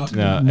was getting money. sacked.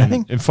 Yeah,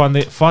 Nothing. and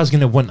Faz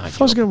going to win that.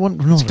 If I was going to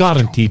want... No, It's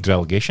guaranteed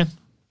relegation,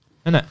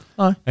 isn't it?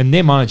 Aye. And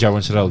their manager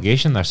wants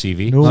relegation, their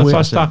CV. No That's way.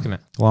 why stacking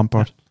it.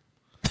 Lampard.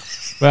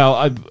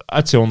 Well,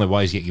 that's the only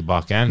way to get you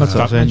back in. That's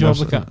what I'm Stacking saying. jobs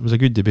There's- like that. It was a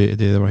good debate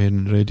today. They were hearing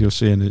on the radio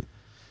saying that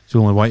it's the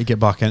only way to get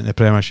back into the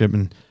Premiership,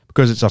 and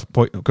because it's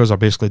because they're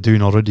basically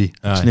doing already,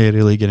 it's Aye. not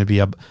really going to be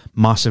a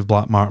massive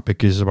black mark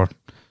because they were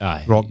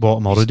Aye. rock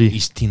bottom already.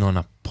 He's keen on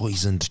a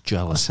poisoned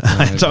jealous.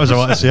 That was what I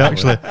wanted to say,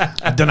 actually.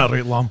 I didn't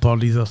rate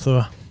Lampard either,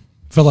 though.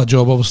 Villa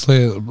job,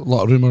 obviously. A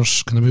lot of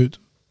rumours coming about.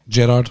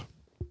 Gerrard.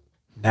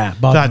 Nah,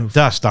 bad move.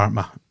 That start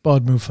me.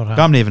 Bad move for him.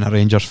 I'm not even a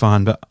Rangers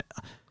fan, but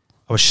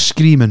I was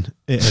screaming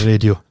at the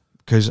radio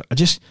because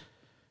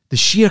the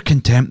sheer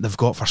contempt they've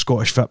got for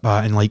Scottish football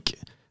and like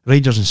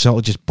Rangers and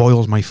Celtic just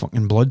boils my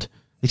fucking blood.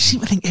 They seem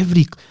to think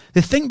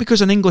they think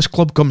because an English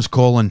club comes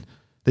calling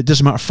that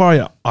doesn't matter for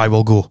you, I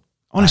will go.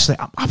 Honestly,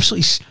 I'm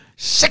absolutely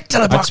sick to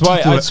the back.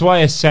 That's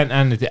why I sent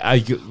in.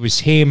 I was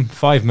home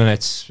 5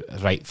 minutes.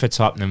 Right, fits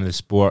happening with the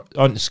sport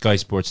on Sky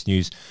Sports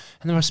News,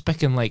 and they were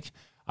speaking like,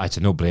 it's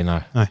a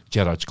no-brainer. Aye.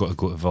 Gerrard's got to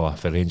go to Villa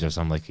for Rangers.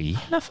 I'm like, are you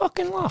gonna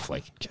fucking laugh?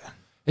 Like,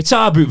 It's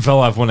all about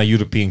Villa have won a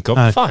European Cup.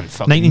 Aye. Fun.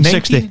 Fucking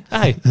 1960.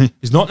 Aye.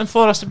 Is Nottingham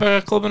Forest a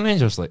bigger club than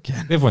Rangers? Like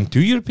they've won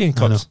 2 European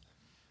Cups.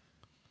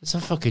 It's a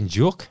fucking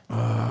joke.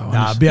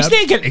 Nah, He's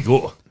not getting to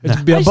go.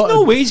 it'd be There's about-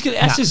 no way he's going.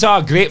 This is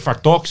all great for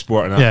talk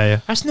sport and that. Yeah, yeah.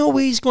 There's no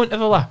way he's going to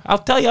Villa. I'll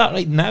tell you that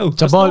right now. It's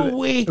There's about, no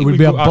way. it would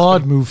be a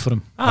bad move for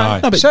him. Aye.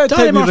 No, but Set Danny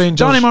type of Murphy,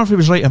 Rangers. Danny Murphy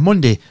was right on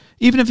Monday.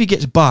 Even if he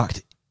gets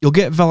backed, you'll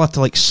get Villa to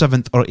like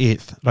 7th or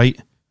 8th, right?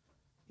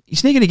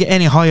 He's not going to get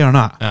any higher than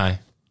that. Aye.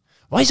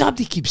 Why does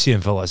everybody keep saying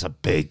Villa's a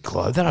big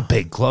club? They're a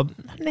big club.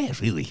 Not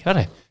really, are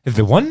they? Have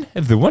they won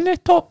the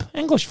top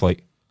English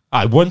flight?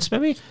 Aye, once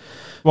maybe.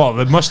 Well,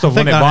 they must have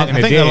won it back in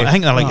the day. I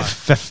think they're like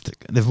 5th.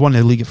 They've won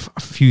the league a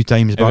few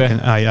times back they? in.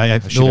 Aye.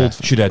 The old.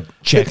 Should have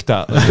checked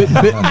that.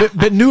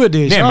 But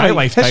nowadays, Yeah, my aye,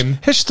 lifetime.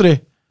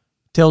 history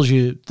tells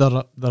you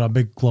they're a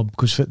big club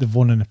because they've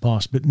won in the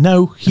past. But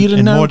now, here and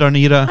in now, modern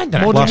era, I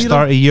don't know. last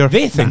 30 year,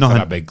 They think nothing.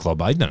 they're a big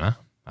club. I don't know.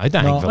 I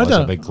don't no, think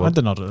Villa's a big club.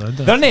 I don't know.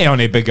 They're not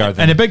any bigger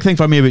than. And the big thing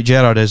for me about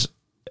Gerrard is,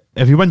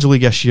 if he wins the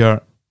league this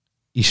year,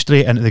 he's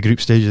straight into the group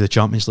stage of the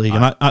Champions League,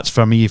 and that's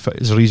for me is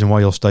the reason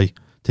why he'll stay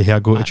to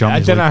here go to I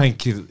Champions don't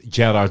League. think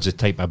Gerrard's the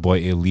type of boy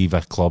to leave a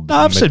club. No,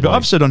 I've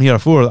midway. said on here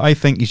before. I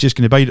think he's just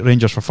going to bide at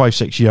Rangers for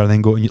 5-6 years and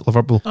then go to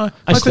Liverpool.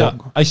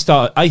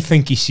 I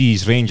think he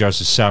sees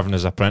Rangers as serving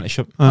as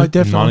apprenticeship Aye, in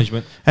definitely.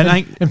 management. And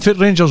I And fit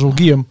Rangers will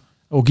give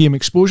him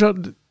exposure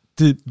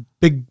to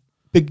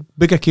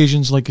big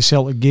occasions like the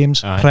Celtic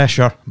games, Aye.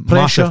 pressure,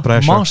 massive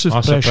pressure. massive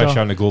pressure,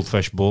 on the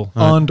Goldfish Bowl.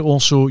 and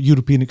also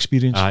European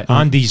experience. Aye.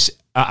 And he's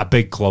at a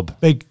big club.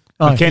 Big.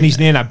 aye. Kenny's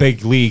not in a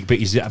big league, but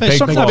he's at a But big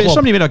club.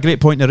 somebody made a great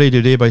point in the radio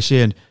today by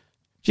saying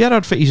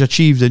Gerrard for he's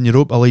achieved in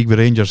Europa League with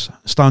Rangers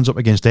stands up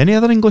against any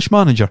other English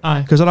manager.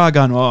 Aye. Because they're all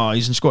going, oh,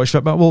 he's in Scottish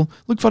football. Well,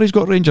 look for he's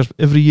got Rangers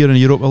every year in the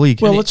Europa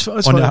League. Well, And it's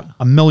on what-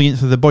 a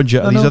millionth of the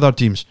budget I of these know. other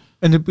teams.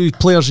 And the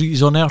players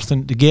he's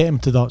unearthing to get him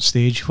to that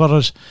stage.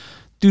 Whereas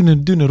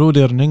doing the road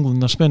there in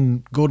England, they're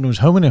spending God knows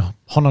how many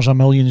hundreds of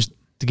millions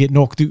to get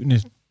knocked out in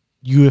the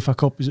UEFA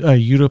Cup,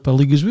 Europa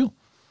League as well.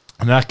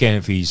 And I reckon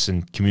if he's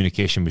in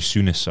communication with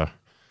Souness, sir.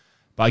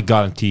 But I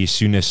guarantee you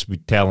Souness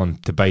would tell him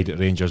to bide at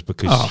Rangers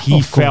because he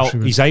of course felt, he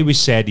would. he's always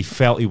said he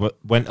felt he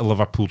went to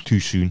Liverpool too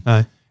soon.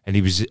 Aye. And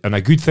he was, and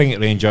a good thing at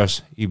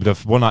Rangers, he would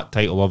have won that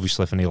title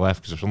obviously when he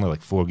left because there's only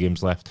like 4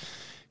 games left.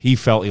 He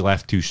felt he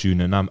left too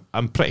soon, and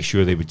I'm pretty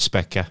sure they would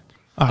spick you.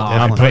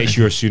 I'm pretty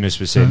sure Souness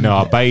would say,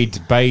 no,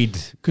 bide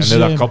 'Cause,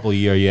 another couple of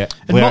years yet.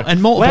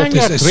 And multiple, learn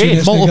your As trade. soon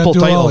as multiple they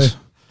can do titles.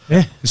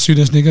 As soon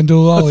as they can do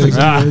all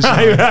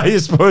I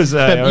suppose.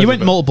 But he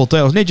went multiple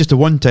titles, not just the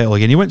one title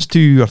again. He went to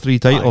 2 or 3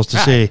 titles to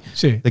say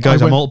See, the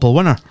guy's I a went- multiple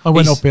winner. I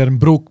went He's- up there and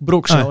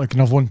broke Celtic,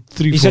 and I've won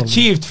 3. He's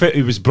achieved what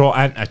he was brought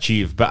in to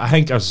achieve, but I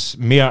think there's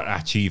more to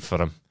achieve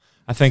for him.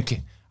 I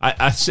think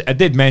I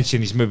did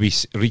mention he's maybe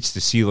reached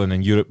the ceiling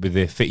in Europe with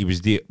the fit he was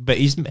there, but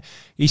he's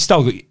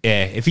still got.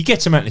 If he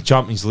gets him into the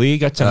Champions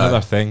League, that's another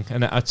thing,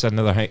 and that's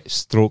another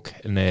stroke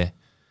in the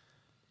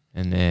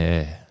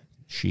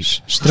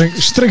sheet.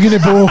 String in the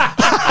bow.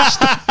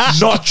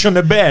 Notch on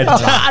the bed.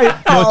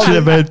 Not to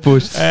the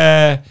bedpost.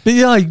 But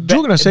yeah,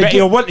 joking aside, But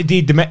he'll want to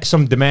do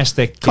some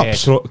domestic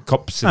Cups.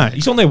 cups. Aye.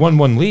 He's only won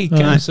one league,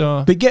 Aye.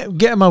 so but get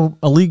him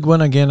a league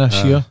win again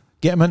this year.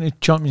 Get him into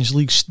Champions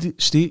League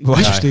stages.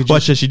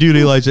 Watch this. You do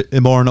realise that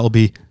the morning it'll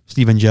be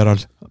Steven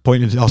Gerrard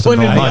pointing to Austin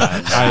Pointing Villa.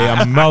 at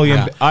I a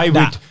million.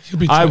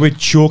 I would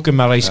choke in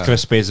my Rice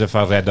Krispies if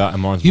I read that in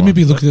Mons. You may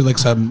be looking at like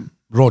some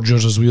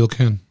Rodgers as well,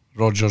 Ken.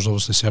 Rodgers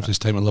obviously served his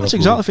time at Liverpool. That's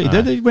exactly what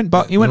he did. He went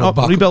back. He went up,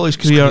 back rebuilt his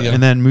career,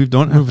 and then moved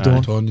on. Moved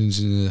on.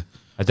 He's,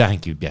 I don't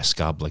think he'd be a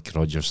scab like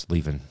Rodgers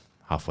leaving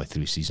halfway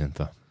through season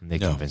though. And they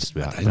convinced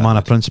me that. He's a man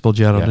of principle,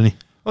 Gerrard, Yeah. isn't he?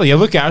 Well, you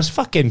look at us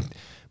fucking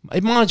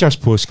managers'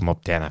 posts come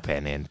up 10 a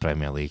penny in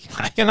Premier League.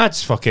 And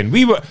that's fucking.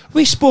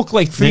 We spoke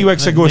like 3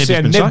 weeks ago Nibby's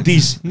saying been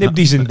sacked.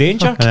 Nibby's in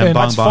danger. And then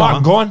That's bang, far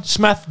bang. gone.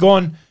 Smith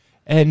gone,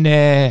 and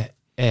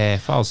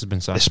Fowles has been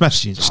sacked. Smith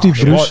seems Steve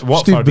harsh. Bruce.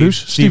 Steve Bruce.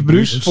 Steve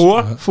Bruce.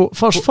 4.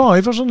 First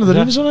 5 or something,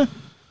 Yeah. isn't it?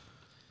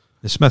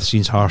 The Smith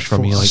scene's harsh for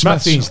me. Like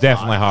Smith seems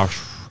definitely harsh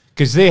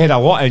because they had a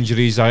lot of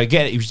injuries.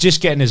 He was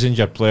just getting his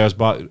injured players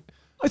back.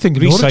 I think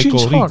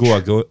Recycle, harsh.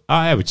 re-go.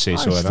 I would say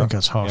so. I think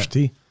that's harsh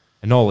too.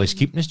 And all is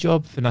keeping his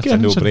job, and that's Yeah, a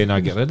it's a-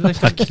 no-brainer. Get rid of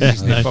it.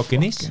 He's the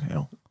fucking ace. Fucking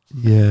hell.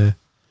 yeah.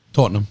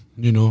 Tottenham,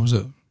 is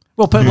it?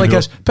 Well, put it like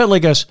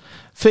us.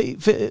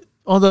 Fit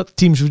other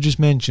teams we just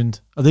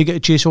mentioned, are they going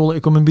to chase all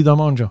to come and be their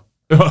manager?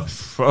 Oh,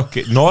 fuck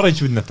it.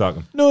 Norwich wouldn't have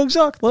taken him. No,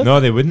 exactly. No,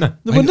 they wouldn't have.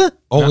 They wouldn't.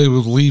 Ollie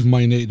would leave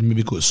Man United and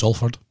maybe go to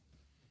Salford.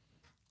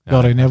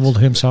 Gary Neville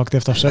him sacked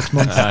after 6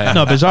 months.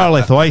 No,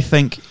 bizarrely though, I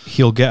think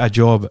he'll get a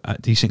job at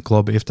a decent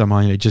club after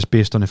Man United just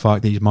based on the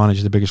fact that he's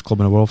managed the biggest club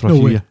in the world for a No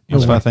few way. years. No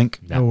That's what way. I think.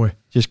 No way.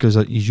 Just because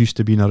he's used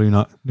to being around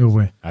that. No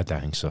way. I don't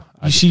think so.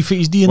 You see fit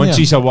his DNA. Once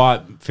he's a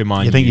what for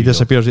Man You think he U,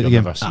 disappears at the you'll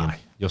game? never see him.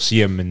 You'll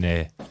see him in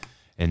the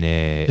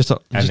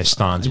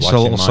stands Just a watching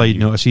little Man side U.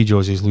 note. I see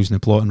Josie's losing the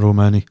plot in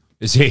Roma, isn't he?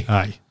 Is he?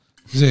 Aye.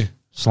 Is he?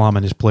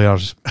 Slamming his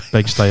players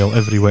big style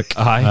every week.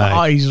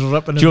 Aye. He's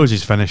ripping him.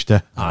 Josie's finished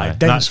it. Aye.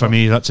 That's for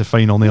me. That's a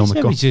final nail in He's the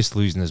maybe cup. just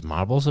losing his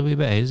marbles a wee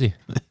bit, is he?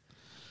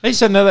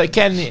 It's another.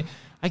 Ken,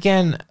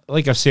 Again,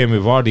 like I was saying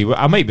with Vardy,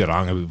 I might be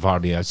wrong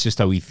about Vardy. It's just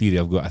a wee theory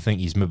I've got. I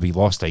think he's maybe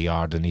lost a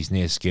yard and he's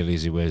not as scary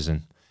as he was.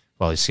 And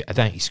well, I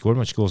think he scored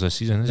much goals this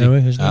season. No,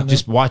 he hasn't,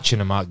 Just watching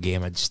him that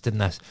game, I just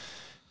didn't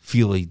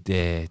feel like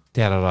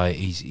terror.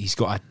 He's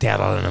got a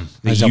terror in him.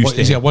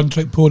 Is he a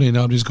one-trick pony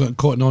now? He's got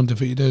caught in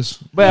undefeated days.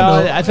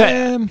 Well,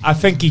 I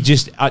think he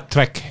just that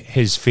trick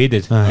has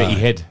faded that he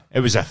had. It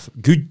was a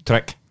good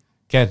trick,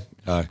 Ken.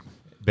 Aye.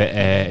 But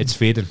it's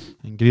fading.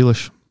 And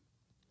Grealish,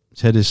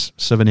 he's had his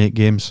 7-8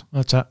 games.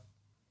 That's it.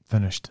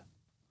 Finished.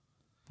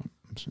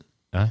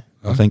 Aye.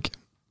 I think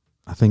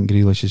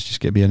Grealish is just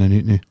going to be in and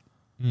out now.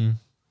 Mm.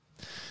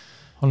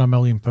 £100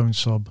 million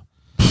sub.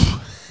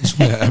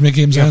 How many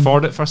games? You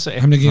afford it for City?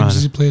 How many games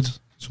has he played?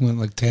 He's only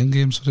like 10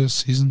 games for this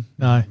season.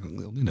 Aye.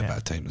 He'll need a bit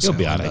of time to He'll settle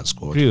be in alright. that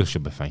squad. Grealish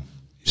should be fine.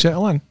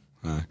 Settle in.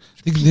 Aye.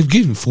 They've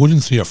given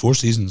Foden 3 or 4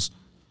 seasons.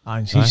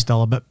 Aye, he's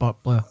still a bit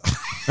butt player.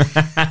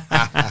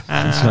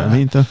 That's what I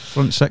mean. The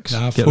front six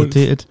get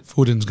rotated.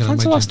 Foden's going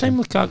When's to the last time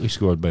Lukaku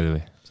scored, by the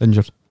way? He's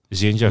injured.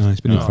 Is he injured? No,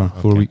 he's been out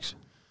for 4 weeks.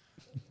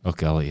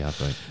 Okay, I'll let you have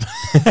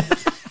right.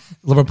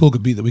 Liverpool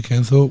got beat the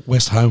weekend though.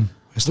 West Ham.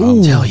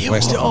 Tell you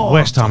West what, Ham.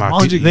 West Ham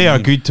are good. They are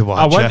good to watch.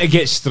 I want to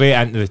get straight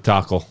into the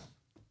tackle.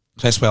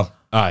 Cresswell.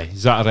 Aye,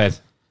 is that a red?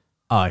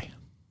 Aye.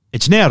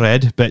 It's not a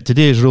red, but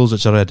today's rules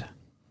it's a red.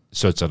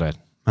 So it's a red.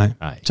 Aye.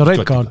 Aye. It's a red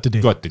Got to card go-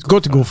 today.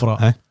 Got to go, for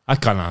it. Aye. I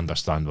can't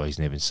understand why he's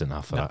not even sitting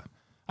off for that.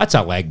 That's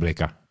a leg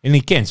breaker. And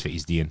he kens what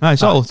he's doing. Aye,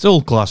 it's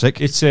all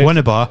classic. It's win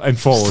a bar and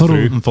follow through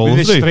through. and follow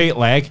With through. a straight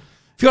leg.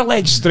 If your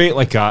leg's straight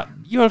like that,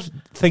 you're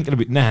thinking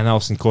about nothing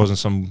else and causing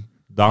some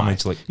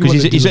damage. Like Because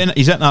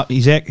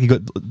he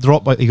got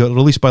dropped. He got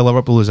released by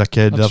Liverpool as a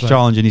kid. That's They're right.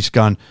 challenging his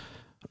scan.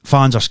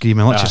 Fans are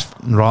screaming. Let's just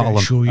rattle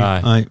them. Show you.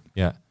 Aye. Aye.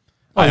 Yeah.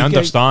 Oh, I you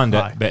understand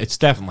get- it, but it's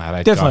definitely a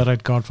red Definitely card. a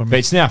red card for But me.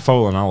 it's not a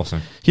foul on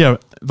Alisson. Here,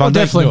 Van Dijk.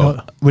 definitely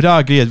not. Would I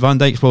agree? Van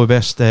Dijk's probably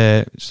best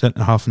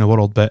centre half in the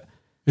world, but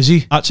Is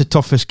he? that's the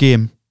toughest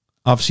game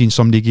I've seen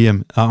somebody give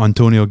him. That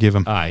Antonio gave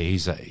him. Aye,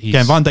 he's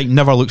Again, Van Dijk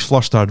never looks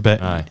flustered, but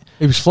aye.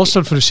 He was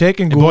flustered for the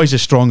second the goal. boy's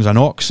as strong as an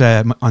ox.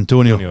 Antonio.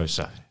 Antonio's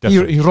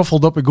different. He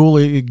ruffled up a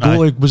goalie.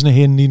 Goalie wasn't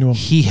handing to him.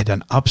 He had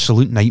an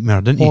absolute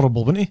nightmare, didn't he?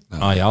 Horrible, wasn't he?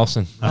 Aye,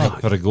 Alisson.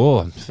 For a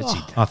goal.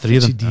 Ah, 3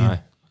 of them. Dean. Aye.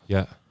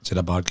 Yeah. It's had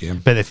a bad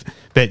game.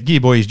 But Gee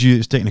Boy's due.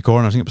 It's taking the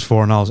corner. I think it was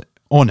 4-0.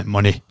 On it,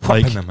 money.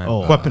 Whipping them in.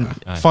 oh, whipping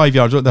Aye. 5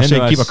 yards. They're No,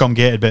 saying no, keeper it's- come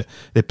get it, but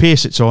the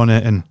pace it's on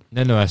it. And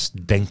None of us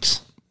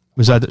dinks.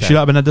 should that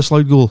have been a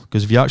disallowed goal?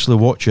 Because if you actually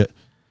watch it,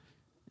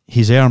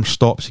 his arm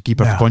stops the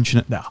keeper from punching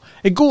it. No.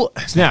 A goal.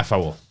 It's not a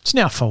foul. It's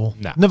not a foul.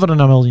 Nah. Never in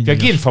a million If you're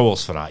years. getting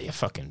fouls for that, you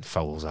fucking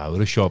fouls out of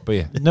the shop, are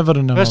you? Never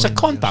in a But it's a million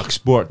contact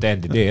sport at the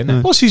end of the day, isn't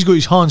it? Plus, he's got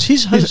his hands.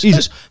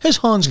 His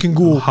hands can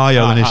go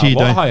Higher than his head.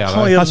 What aye. higher, aye.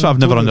 Higher. That's what I've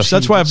never understood.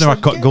 That's why I've never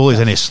cut goalies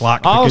any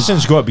slack. because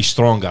Alisson's got to be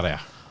stronger there.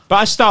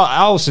 But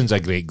Alisson's a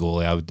great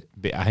goalie.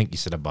 I think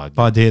he's had a bad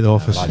Bad day at the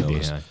office. Bad day,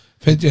 aye.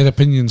 If you had your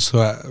opinions, so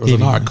there was an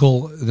Davey.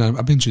 article, and I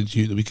mentioned it to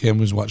you the weekend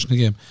when I was watching the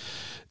game.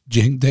 Do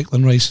you think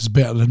Declan Rice is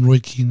better than Roy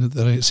Keane at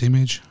the same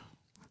age?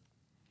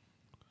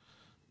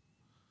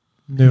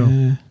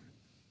 No.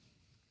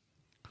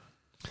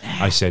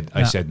 I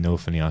said no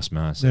when he asked me.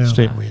 I said Yeah.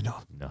 Straight away, no.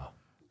 no.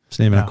 It's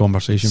not even a No.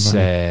 conversation It's, for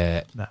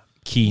me. Nah.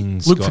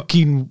 Keane's Look for got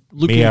Keane.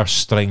 mere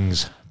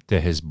strings to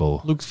his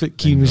bow. Look for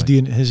Keane was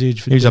doing at his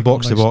age. For He was a Declan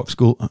box-to-box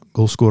goal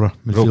scorer.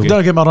 midfielder.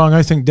 Don't get me wrong.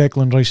 I think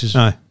Declan Rice is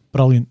Aye.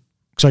 brilliant.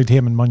 Beside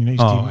him and Man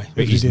United's Oh, team. aye.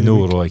 But every he's day of the no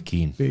week. Roy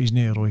Keane. But he's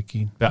no Roy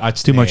Keane. But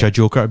that's Too much a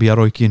joker to be a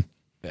Roy Keane.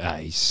 He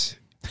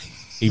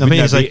I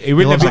mean, it's like he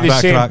wouldn't he have been the looks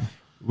like same. back crack.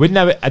 Wouldn't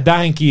have, I don't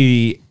think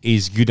he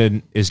is good.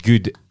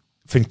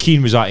 When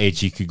Keane was that age,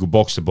 he could go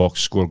box to box,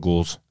 score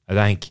goals. I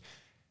think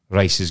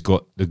Rice has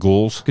got the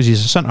goals. Because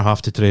he's a centre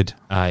half to trade.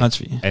 Aye.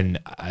 That's And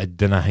I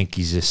don't think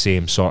he's the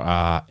same sort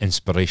of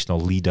inspirational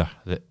leader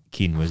that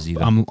Keane was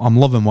either. I'm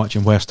loving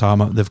watching West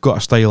Ham. They've got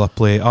a style of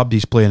play.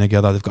 Abdi's playing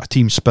together. They've got a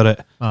team spirit.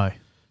 Aye.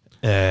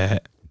 A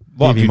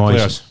lot of Davy good Moyes.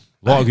 players.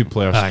 A lot of good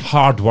players. Aye.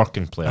 Hard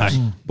working players.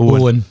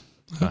 Bowen.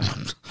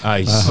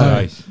 Aye.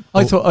 Aye.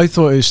 I thought at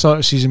the start of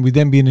the season, with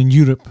them being in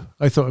Europe,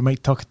 I thought it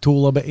might take a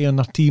toll a bit on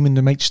their team and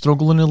they might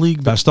struggle in the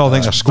league. But I still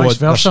think their vice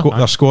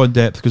versa. squad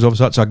depth, because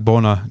obviously that's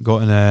Agbona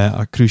got in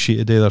a cruise sheet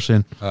today, they're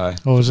saying. Aye.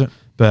 Oh, is it?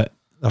 But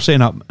they're saying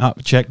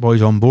that Czech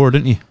boy's on board,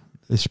 didn't he?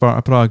 The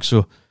Sparta Prague.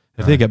 So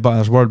if they get back,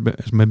 there's word, but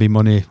there's maybe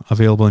money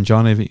available in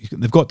January.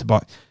 They've got to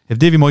back. If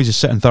Davy Moyes is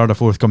sitting third or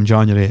fourth come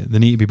January, they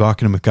need to be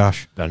backing him with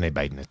cash. They're not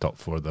biting the top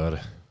four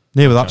there.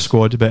 No, with that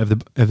squad, but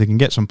if they can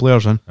get some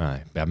players in.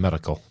 Aye. Be a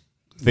miracle.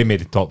 If they made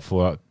the top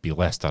four, it'd be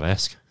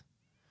Leicester-esque.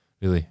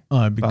 Really.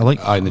 Aye, But I like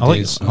Aye, in the I like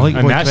days. I like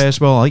And boy that's-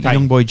 Cresswell. I like Aye.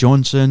 young boy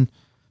Johnson.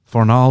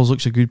 Fornals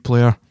looks a good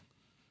player.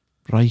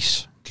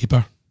 Rice,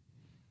 Keeper.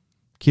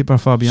 keeper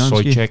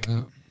Fabianski,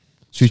 Soychek.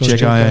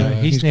 Suchek. Aye.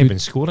 He's he's not good. been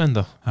scoring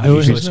though. Aye,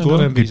 He's he's not good.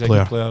 scoring, but Good he's a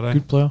player. good player. Right?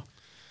 good player.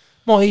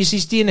 Well,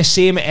 he's doing the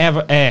same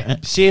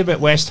at same at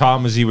West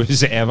Ham as he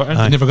was at Everton.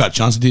 Aye. He never got a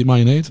chance to do Man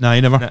United. Nah,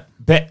 he never.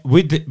 But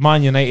would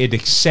Man United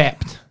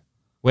accept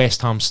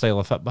West Ham's style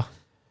of football?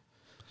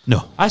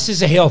 No. This is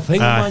the whole thing,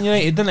 Man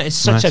United, isn't it? It's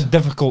such a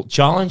difficult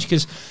challenge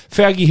because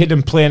Fergie had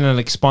been playing an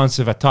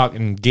expansive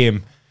attacking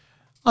game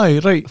Aye,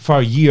 right.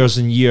 for years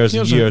and years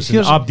and years,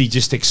 and Abdi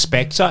just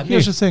expects that now.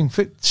 Here's the thing: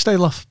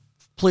 style of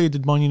play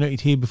did Man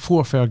United here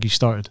before Fergie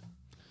started.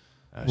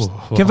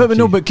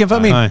 Can I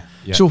mean?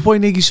 Yeah. So why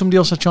not give somebody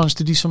else a chance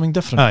to do something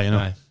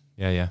different?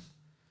 Yeah.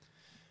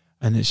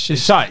 And it's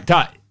just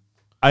that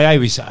I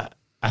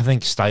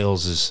think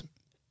Styles is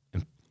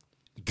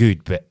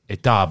good, but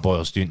it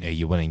boils down to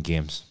you winning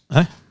games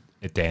at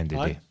the end of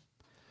the day.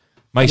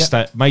 My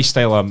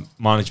style of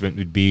management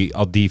would be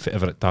I'll do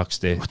whatever it takes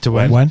to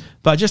win.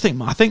 But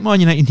I think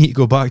Man United need to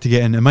go back to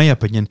getting, in my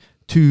opinion,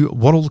 2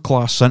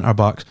 world-class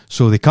centre-backs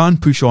so they can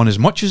push on as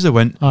much as they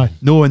want,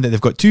 knowing that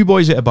they've got 2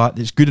 boys at the back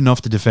that's good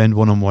enough to defend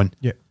one-on-one.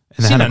 Yeah.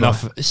 Seen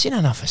enough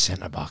of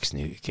centre-backs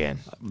now, Ken.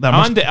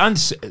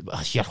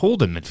 And you're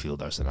holding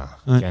midfielders and that,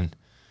 Ken.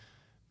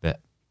 But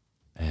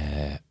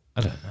I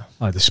don't know.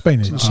 The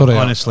Spain. Sorry,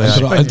 honestly,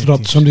 I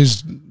interrupt.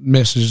 Somebody's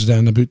message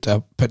down about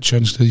the picture,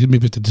 and you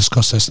maybe to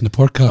discuss this in the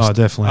podcast. Oh,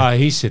 definitely.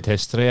 He said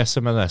history of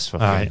some of this.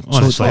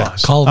 Honestly,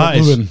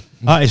 Calvert-Lewin.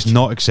 That is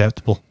not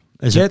acceptable.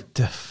 Is it?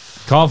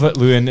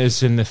 Calvert-Lewin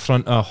is in the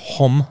front of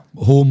Home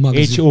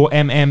magazine.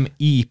 HOMME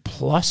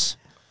plus,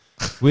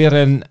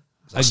 wearing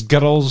a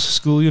girl's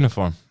school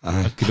uniform.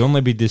 It could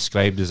only be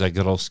described as a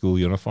girl's school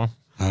uniform.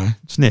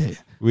 It's not.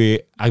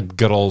 With a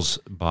girl's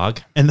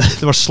bag. And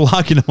they were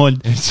slagging him on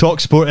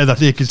TalkSport the other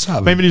day because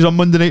remember he was on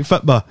Monday Night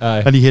Football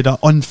and he had an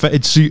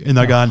unfitted suit and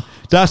they're going,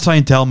 that's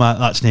trying to tell me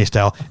that's no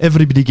style.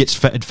 Everybody gets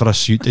fitted for a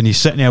suit and he's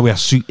sitting there with a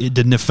suit that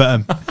didn't fit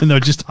him and they're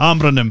just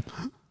hammering him.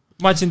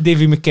 Imagine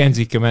Davy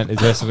McKenzie come into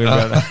the dressing room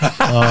like that.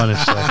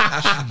 Honestly.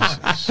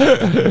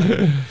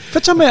 If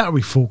it's a matter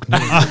with folk now,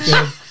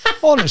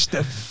 honest.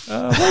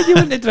 Why do you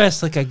want to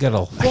dress like a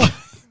girl?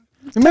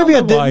 Maybe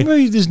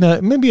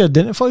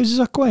identifies as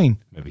a queen.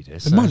 Maybe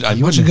this.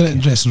 Imagine getting in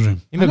the dressing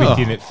room. You maybe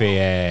doing it for.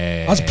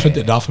 That's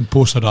printed off and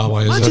posted that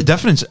way. What's the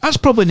difference? That's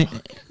probably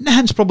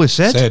Nihan's probably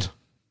said. There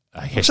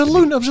was a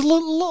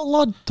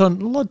lad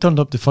turned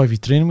up to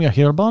 5e training with a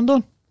hairband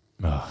on.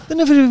 They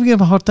never even gave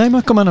him a hard time.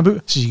 I come in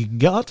about, says you can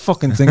get that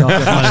fucking thing off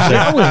your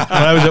hands. When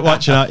I was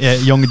watching that,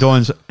 Young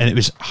Dons, and it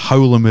was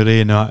howling with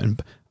rain and that,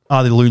 and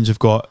the loons have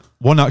got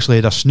one actually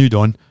had a snood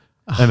on,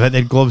 and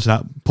then gloves and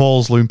that.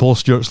 Paul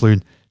Stewart's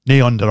loon.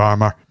 No Under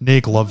Armour,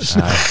 no gloves,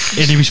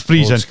 and he was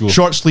freezing.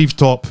 Short sleeve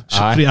top.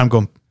 I'm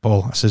going,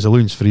 Paul. I says the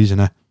loon's freezing.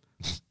 Nah,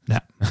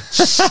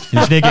 he's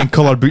not getting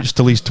colour boots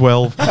till he's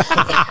 12.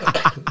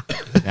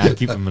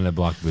 Keep him in the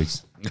black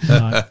boots.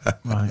 Right.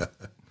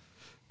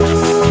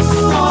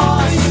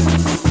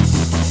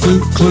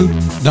 Clue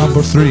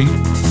number 3.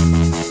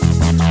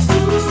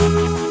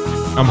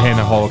 I'm having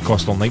a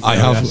Holocaust all night. I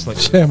have.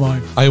 Same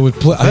I would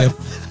play.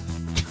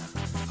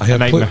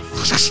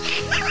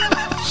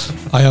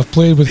 I have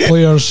played with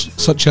players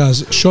such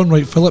as Sean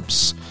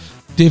Wright-Phillips,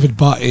 David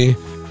Batty,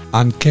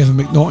 and Kevin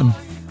McNaughton.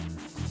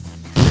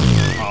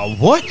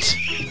 What?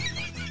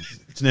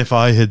 It's an if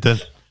I had done.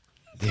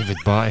 David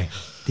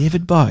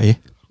Batty,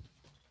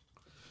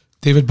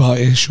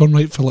 Sean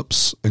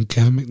Wright-Phillips, and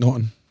Kevin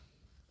McNaughton.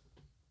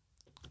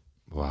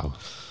 Wow.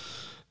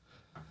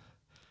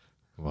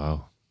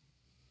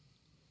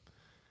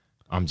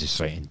 I'm just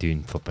writing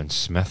doing flipping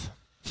Smith.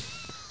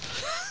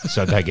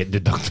 So did I get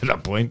deducted a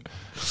point?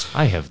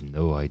 I have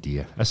no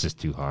idea. This is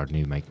too hard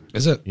now, Mike.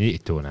 Is it? You need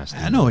to tone us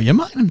down. I know, you're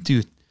making him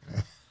do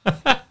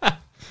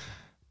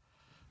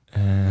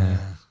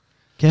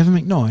Kevin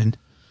McNaughton.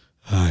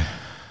 Aye.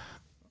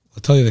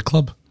 I'll tell you the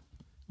club.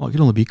 Well, it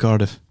can only be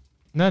Cardiff.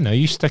 No,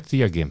 you stick to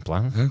your game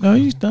plan. No,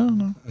 he's down.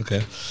 No.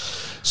 Okay.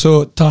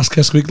 So, task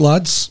this week,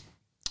 lads,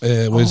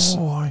 was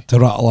to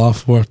rattle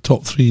off our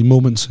top 3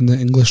 moments in the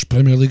English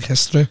Premier League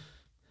history.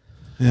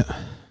 Yeah.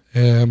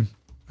 I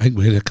think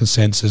we had a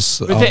consensus.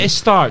 But at the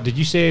start, did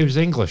you say it was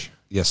English?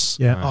 Yes.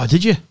 Yeah. Oh,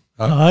 did you?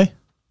 Aye.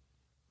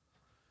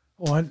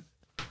 Oh,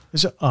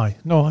 is it? Aye.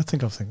 No, I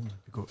think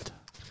good.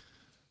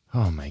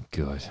 Oh my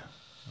god.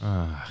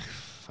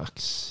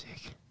 Fuck's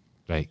sake.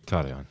 Right,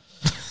 carry on.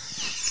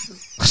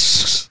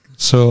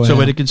 So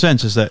with the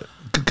consensus that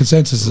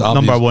consensus is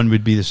number 1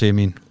 would be the same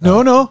mean.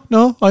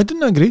 No, I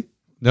didn't agree.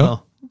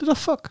 No. Did I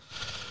fuck?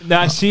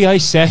 Nah, see, I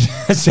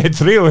said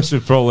 3 of us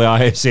would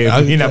probably say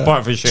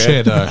apart from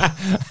Shed.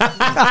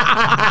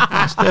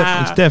 It's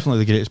definitely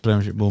the greatest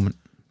Premiership moment.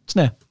 It's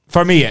not.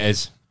 For me, it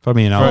is. For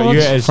me now. For you,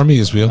 it is. For me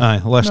as well.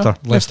 Aye, Leicester.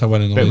 No. Leicester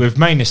winning the But league. we've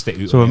minused it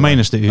out. So we've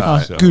minused it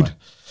out. So, Good.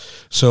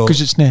 So,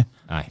 because it's not.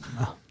 Aye.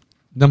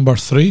 Number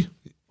 3.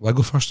 Will I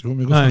go first? You want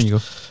me to go first? You go.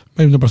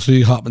 My number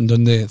 3 happened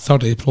on the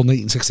 3rd of April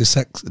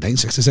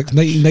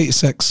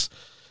 1996,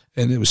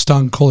 and it was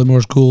Stan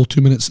Collymore goal,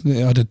 2 minutes in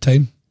the added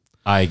time.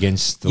 Aye,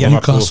 against the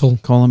Newcastle.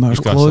 Collymore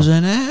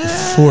closing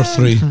it.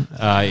 4-3.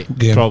 Aye,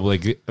 game. probably.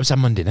 It was a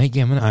Monday night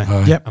game, wasn't it?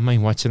 Aye. Yep. I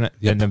mind watching it.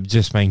 Yep. And I'm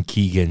just mind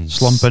Keegan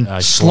Slumping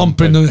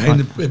behind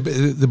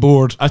the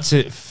board. That's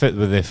it. Fit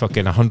with the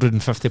fucking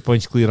 150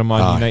 points clear of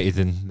Man United,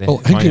 and Well,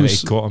 I think Man it United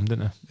was- caught him,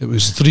 didn't It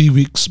was 3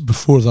 weeks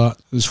before that.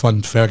 It was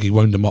fun. Fergie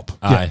wound him up.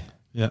 they? Aye.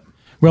 Yeah.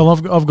 Well,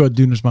 I've got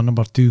doing as my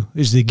number 2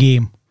 is the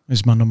game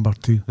is my number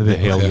 2. The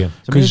hell Okay. game.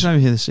 It's amazing how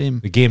we hear the same.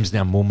 The game's in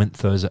a moment,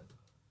 though, is it?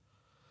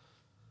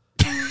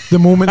 The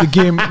moment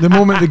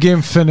the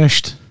game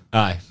finished.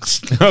 Aye.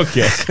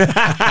 Okay.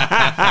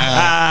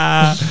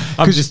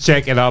 I'm just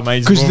checking out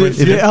mine's Because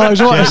moments. I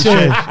was what I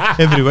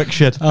say. Every week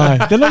shit.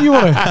 Aye. They're not you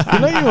worry.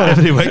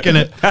 Every week,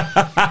 innit?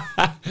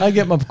 I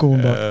get my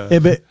going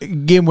back.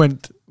 But game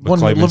went We're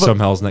climbing some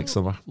hills next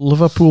summer.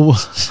 Liverpool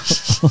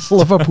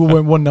Liverpool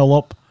went 1-0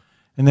 up,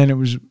 and then it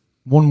was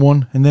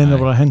 1-1, and then there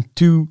were a hint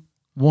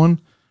 2-1,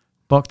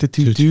 back to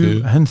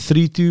 2-2, a hint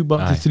 3-2,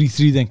 back to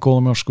 3-3. Then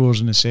Collymore scores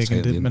in the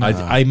second minute.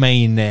 I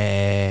mean,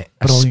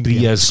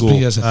 Aspria's goal.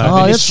 Aspria's a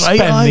Ah, The that's right,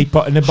 spin aye. they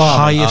put in the bar.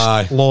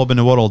 Highest lob in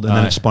the world, and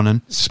then Aye. it spun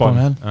in. Spun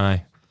in.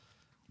 Aye.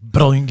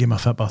 Brilliant game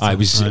of football. It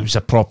was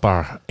a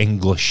proper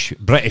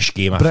British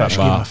game of British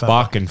football. game of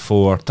football. Back and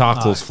forth,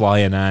 tackles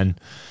flying in.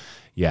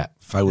 Yeah.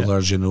 Fowler,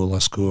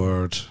 Ginola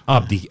scored.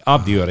 Abdi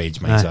your age,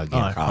 mine's that game.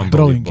 Aye.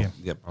 Brilliant game.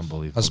 Yep.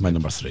 Unbelievable. That's my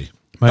number 3.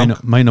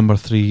 My number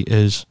 3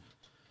 is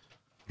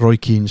Roy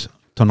Keane's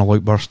tunnel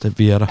outburst at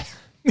Vieira.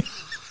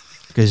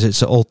 Because it's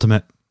the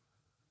ultimate,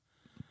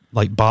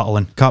 like,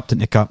 battling, captain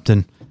to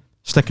captain,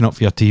 sticking up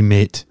for your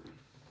teammate,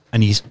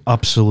 and he's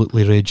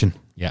absolutely raging.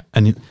 Yeah.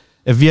 And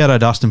if Vieira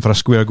had asked him for a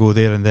square go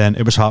there and then,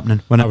 it was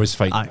happening. When I was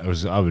fighting.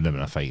 I would have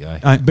been a fight guy.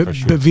 Aye. But, for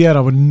sure. but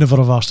Vieira would never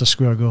have asked a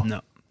square goal.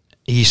 No.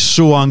 He's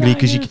so angry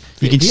because you can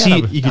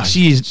Vieira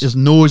see his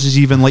nose is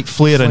even like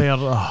flaring. Flair,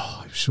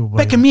 oh, he was so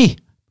Pick me.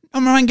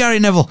 I'm around Gary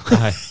Neville.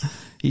 Aye.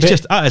 He's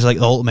just, that is like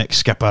the ultimate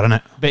skipper, isn't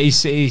it? But he's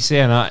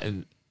saying that,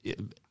 and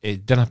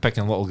it didn't pick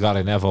on little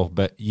Gary Neville,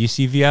 but you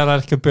see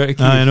Vieira compared to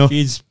Keane, I know.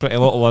 Keane's pretty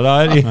little of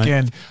that. isn't he?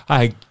 Again. I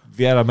think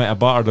Vieira might have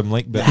battered him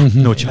like, but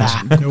No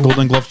chance.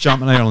 Golden Glove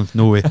champ in Ireland,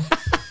 no way.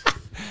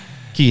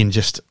 Keane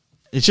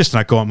it's just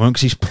not going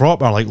because he's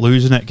proper like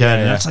losing it again.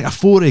 Yeah. It's like a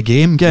 4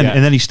 game again, Yeah.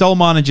 and then he still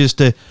manages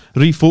to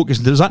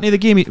refocus. Was that near the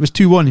game? It was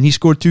 2-1, and he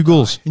scored 2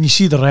 goals. And you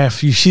see the ref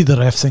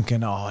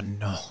thinking, oh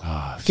no.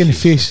 Get in the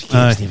face. he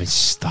hasn't even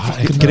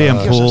started.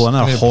 Graham Cole,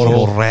 another Graham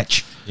horrible Cole.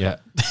 wretch. Yeah.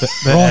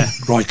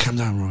 Roy, calm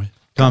down, Roy.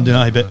 Calm down,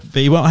 aye, but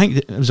he went. I think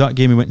it was that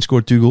game he went and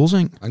scored 2 goals. I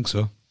think. I think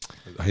so.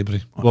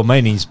 Highbury. Well,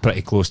 mine is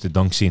pretty close to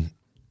Dunkseen,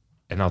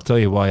 and I'll tell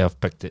you why I've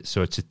picked it.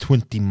 So it's a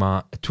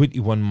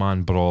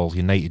 21-man brawl,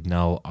 United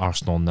 0,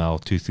 Arsenal 0,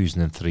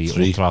 2003 at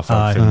Old Trafford.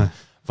 Aye. And Aye.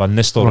 Van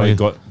Nistelrooy Right.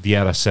 got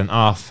Vieira sent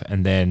off,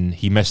 and then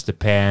he missed the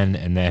pen,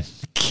 and then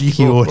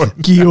Guillaume.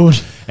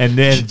 and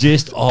then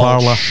just all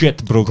Parlour.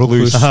 shit broke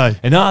loose. Aye.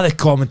 And all the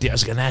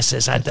commentators going, this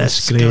is a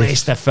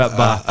disgrace to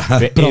football.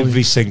 But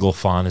every single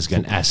fan is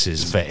going, this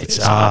is fit. It's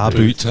a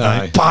boot.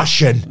 Aye.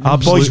 Passion.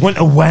 Absolute- Boys want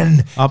to win.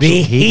 They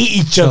Absolute- hate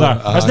each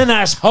other. There's none of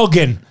this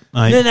hugging.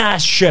 Aye. None of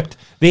that shit.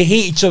 They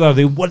hate each other.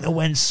 They want to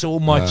win so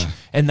much.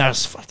 And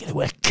there's fucking, they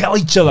want to kill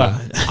each other.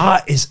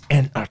 That is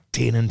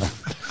entertaining.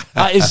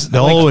 That is. They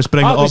like, always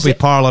bring it that up was with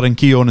Parlour and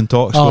Keown and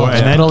talk Oh, sport, yeah.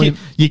 and then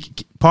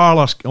Brilliant.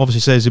 Parlour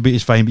obviously says the beat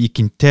is fine, but you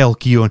can tell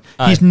Keown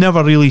he's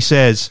never really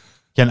says.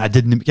 I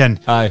didn't.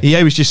 Aye. He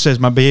always just says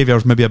my behaviour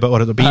was maybe a bit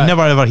worried, but you Aye.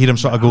 never ever hear him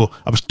sort of go,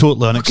 I was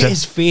totally Look at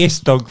his unacceptable. face,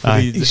 Doug. For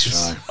Aye.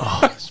 these.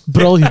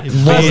 Brilliant.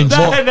 There's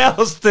nothing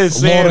else to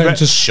say. Lauren but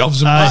just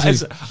shoves him.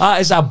 that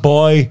is a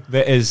boy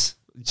that is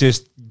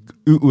just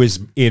out of his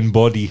own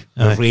body.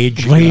 Aye.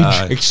 Rage,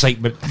 Aye.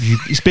 excitement.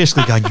 He's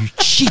basically going, you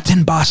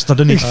cheating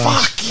bastard, isn't he?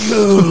 Fuck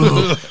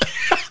you!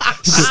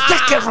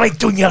 Stick it right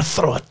down your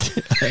throat.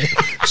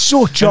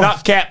 So And chuffed.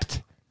 that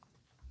kept.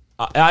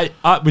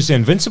 That was the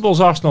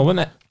Invincibles Arsenal,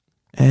 wasn't it?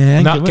 I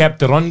And think that it kept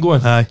the run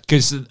going. Aye.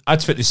 Because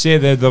that's what they say.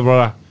 There were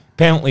a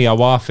penalty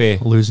away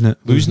for losing it.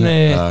 losing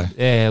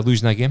it.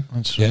 losing a game.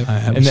 Yeah. It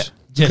And was- it,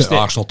 just Look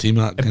at Arsenal team.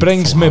 That it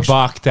brings me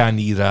back to an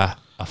era.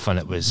 I find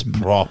it was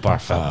proper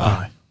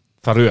football.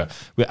 For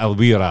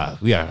we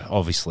are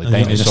obviously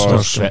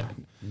dinosaurs. But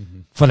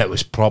fun, it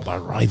was proper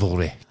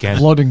rivalry. Again.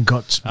 Blood and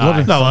guts. Blood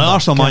and No, thunder.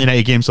 Arsenal Man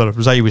United game sort of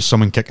was always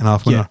someone kicking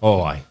off, wasn't Yeah.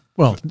 Oh, aye.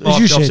 Well, Oh, as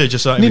you I'll say said,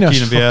 just that with Nina's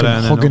Keane and Vieira fucking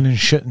and then hugging and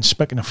shit and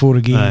spicking a 4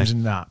 games Aye.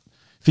 and that.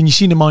 When you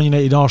see the Man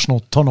United Arsenal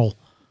tunnel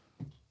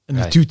and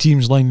the Aye. two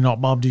teams lining up,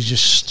 Abdi's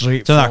just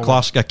straight. It's in that forward.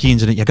 classic of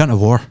Keane's in it, you're going to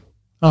war.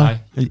 Aye.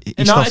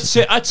 And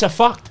that's a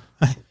fact.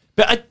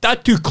 But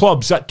that two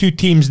clubs, that two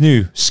teams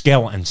now,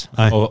 skeletons.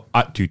 Aye. Oh,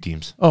 at two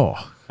teams. Oh,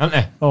 Aren't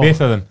they? Oh.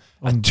 Both of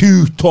them.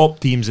 Two top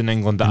teams in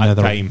England at Yeah,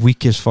 that they're time.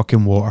 weak as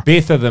fucking water.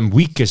 Both of them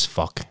weak as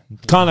fuck.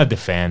 Can't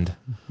defend.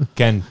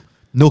 Can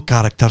No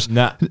characters.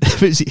 nah.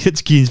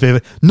 It's Keane's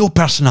favourite. No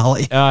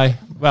personality. Aye.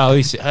 Well,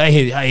 I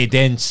had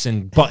Dents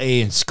and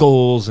Butty and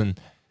Scholes and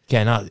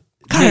they're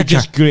Character,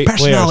 just great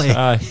personality.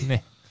 players.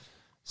 Aye.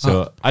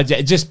 So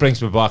it just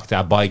brings me back to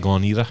a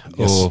bygone era.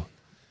 Yes. Oh,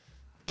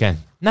 Ken.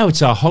 Now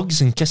it's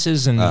hugs and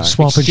kisses and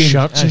Swapping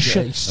shirts and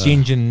shit.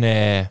 exchanging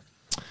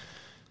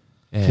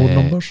Phone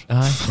numbers?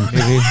 Aye,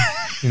 maybe.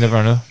 You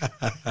never know.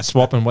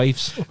 Swapping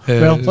wives.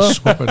 Well,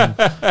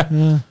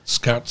 swapping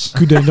skirts.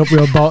 could end up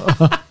with a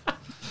bat.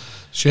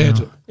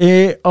 Shed.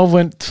 I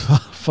went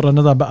for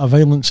another bit of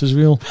violence as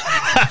well.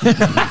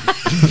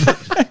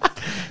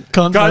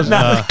 Can't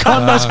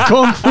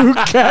kung fu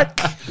kick.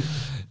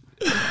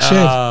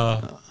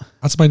 Shed.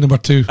 That's my number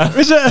 2.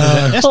 Is it?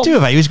 That's two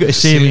of I was got to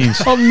say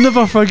means. I'll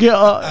never forget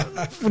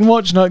that from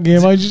watching that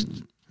game. I just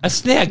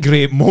It's not a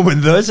great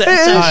moment though, is it?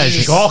 It's It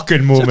a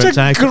shocking moment. Such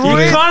a Exactly. You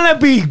great. can't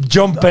be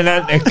jumping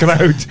into the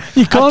crowd.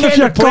 You can't if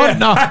you're caught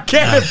now. I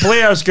can't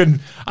players can.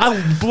 I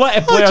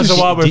let players just-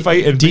 while we're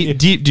fighting.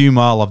 Deep Doom,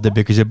 I loved it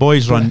because the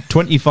boys run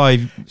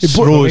 25 put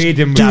rows. Aid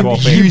him with Can't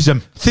coffee. use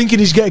them. Thinking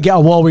he's going to get a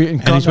wall weight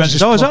and he's went,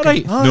 just "Oh, is that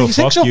fucking- right?" Ah, No, you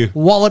think fuck so? you.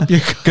 Wallop you.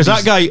 Because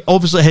that guy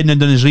obviously hadn't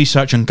done his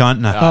research on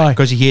Cantona Aye.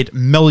 because he had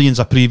millions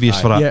of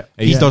previews for it. Yeah.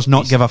 He Yeah. does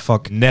not give a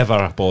fuck. Never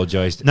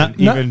apologised. No, And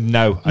no. even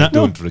now, I No.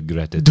 don't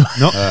regret it.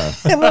 No,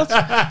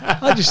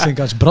 I just think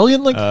that's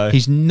brilliant. Like,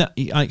 he's not.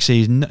 Like I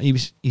say,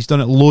 he's done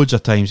it loads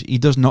of times. He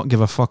does not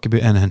give a fuck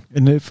about anything.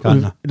 and if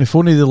Cantona.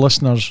 only the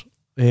listeners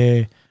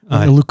Aye.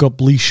 look up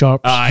Lee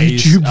Sharp's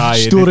YouTube in the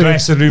story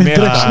dressing room, in the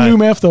dressing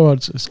room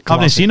afterwards. It's Haven't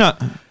classic. seen it.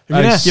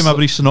 Yes. Give him a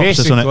brief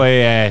synopsis on it.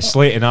 Basically,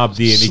 Slate and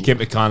Abdi, and he came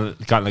to Cantona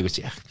and goes,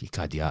 you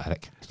can't do that,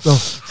 Eric. Well,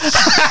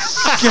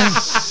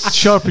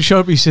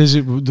 Sharpie says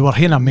they were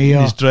in a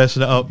mayor, He's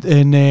dressing it up.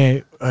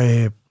 and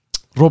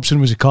Robson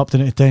was the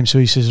captain at the time, so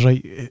he says,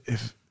 right,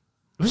 if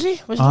Was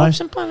he? Was Aye.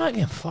 Robson playing that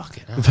game? Fuck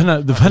it.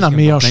 they've hit a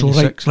mayor, so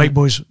 96, right,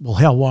 boys, we'll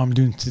hear what I'm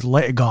doing to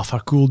let it go off.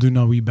 Cool doing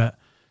a wee bit.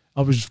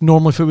 I was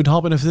normally if it would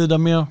happen if they did a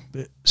mayor,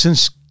 but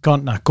since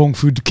Cantona Kung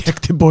Fu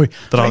kicked the boy,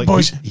 They're right, like,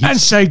 boys, he's-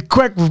 inside,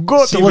 quick, we've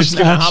got See to what's listen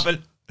to going to this.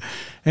 happen.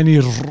 And he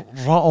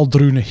rattled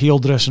through in the whole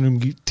dressing room,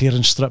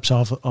 tearing strips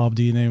off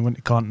Abdi, and then he went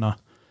to Cantona.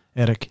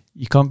 Eric,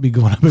 you can't be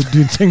going about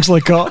doing things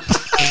like that.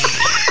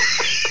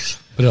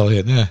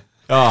 Brilliant, yeah.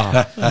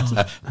 Oh,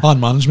 Man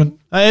management.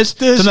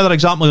 It's another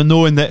example of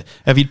knowing that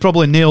if he'd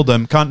probably nailed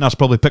him, Cantona's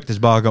probably picked his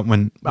bag up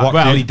when. walked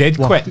well, out. he did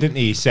quit, didn't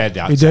he? He said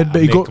that. He did,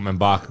 but he got- coming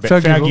back. But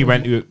Fergie Fergie got-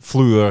 went to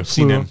flew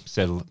seen Flew him,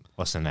 said,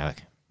 listen,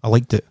 Eric. I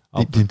liked it.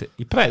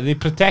 They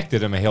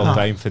protected him a whole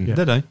time. From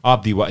Did I?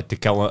 Abdi wanted to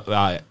kill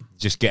him,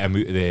 just get him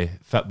out of the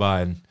fit bar,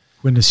 and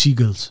When the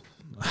seagulls.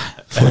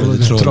 Follow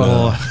the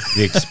throne.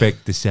 they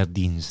expect the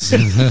sardines to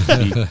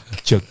be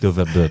chucked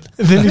overboard.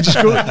 And then he just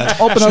go up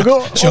and I go,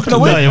 up and Tell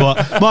away. you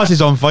what, Mars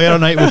is on fire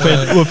tonight. We've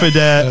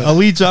had a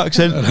Leeds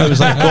accent. It was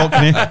like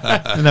Cockney,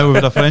 and now we've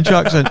had a French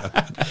accent.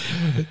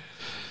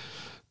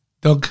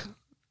 Doug,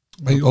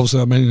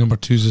 also my number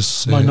 2 is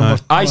this. My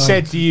number. I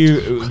said to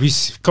you, we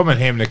coming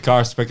home in the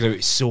car speaking about it,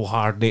 it's so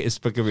hard to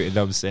speak about it, and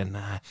I'm saying,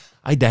 nah,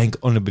 I think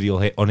anybody will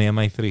hit on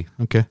MI3.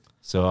 Okay.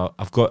 So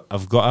I've got a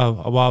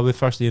while with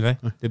first year now.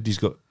 Nobody's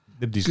got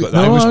that.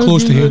 I was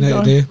close to hearing it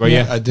today. Were you?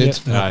 I did.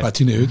 Yeah. I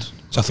teened out.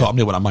 So I thought I'm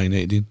near what I'm mine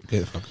 18. Get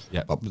the fuck.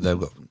 Yeah. But they've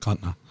got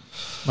Cantona.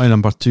 My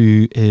number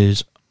 2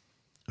 is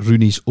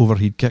Rooney's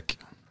overhead kick.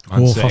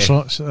 Man Oh, City.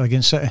 for sure,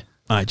 against City.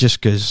 Just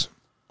because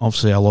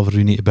obviously I love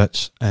Rooney to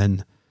bits, and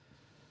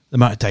the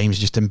amount of times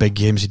just in big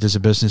games he does the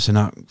business, and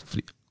that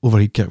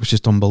overhead kick was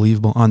just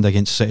unbelievable. And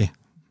against City,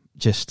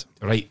 just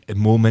Right, a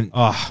moment,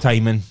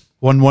 timing.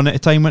 1-1 at a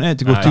time, went it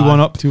to go Aye. 2-1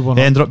 up. 2-1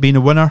 They ended up being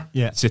a winner.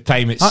 Yeah. It's the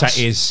time at That's-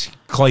 City is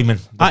climbing.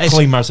 The That is-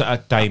 climbers at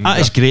a time. That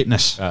is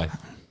greatness. Aye.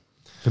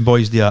 The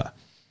boys do that.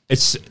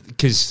 It's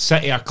because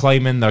City are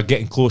climbing, they're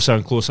getting closer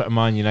and closer to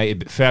Man United,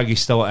 but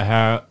Fergie's still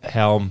at the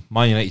helm.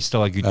 Man United's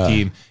still a good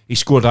team. He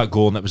scored that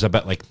goal, and it was a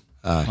bit like,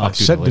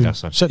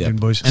 Sit down,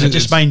 boys. And it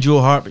just mind Joe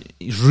Hart,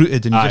 he's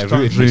rooted and he Aye, just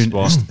rooted turns in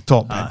round. his It's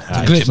top. It's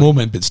a great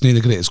moment, but it's not the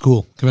greatest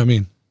goal. You know what I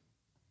mean?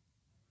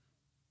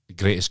 the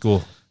greatest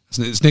goal. It's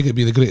not going to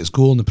be the greatest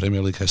goal in the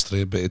Premier League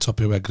history, but it's up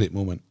here with a great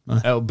moment.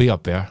 It'll be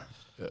up there.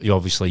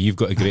 You've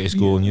got the greatest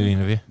goal in your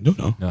have you?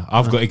 No. No,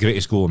 I've got the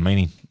greatest goal in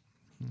mine.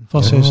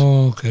 First says.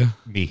 Oh, okay.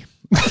 Me.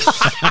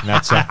 And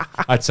that's it.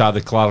 That's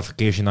the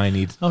clarification I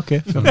need. Okay,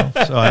 fair enough.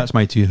 So that's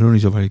my 2.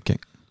 Rooney's overhead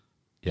kick.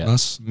 Yeah.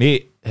 That's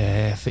Mate,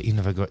 15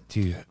 have I got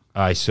 2.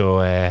 Aye, so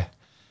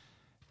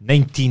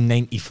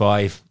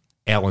 1995,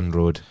 Ellen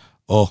Road.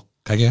 can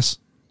I guess?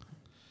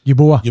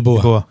 Yeboah.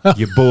 Yeboah.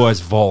 Yeboah's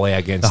volley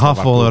against The half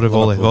volley or a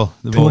volley? Liverpool. Well,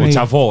 the volley. It's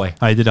a volley.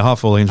 I did a half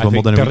volley against I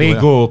think Wimbledon. a week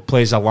later. Darego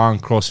plays a long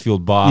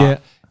crossfield bar.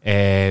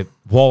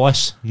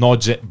 Wallace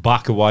nods it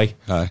back away,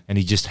 Aye. and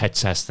he just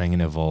hits this thing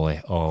in a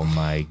volley. Oh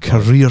my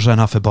god! Careers in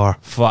half a bar.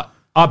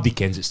 Abdi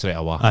kens it straight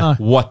away. Aye.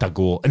 What a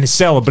goal! And the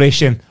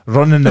celebration,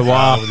 running the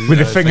wall with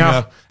the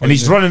finger, and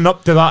he's running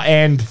up to that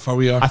end. For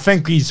we are. I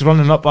think he's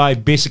running up by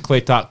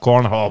basically to that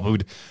corner. Oh,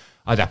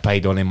 I'd have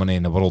paid any money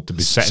in the world to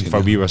be sitting for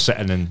we were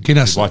sitting and Kane,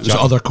 that's watch the it.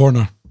 other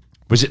corner.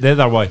 Was it the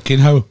other way? Kane,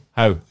 how?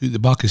 How? At the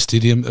back of the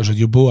stadium, there's a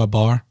Yeboah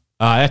bar.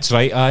 That's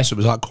right. Aye. So it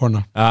was that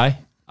corner. Aye.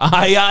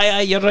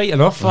 You're right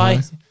enough.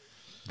 Aye.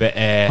 But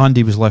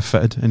Andy was left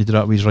footed and he did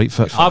that with his right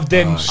foot. I've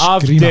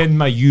done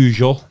my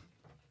usual.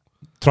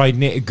 Tried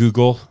not to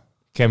Google.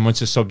 Came once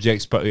the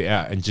subjects put out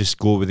it and just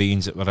go with the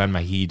ones that were in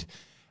my head.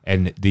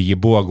 And the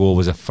Yeboah goal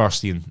was the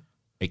first thing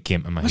it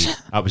came to my head.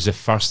 That was the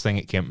first thing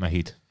it came to my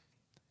head.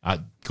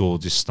 That goal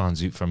just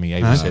stands out for me.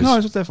 No,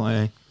 it's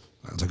definitely.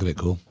 That's a great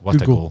goal. What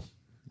Good a goal. goal.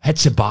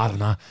 Hits the bar and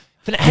that.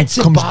 If it hits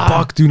the Comes bar,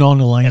 back down on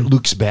the line. it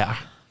looks better.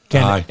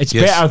 Ken, it's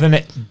better than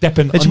it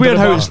dipping. It's under weird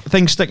the how bar. it's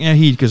things stick in your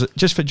head, because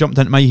just if it jumped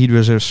into my head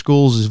was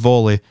Scholes'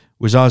 volley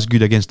was as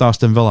good against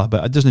Aston Villa,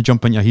 but it doesn't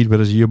jump in your head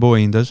whereas your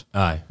boy does.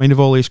 Aye. Mind the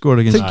volley he scored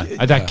against.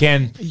 I that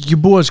Ken.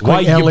 Yeboah's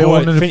Why quite early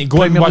on in the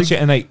go and Premier watch League. it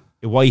tonight.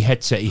 Why he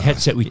hits it? He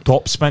hits it with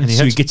top spin, And he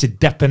so he hits- gets a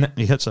dip in it.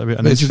 He hits it about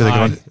an But inch for the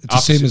ground. it's the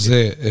same as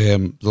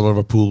the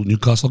Liverpool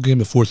Newcastle game,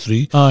 the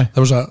 4-3. Aye.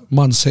 There was a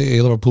Man City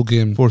Liverpool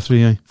game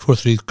 4-3, aye.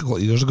 4-3 a couple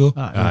of years ago.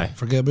 Aye.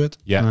 Forget about it.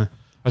 Yeah. Aye.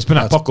 There's been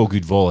a That's- buckle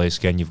good volleys,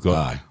 Ken. You've got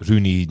Aye.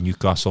 Rooney,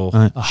 Newcastle,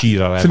 Aye.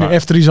 Shearer, Fin- Everton.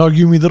 After he's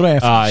arguing with the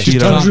ref, Aye, just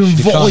Shearer. turns around and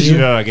Shearer. volleys him.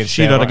 Shearer against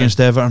Shearer Everton. against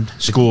Everton.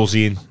 Scholes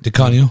in. Di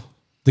Canio.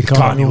 The Canio's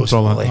Cardinals.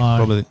 Probably. Aye.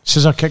 Probably.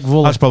 Scissor kick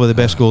volley. That's probably the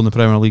best goal in the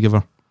Premier League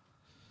ever.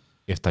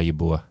 After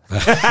Yeboah.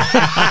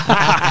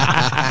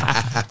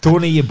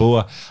 Tony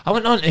Yeboah. I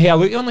went on to have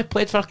a look. He only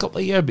played for a couple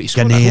of years, but he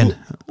scored Ghanaian.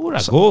 a goal.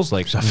 What a goals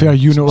like. It's a fair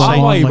unit. Why of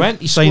a man, he like,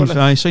 went? He Signed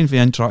scored. signed for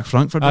Eintracht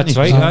Frankfurt, That's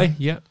didn't he? right. Aye.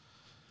 Yeah.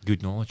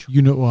 Good knowledge.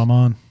 Unit of a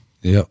man.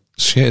 Yeah.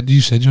 Shed,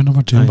 you said your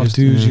number 2. Aye. Number just-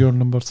 2 is yeah. your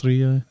number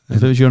 3.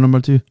 If it was your number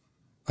 2.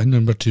 My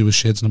number 2 was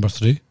Shed's number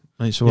 3.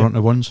 Right, so we're on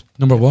to ones.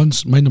 Number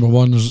 1's, my number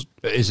 1 is,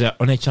 Is there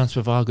any chance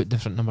we've all got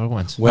different number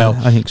ones? well,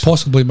 I think so.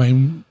 possibly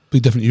mine be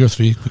different to your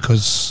 3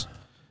 because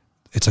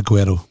it's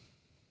Aguero.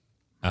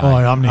 Oh,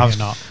 I'm not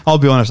that. I'll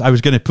be honest, I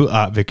was going to put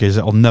that because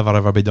it'll never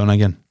ever be done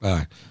again.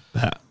 Aye.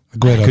 But,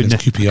 Aguero against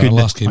QPR couldn't-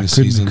 last game of the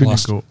season.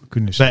 Last,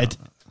 Couldn't but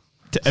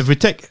if we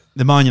take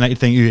the Man United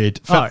thing out,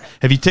 Aye.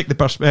 if you take the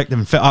perspective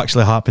and if it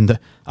actually happened,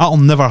 that'll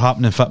never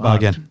happen in football Aye.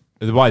 again.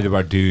 The way they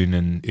were doing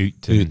and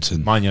Out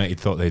and- Man United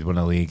thought they'd win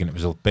a league, and it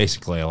was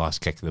basically a last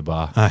kick of the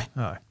bar. Aye.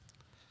 Aye.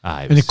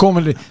 Aye, it And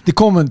was- the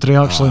commentary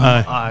actually.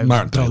 Aye.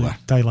 Mark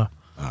Tyler.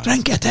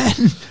 Drink it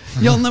in.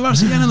 You'll never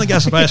see anything like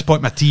this. At this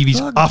point, my TV's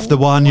off the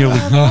wall nearly.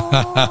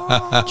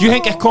 do you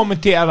think a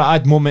commentator at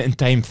that moment in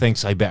time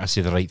thinks I better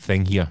say the right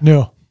thing here?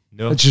 No.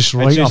 No, It's just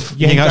right off.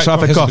 You think that's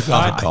off the cuff?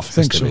 Aye, cuff,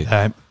 think has to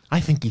so. be. I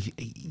think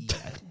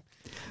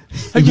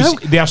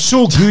they are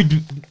so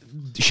good.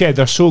 Shed,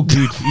 they're so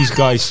good. These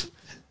guys.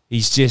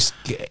 He's just.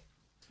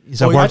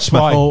 He's a that's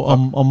why. wordsmith.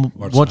 Oh, I'm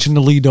watching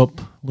the lead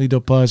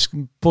up as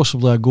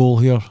possibly a goal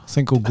here. I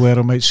think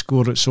Aguero might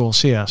score it, so I'll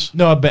say yes.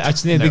 No, but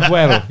it's not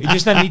Aguero. He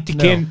just doesn't need to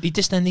ken. He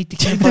just doesn't need to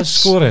ken for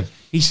scoring.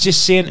 He's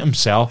just saying to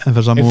himself, If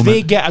there's a if moment.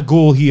 they get a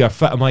goal here,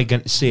 what am I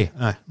going to say?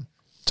 Aye.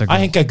 I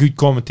think a good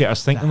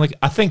commentator's thinking like.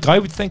 I think I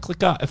would think like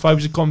that if I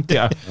was a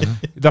commentator.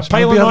 They're Maybe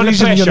piling a on the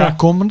reason you're pressure. not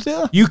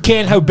commentator. You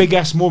ken how big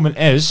this moment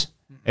is.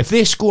 If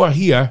they score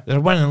here, they're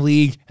winning the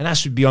league, and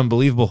that would be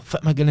unbelievable.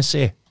 What am I going to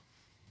say?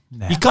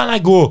 You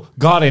can't go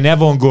Gary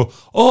Neville and go,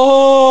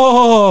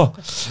 oh,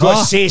 got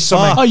to say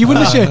something. Oh, you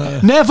wouldn't say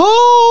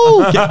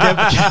Neville.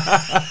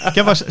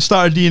 Give us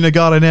started Dean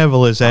Gary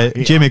Neville as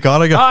Jamie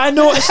Carragher. I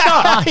noticed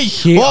that.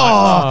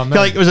 Oh, man.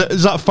 like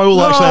is that foul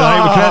actually?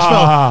 Right, with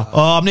Cresswell?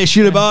 Oh, I'm not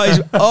sure about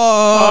it.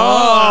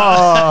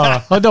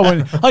 Oh, I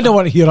don't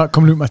want to hear that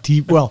coming out my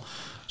TV. Well,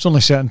 it's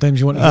only certain times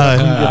you want to hear that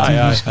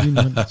coming out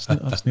your TV screen. That's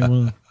not one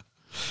of them.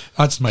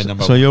 That's my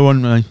number so 1. you're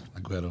one, right?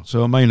 Aguero.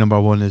 So my number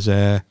 1 is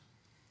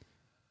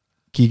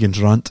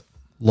Keegan's rant.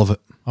 Love it.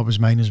 That was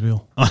mine as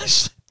well.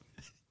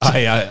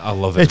 I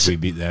love it It's- if we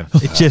beat them.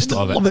 It just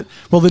love it.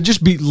 Well, they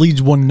just beat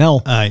Leeds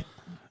 1-0, Aye.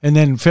 and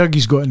then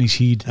Fergie's got in his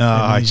head.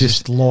 I and he's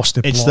just lost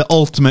the It's plot. the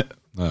ultimate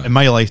Aye. in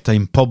my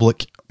lifetime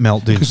public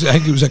meltdown. Because I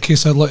think it was a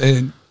case of like,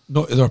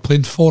 no, they were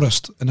playing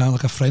Forest and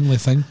like a friendly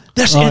thing.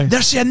 They're saying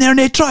they're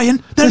not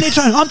trying. They're not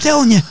trying. I'm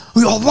telling you,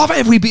 we'll love it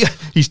if we beat.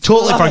 He's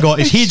totally forgot.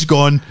 His head's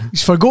gone.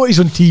 He's forgot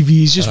he's on TV.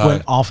 He's just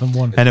went off and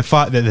won. And the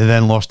fact that they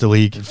then lost the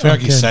league. Fergie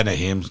Okay. said to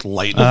him,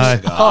 lighting Aye.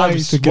 up. Aye,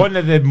 It's to get- one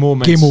of the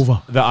moments Game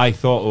over. that I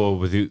thought of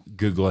without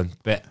Googling,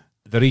 but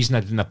the reason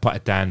I didn't put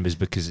it down was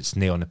because it's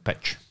not on the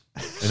pitch.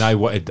 And I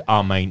wanted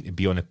our mind to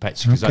be on the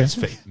pitch because Okay. that's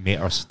what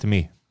matters to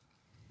me.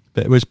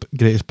 But it was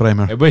greatest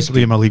Premier. It was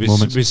Premier League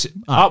moments.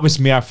 That was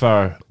more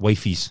for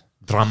wifey's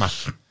drama.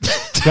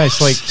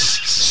 It's like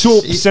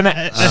soaps in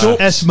it.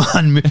 This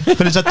man,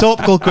 but it's a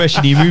topical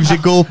question. He moves the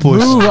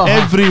goalposts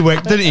every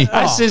week, didn't he?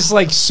 This is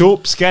like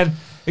soap skin.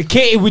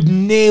 Katie would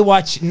nae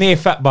watch nae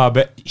football,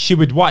 but she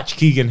would watch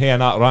Keegan here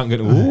and that rank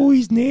and go, oh,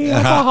 he's nae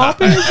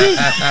happy.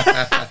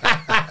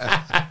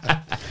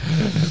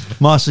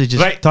 Marcy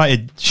just Right.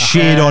 tried to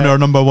shade on our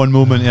number 1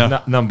 moment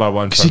here. Number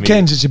one Because for he me.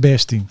 kens it's the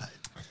best team.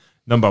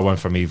 Number one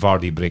for me,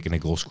 Vardy breaking the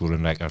goal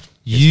scoring record.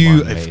 You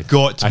It's Man have United.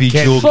 got to I be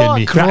can't- joking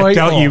me. Fuck. I Right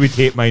thought you off. would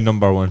hate my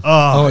number one.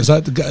 Oh, is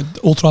that the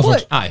Old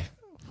Trafford? Aye.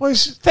 What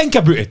is Think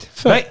about it.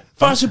 Right?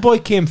 Where's the boy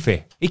came for?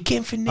 He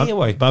came for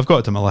Nayway. But I've got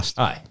it on my list.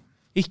 Aye.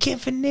 He came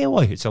for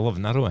Nayway. It's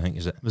 11 in a row, I think,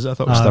 is it? Was it? I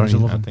thought it was it was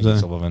 13. 11. I think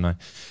it's 11 now.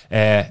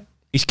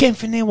 He's came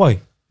for Nayway.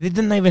 They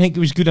didn't even think he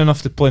was good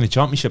enough to play in the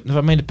Championship,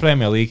 never mind the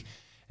Premier League.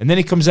 And then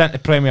he comes into the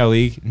Premier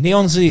League. Not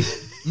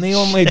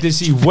only does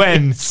he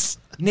win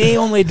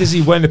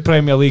the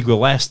Premier League with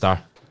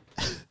Leicester,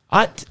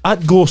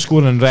 I'd goal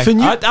scoring record.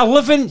 I'd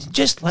 11.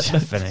 Just let me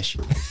finish.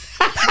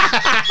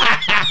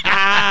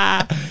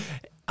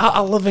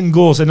 11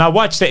 goals, and I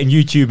watched it on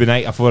YouTube the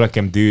night before I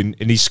came down,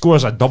 and he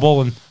scores a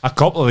double in a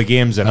couple of the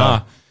games,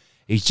 and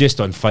he's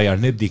just on fire.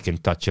 Nobody can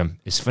touch him.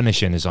 His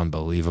finishing is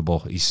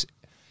unbelievable.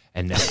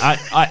 And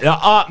the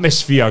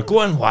atmosphere, go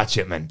and watch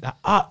it, man.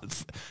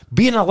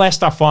 Being a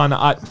Leicester fan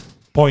at that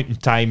point in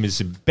time is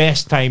the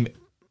best time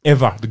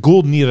ever. The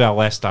golden era of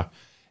Leicester.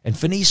 And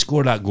when he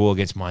scored that goal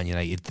against Man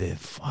United, the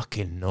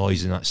fucking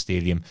noise in that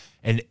stadium,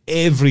 and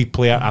every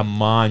player, a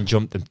man,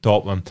 jumped on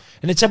top of him.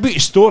 And it's about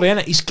his story,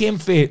 innit? He's came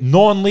for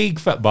non-league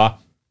football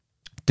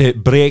to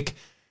break.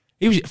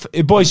 He was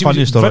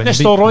fitness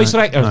steroids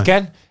record,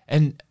 Ken.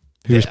 And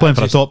he was playing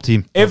for a top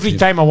team. Every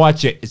time I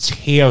watch it, it's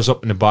hairs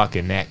up in the back of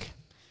the neck.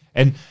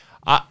 And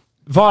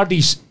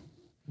Vardy's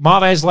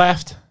Mahrez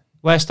left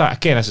Leicester.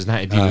 Again, this is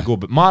not a deal ago,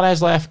 but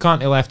Mahrez left,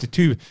 Kante left the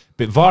two,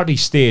 but Vardy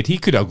stayed. He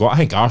could have got. I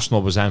think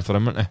Arsenal was in for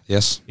him, wasn't he?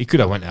 Yes, he could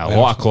have went to a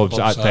lot of clubs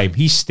at that time.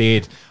 He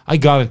stayed. I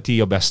guarantee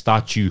you'll be a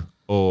statue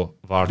of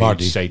Vardy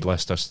outside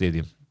Leicester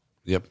Stadium.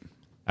 Yep.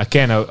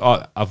 Again,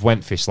 I've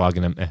went for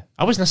slagging him.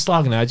 I wasn't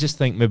slagging him. I just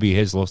think maybe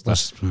his lost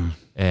this.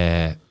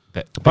 But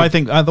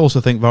I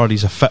also think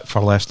Vardy's a fit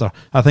for Leicester.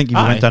 I think if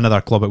he went to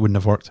another club, it wouldn't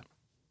have worked.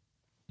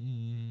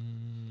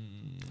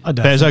 It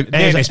is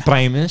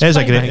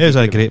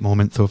a great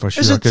moment though, for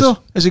sure. Is it though?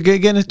 Is it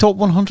getting the top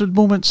 100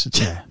 moments?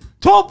 Yeah.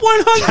 Top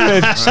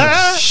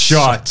 100.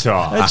 Shut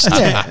up.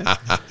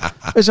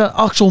 It's an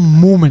actual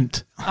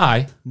moment.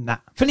 Aye. Nah.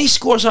 When he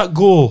scores that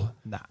goal,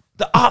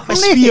 the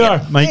atmosphere,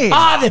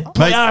 the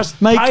players,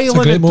 it's a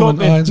great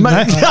moment.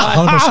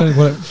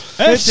 100%.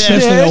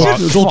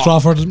 It was Old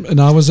Trafford, and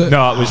that was it.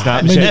 No, it was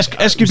not.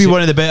 This could be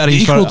one of the better.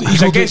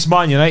 He's against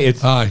Man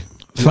United. Aye.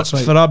 That's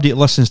right. For Abdi that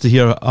listens to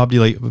hear Abdi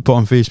like put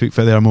on Facebook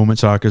for their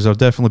moments are, because there'll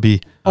definitely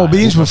be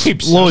beans with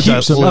loads.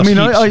 I mean,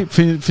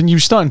 when you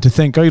starting to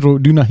think, I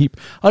wrote down a heap.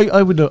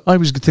 I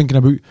was thinking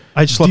about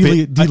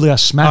Delia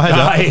Smith.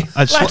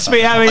 Let's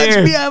be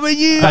having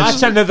you.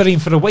 That's another name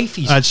for the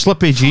wifeys. I'd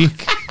Slippy G.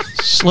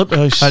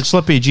 I'd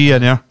Slippy G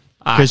in there.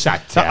 That's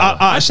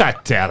a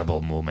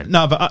terrible moment.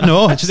 No, but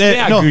it's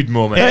a good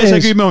moment. It is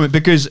a good moment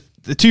because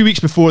the 2 weeks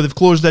before they've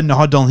closed in the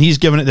huddle and he's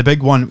given it the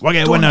big one. We're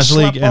going to win this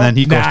league, and then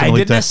he goes to the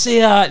league. Didn't I say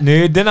that?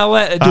 No, didn't I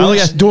let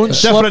it? Don't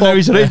slip up. Now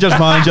he's a Rangers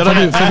manager.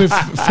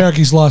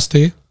 Fergie's last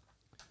day.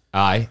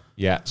 Aye,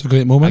 yeah, it's a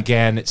great moment.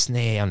 Again, it's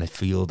nay on the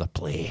field of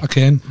play.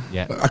 Again,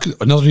 yeah,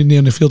 another nay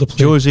on the field of play.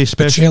 Josie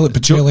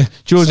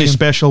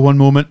special one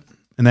moment,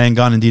 and then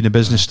gone and did the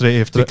business straight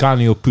after.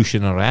 Canio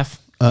pushing a ref.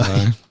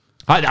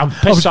 I'm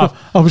pissed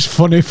off. I was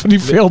funny when he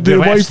failed the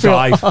ref's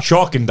dive.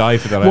 Shocking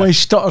dive for the ref. Why he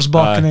stutters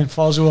back and then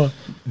falls over.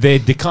 The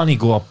can't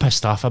go. I'm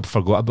pissed off. I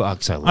forgot about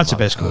Axel. That's the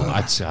best goal.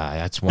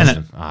 That's one of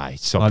them.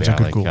 It's up there. That's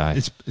a good goal.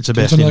 It's the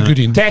best.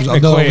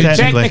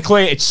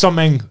 Technically, it's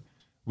something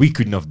we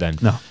couldn't have done.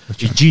 No, it's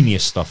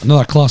genius stuff.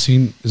 Another class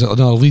scene is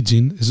another lead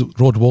scene. Is it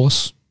Rod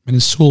Wallace and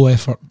his solo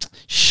effort?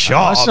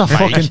 Shut up,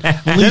 fucking.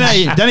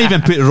 Didn't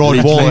even put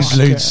Rod Wallace.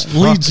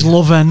 Leeds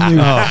loving you.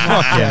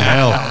 Fucking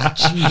hell.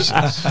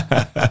 Jesus.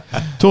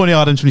 Tony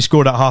Adams, when he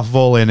scored that half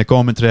volley in the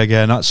commentary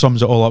again, that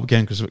sums it all up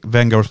again, because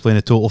Wenger was playing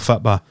a total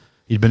fitba.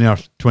 He'd been there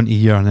 20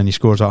 years and then he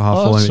scores that half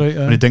volley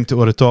when he dinked it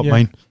over the top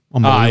line.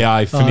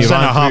 Aye.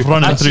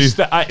 Running through.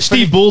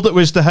 Steve Bold, it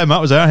was to him. That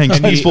was our thing.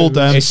 Steve Bold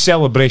to him. His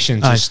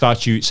celebrations, his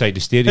statue outside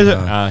the stadium.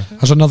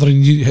 There's another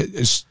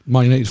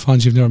Man United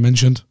fans you've never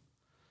mentioned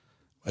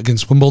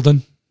against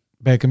Wimbledon.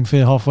 Beckham for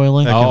the halfway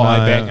line.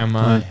 Beckham.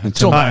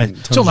 That's an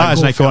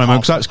iconic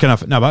because that's kind of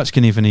that's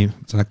kind of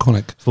it's an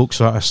iconic. Folks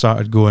sort of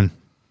started going.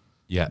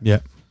 Yeah.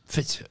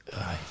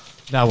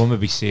 Now we'll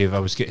maybe save. I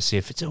was going to say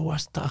if it's the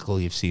worst tackle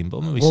you've seen, but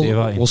we'll maybe save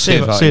that. We'll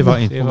save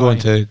that. We'll go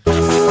into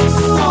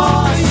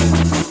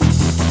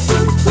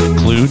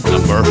clue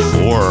number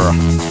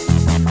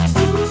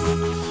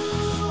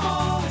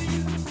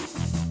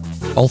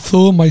 4.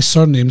 Although my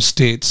surname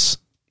states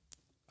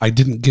I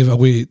didn't give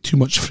away too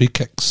much free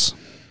kicks.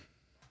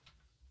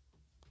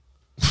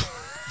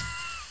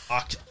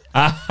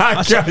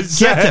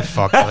 Get the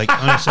fuck, like,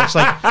 honestly,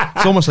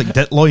 it's almost like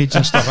Ditloids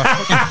and stuff. I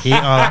fucking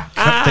hate all that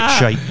cryptic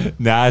shite.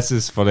 Nah, this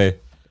is funny.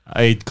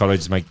 I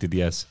encourage Mike to do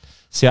this.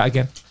 Say it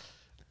again.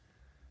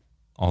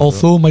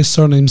 Although my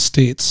surname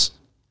states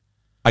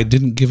I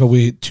didn't give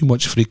away too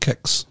much free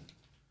kicks.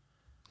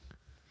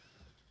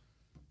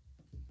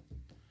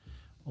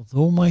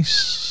 Although my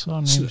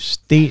surname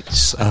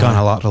states, I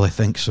can't laterally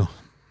think so.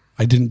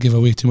 I didn't give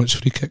away too much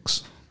free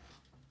kicks.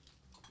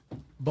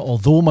 But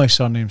although my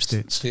surname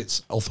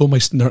states. Although my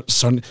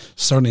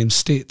surname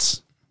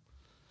states.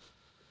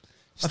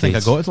 I think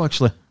I got it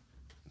actually.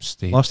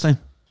 Last time.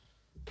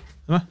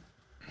 Am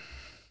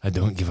I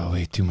don't give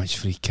away too much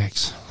free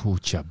kicks. Oh,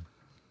 chub.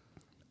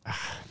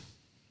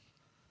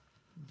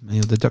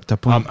 You'll deduct a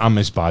point. I'm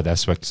as bad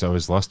this week as I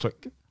was last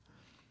week.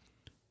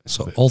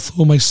 So,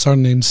 although my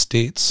surname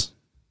states.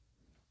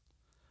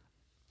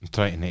 I'm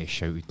trying to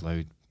shout it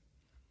loud.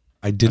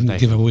 I didn't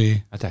give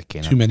away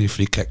too many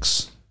free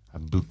kicks. A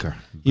booker.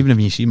 Even if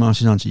you see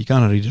Marcy's answer, you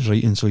can't read his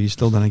writing, so you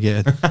still don't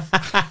get it.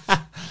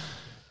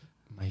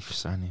 My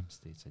surname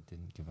states I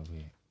didn't give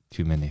away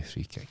too many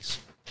free kicks.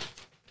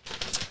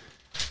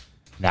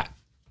 Nah.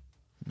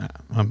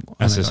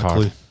 This is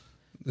hard.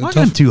 Not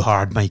going too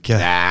hard, Mike.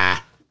 Nah.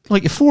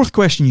 Like the fourth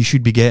question, you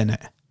should be getting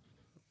it.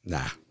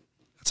 Nah.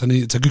 It's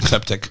a good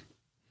cryptic.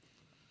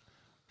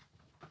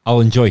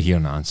 I'll enjoy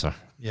hearing the answer.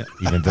 Yeah.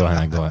 Even though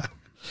I got it.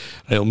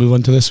 Right, we'll move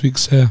on to this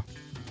week's. The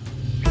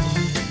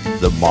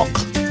mock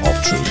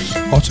of truth.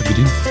 What's a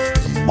goodie?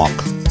 The mock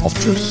of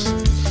truth.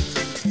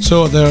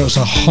 So there's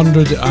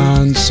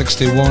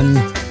 161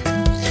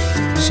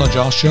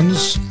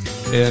 suggestions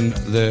in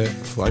the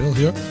file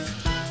here.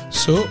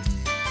 So,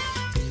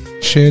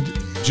 Shed,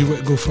 do you want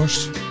to go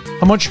first?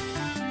 How much?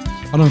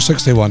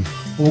 161.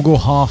 We'll go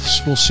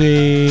halves. We'll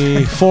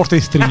say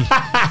 43.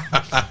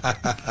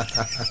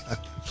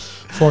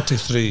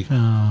 43.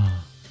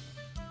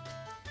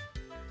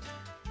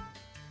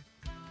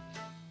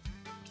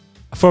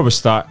 Before we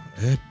start,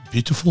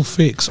 Beautiful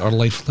fakes are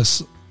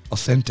lifeless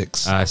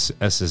authentics.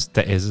 this is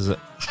it?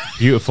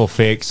 Beautiful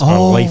fakes are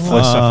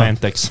lifeless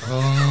authentics.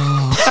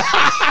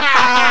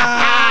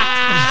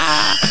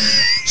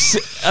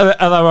 In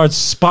other words,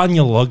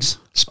 spaniel lugs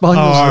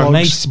Spaniels are lugs.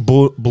 nice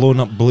blown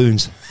up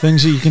balloons.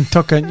 Things that you can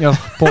tuck in your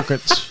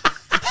pockets.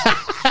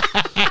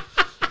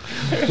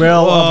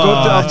 Well,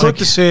 I've got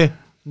to say,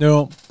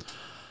 no.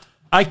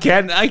 I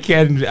can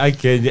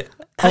you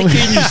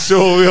so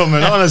well,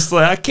 man. Honestly,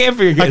 I can't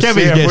believe you I can't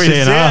believe you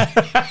get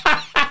saying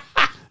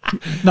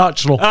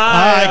Natural.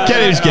 I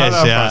can't even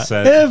guess,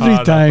 yeah.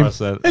 Every time.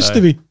 It's to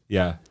be.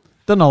 Yeah.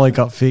 Don't I like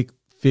that fake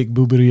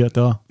boobery at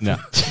all. No.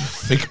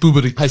 Fake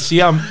boobery. I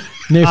see. I'm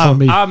for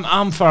me.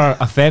 I'm for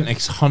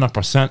authentics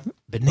 100%,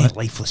 but no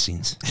lifeless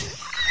scenes.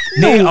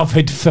 No, I've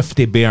had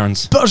 50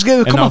 burns. But there's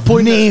going to And come a I've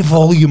point. no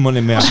volume on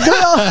the mirror.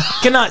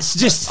 Can it's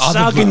just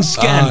sagging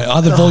skin.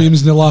 Are the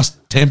volumes in the last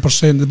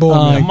 10% of the bottom?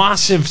 Aye. Like,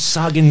 Massive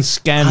sagging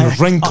skin, I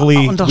wrinkly,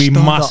 with understand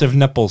massive that.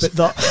 nipples.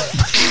 But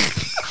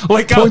that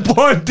Like a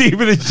Bondi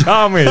with a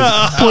jammies.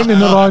 pointing in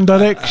the wrong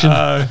direction.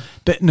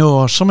 But no,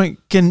 or something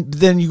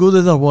then you go the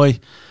other way.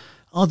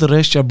 The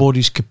rest of your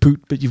body's kaput,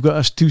 but you've got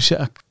this two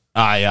set of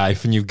Aye.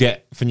 When you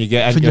get into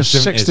you're your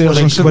 60 or 70s.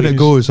 something. When it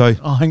goes, aye.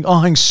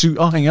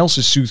 I else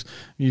is sooth.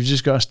 You've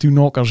just got us two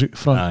knockers out the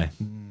front. Aye.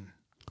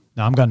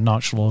 Nah, I'm going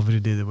natural every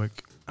day of the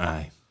week.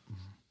 Aye.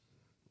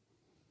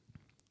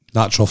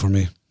 natural for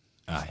me.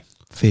 Aye.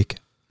 Fake.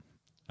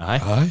 Aye.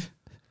 Aye.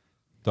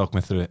 Talk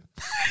me through it.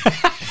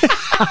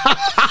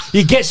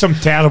 You get some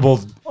terrible.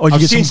 you I've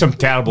get seen some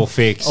terrible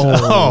fakes. Oh,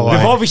 They've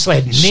aye. obviously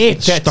had nae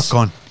tits. Stuck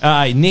on.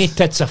 Aye, nae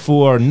tits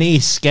afore, nae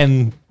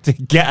skin to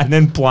get an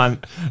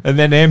implant, and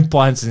then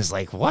implants, and it's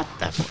like, what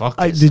the fuck?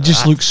 They is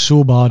just that? look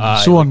so bad,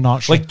 Aye, so like-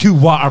 unnatural. like 2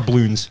 water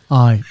balloons.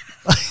 Aye.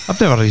 I've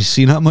never really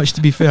seen that much,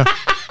 to be fair.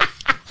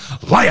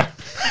 Liar.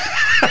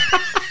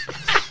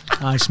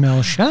 I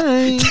smell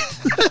shine.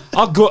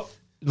 I'll go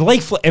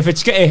lifeless if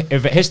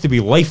it has to be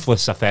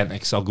lifeless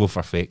authentics. I'll go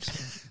for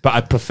fakes, but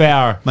I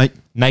prefer Mike.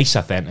 nice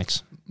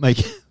authentics. Mike.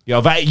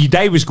 Yeah, if you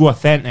die was go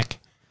authentic,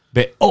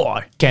 but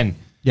Ken,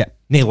 Yeah.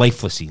 no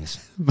lifeless scenes.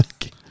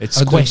 Mike.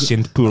 It's I do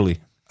questioned poorly.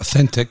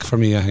 Authentic for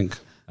me, I think.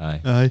 Aye.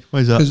 Aye. Why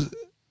is that? Because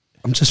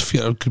I'm just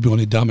fear it could be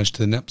only damage to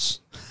the nips.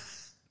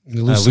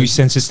 You lose Lose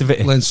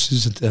sensitivity.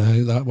 lenses,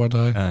 that word,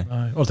 aye. Aye.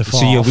 Aye. Or the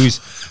So you lose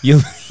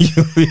you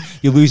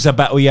lose a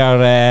bit of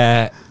your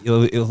a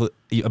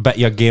bit of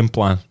your game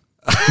plan.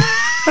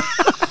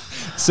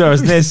 So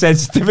there's no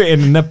sensitivity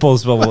in the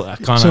nipples. Well, I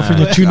can't. So when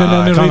you're tuning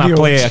in the radio,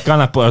 play. I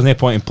can't. There's no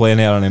point in playing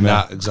there anymore.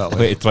 Nah, exactly.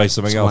 Wait to try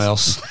something Something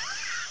else.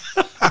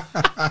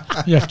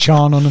 you're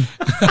charn on them.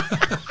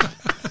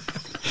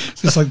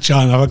 It's like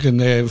John, I fucking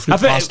fruit I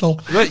think pastel.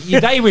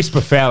 you'd always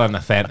prefer an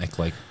authentic,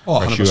 like Oh,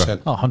 for 100%. sure.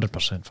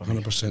 100% for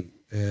me.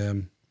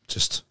 100%.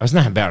 Just, There's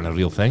nothing better than a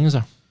real thing, is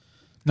there?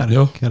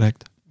 no.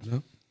 Correct.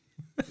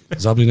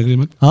 Is that in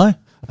agreement? Aye.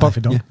 Apart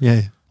from dog.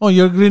 Yeah. Oh,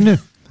 you're agreeing now?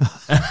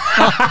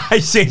 I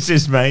sense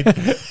his mind.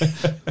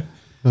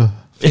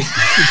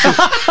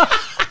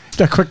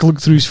 A quick look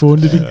through his phone,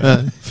 did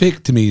he?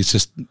 Fake to me is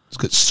just, it's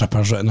got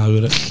strippers written out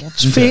of it.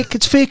 It's fake.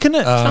 It's fake,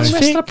 innit? What's It's wrong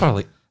with fake. stripper?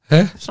 Like,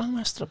 Eh? what's wrong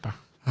with stripper?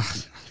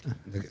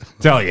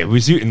 Tell you, we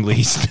was out in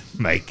least,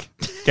 Mike.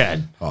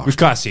 Good. We've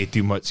got to say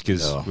too much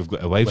because we've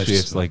got a wife Let's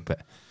face. just Like,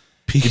 but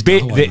Peaked the,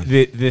 that ba- one,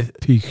 man.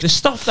 Peaked. the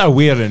stuff they're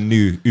wearing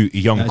now, out of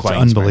young It's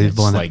queens,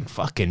 unbelievable, man, innit? it's like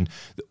fucking.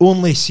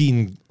 Only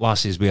seen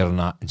lasses wearing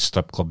that in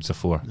strip clubs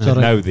before. that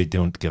Now they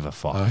don't give a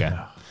fuck.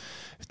 Yeah.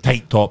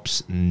 Tight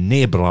tops,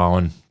 nae bra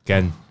on.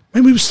 Again,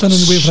 When we were standing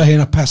in the way for a hen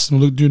of piss and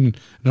we looked down and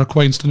our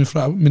queen standing in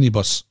front of a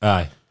minibus.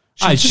 aye.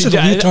 She just had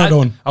a leotard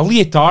on. A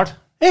leotard.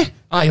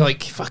 Aye,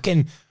 like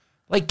fucking,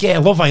 like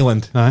Love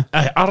Island. Aye.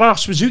 Our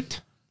arse was out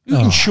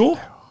in show.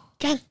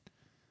 Again,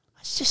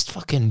 it's just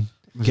fucking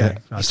Yeah.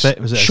 Was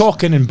it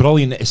shocking and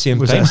brilliant at the same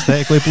Was it time.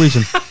 aesthetically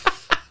pleasing?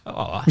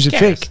 Oh, Was it guess.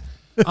 fake?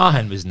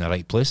 Ahan was in the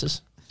right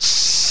places.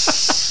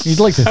 You'd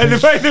like to And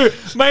think.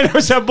 mine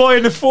was a boy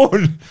on the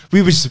phone.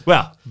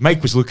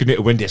 Mike was looking at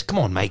the windows. Come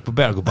on, Mike, we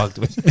better go back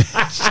to it.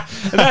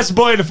 And that's the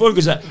boy on the phone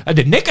goes, I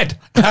did naked.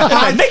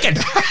 I did naked.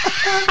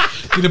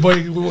 You the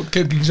boy,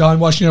 kid, John,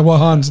 washing your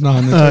hands now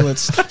in the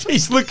toilets.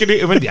 He's looking at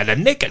the window. I did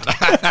naked.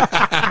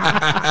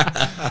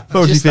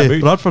 What was Just he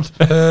about. Bradford?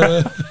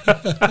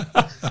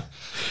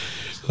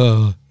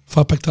 If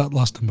I picked that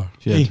last number,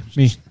 Me.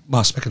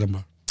 last pick a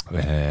number,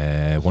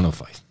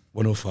 105.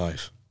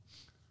 105.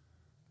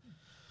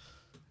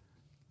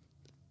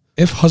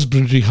 If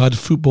husbandry had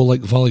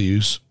football-like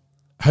values,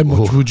 how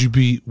much would you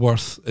be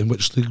worth, and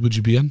which league would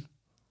you be in?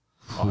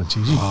 Oh, it's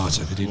easy. Oh, it's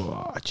a good deal.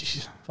 Oh,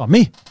 Jesus. For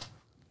me.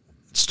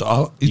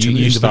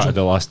 You started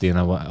the last day, and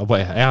I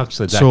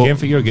actually did So game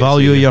for your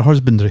value your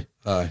husbandry.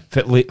 Aye.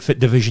 fit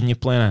division you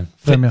playing in,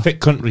 Premier. fit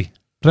country.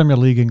 Premier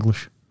League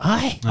English.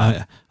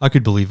 Aye. I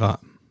could believe that.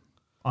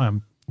 I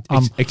am.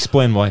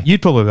 Explain why.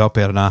 You'd probably be up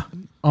there now.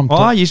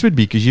 You would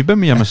be, because you've been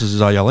with your missus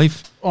all your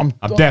life. I'm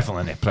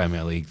definitely in the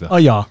Premier League though. Oh,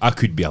 yeah. I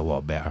could be a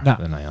lot better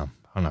than I am.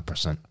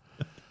 100%.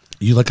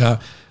 You like a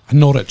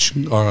Norwich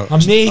or I'm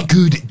nae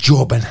good at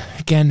jobbing.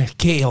 Again,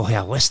 Katie will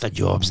have a list of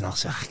jobs and I'll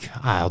say,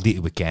 I'll do it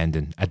the weekend,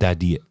 and I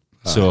did it.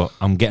 So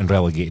I'm getting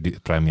relegated out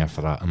the Premier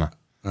for that, am I?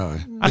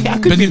 Aye. I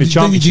could be the Then you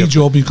championship.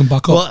 job, you can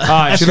back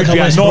up. It should be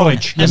a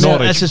Norwich.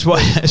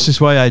 This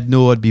is why I'd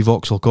know I'd be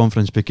Vauxhall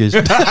Conference, because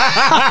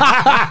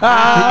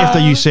after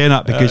you saying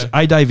that, because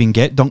I don't even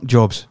get dunk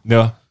jobs.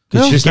 No.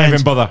 No. Just not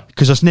even bother.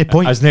 Because there's no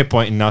point. There's no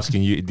point in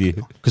asking you to do.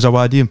 Because I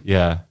want to do them.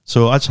 Yeah.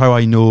 So that's how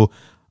I know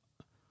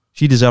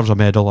she deserves a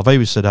medal. If I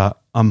was to that,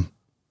 I'm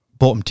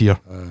bottom tier,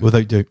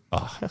 without doubt.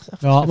 I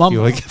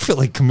feel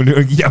like coming out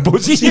of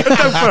Yabos here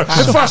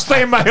for the first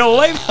time in my whole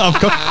life. I'm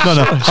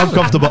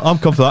comfortable. I'm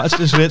comfortable. That's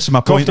just rates my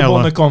point Comfortable in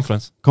earlier. the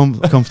conference.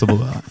 Comfortable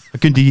with that. I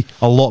could do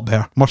a lot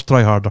better. Must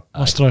try harder.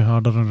 Must try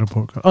harder in the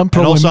report card. I'm And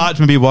probably also, that's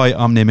maybe why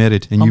I'm not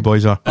married and you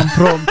boys are.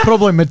 I'm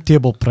probably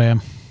mid-table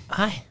Prem.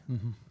 Aye.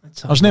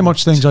 There's not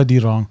much things I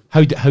do wrong.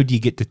 How do you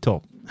get to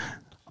top?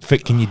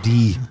 Fit can you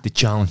do the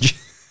challenge?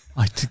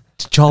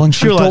 To challenge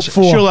for top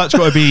four. Sure, that's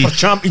got to be.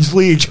 Champions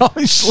League.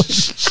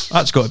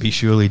 That's got to be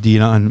surely D.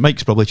 And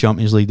Mike's probably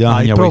Champions League. Dan,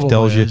 Aye, your wife probably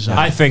tells you. is,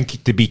 I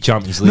think to be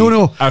Champions League,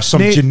 No. or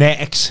some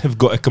genetics have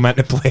got to come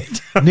into play.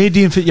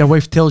 Nadine, if your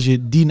wife tells you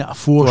Dean at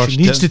 4, she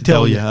needs to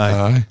tell you.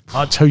 Aye.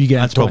 That's how you get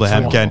That's into probably top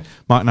him. four. Ken,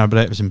 Mark and our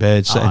breakfast in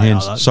bed, sitting Aye, here,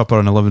 that- supper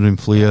in the living room,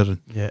 flair.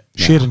 And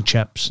Sharing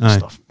chips and Aye.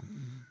 stuff.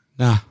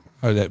 Nah,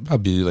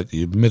 I'd be like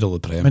the middle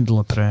of the Prem. Middle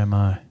of Prem,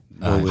 aye.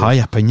 high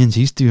opinions,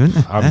 these two,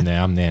 aren't they?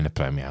 I'm there in the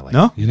Premier League.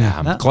 No?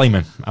 I'm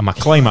climbing. I'm a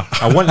climber.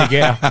 I want to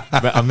get her,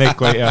 but I'm not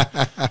quite there.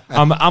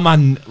 I'm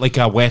on like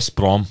a West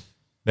Brom,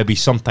 maybe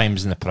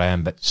sometimes in the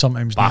Prem, but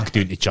Sometimes back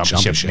down to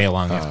Championship no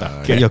long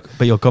after.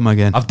 But you'll come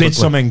again. I've did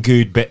quickly. something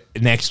good, but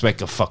next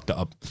week I've fucked it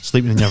up.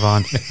 Sleeping in your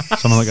van.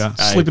 Something like that.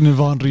 sleeping in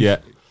Van Reef. Yeah.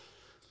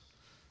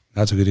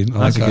 That's a good one.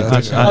 That's a good-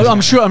 that's-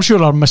 I'm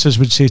sure our missus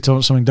would say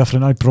something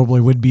different. I probably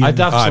would be. I'd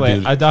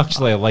dude.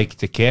 actually like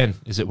to Ken.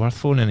 Is it worth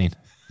phoning in?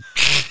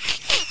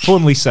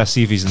 Phone Lisa,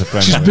 see if he's in the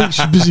Premier League.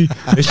 She's busy.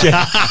 Is she?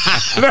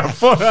 No,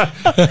 phone her.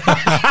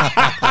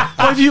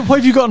 Why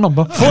have you got a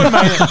number? Phone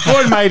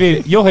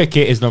Mary. You'll have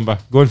Katie's number.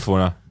 Go and phone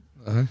her.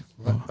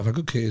 Have I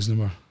got Katie's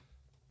number?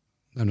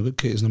 No, I've got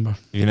Katie's number.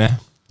 You know?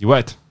 You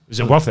what? Is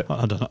it worth it?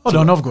 I don't know.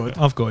 Oh, no, I've got it.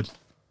 I've got it.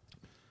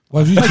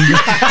 Why have you two?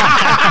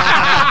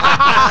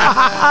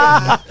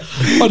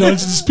 Oh no,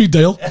 it's the speed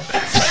dial.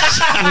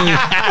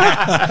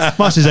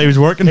 Much as I was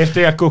working. If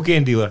they're a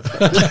cocaine dealer.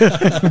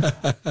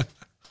 I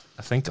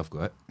think I've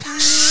got it.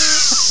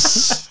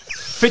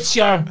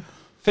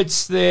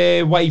 Fits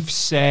the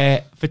wife's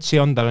fits the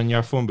under in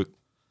your phone book.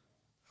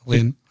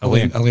 Elaine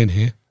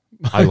Hay.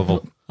 High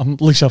level. I'm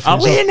Lisa Fraser.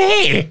 Elaine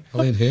Hay.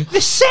 Elaine Hay.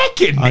 The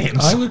second name.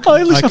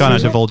 I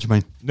can't divulge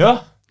mine.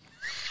 No.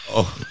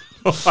 Oh.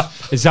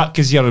 Is that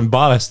because you're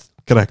embarrassed?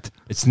 Correct.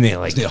 It's not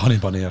like It's the honey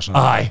bunny or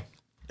something. aye.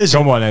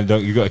 Come on then,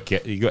 Doc. You got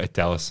to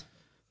tell us.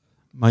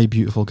 My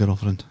beautiful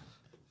girlfriend.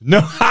 No,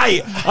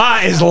 aye.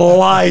 That is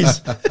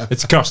lies.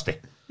 It's Kirsty.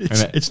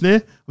 It's no.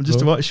 I'm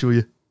just about to show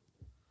you.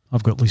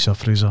 I've got Lisa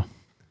Fraser.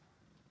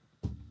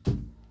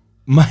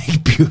 My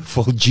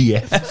beautiful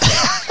GF.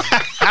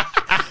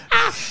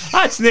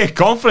 That's no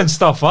conference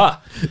stuff,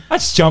 that.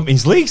 That's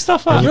Champions League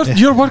stuff, that.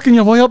 You're working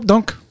your way up,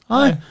 Dunk.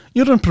 Aye.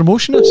 You're in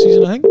promotion this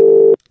season, I think.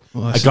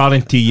 Well, I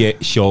guarantee you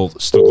she'll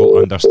struggle to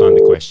understand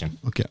the question.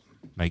 Okay.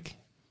 Mike.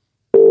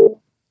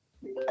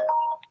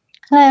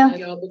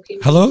 Hello.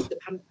 Hello?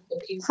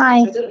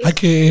 Hi. Hi,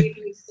 Katie.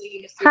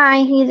 Hi,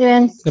 how you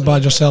doing? Good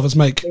about yourself, it's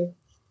Mike.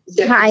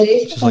 Hi.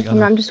 like,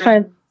 I'm just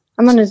trying.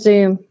 I'm on a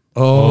Zoom.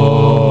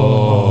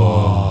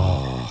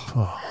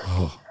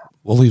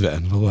 We'll leave it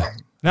in, will we?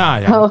 Nah,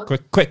 yeah. Oh.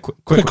 Quick Question.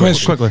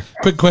 Quickly.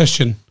 Quick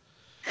question.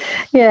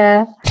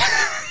 Yeah.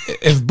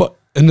 But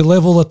in the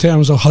level of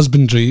terms of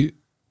husbandry,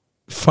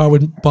 far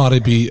would Barry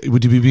be?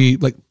 Would he be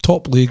like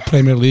top league,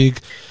 Premier League,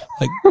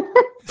 like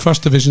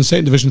first division,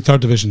 second division,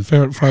 third division? Far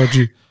would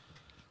you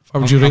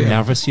I'm rate him?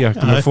 nervous here.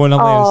 Can I phone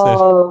Elaine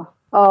instead?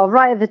 Oh,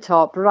 right at the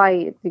top.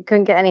 Right. You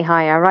couldn't get any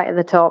higher. Right at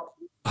the top.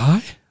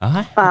 Aye.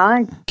 Aye.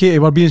 Aye. Katie,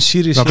 we're being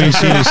serious. We're being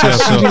serious here,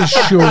 so- Serious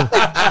show.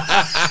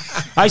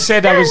 I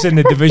said I was in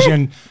the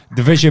division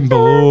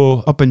below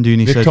Up and down,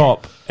 he the said.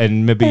 top,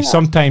 and maybe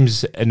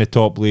sometimes in the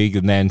top league,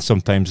 and then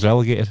sometimes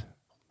relegated.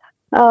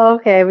 Oh,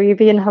 okay. Were you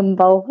being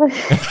humble?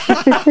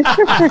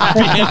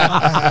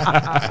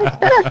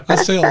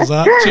 That settles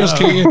that. Cheers,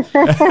 Katie.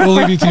 We'll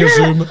leave you to your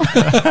Zoom.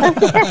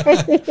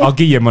 I'll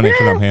give you money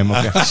for them, Ham.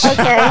 Okay. Okay.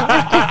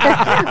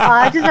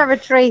 I just have a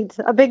treat,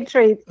 a big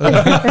treat.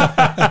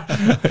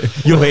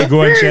 You'll let it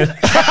go and shit.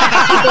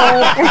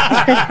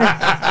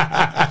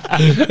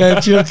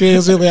 Cheers,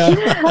 Katie. See you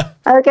later.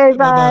 Okay,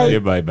 bye. Yeah,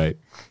 bye.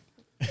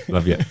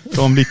 Love you.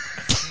 Comedy.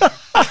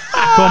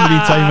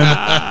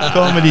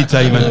 Comedy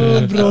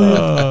timing.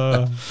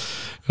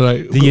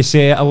 Right. Do you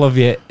say I love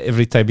you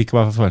every time you come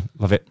off the phone?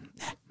 Love it.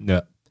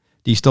 No.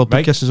 Do you still put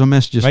Mike? kisses on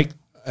messages? Mike?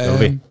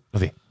 Love you.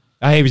 Love you.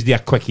 I was there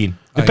quick in.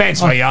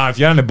 Depends where you are. If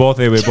you're in the both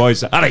with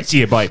boys, alright, see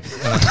you, bye.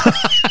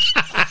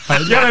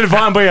 If you're in the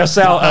van by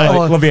yourself,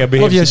 love you,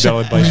 Love you.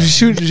 bye.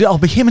 I'll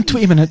be home in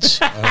 20 minutes.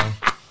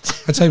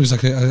 I'd say it was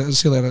like,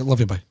 see you later. Love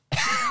you, bye.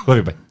 Love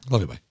you, bye.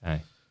 Love you, bye.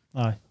 Aye.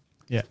 Aye.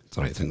 Yeah. It's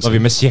all right, thanks. Love you,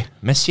 miss you.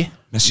 Miss you.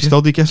 Miss You you.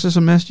 still do kisses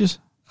on messages?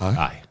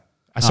 Aye.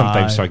 I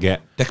sometimes forget.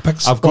 Dick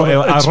pics. I've got to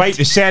I write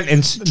the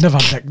sentence. Never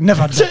dick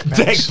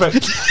Dick pics. pic.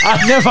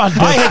 Never I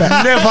dick have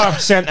pics. never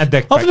sent a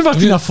dick I've pic. never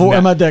seen a photo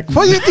of my dick.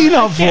 What are you doing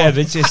that for? Yeah,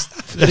 it's just.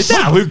 It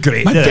doesn't look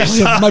great. My does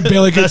it?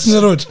 belly gets in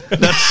the road.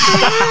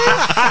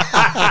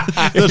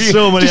 There's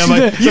so many of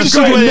my... You've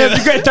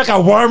got to take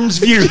a worm's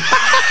view.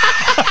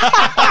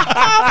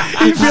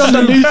 You feel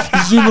underneath,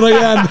 zoom right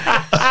in.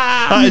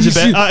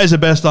 That is the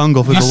best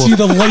angle for You see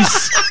the the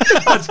lice.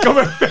 That's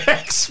coming from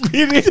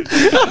experience.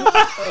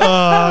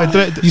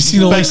 You see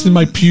the lice in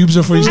my pubes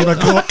before you see my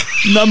cock.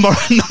 number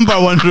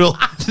one rule: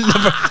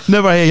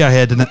 never hit your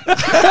head in it.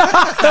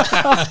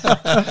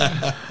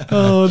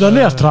 Oh, they're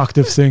not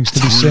attractive things to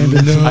be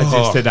sending. I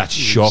just did that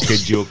shocking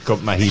joke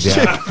up my head.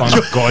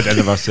 Thank God I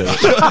never said it.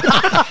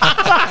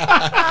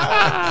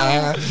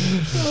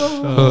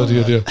 Oh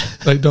dear.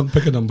 Right, don't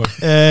pick a number.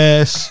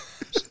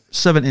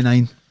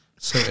 79.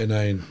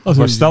 79.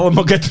 We're still in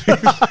my good.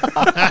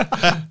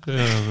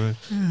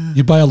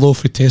 You buy a loaf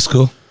from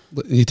Tesco,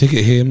 and you take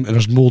it home, and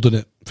there's mould in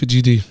it. For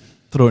GD.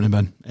 Throw it in the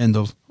bin. End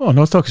of. Oh,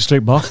 no, talking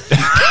straight back.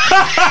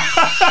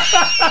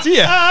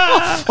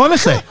 Yeah.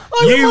 Honestly,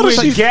 You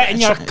would get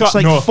in your car. it's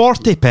like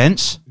 40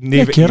 pence.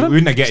 You Kieran.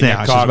 wouldn't get in your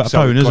It's car about a because it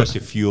pound, would is cost it?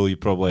 you fuel. You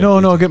probably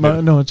No, get my...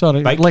 No, it's all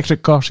right. Bike?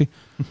 Electric car, see.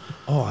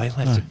 Oh, I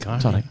electric car.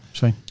 It's all right. It's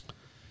fine.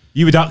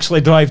 You would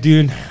actually drive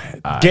down,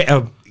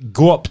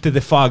 go up to the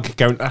fag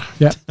counter,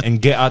 Yeah.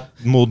 and get a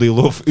mouldy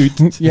loaf out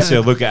and say,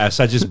 "Look at this!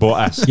 I just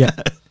bought this. Yeah.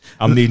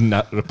 I'm needing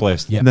that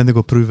replaced." Yeah. And then they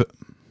go prove it.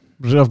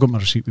 I've got my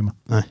receipt with me.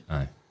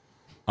 Aye.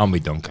 I'm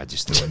with Dunk. I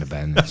just throw it in the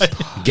bin.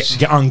 And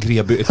get angry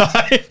about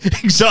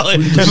it. Exactly.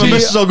 If my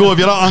missus will go, if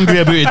you're not angry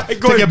about it,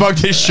 take it back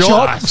to the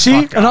shop.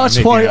 See, fuck and that's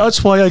that,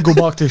 why maybe I go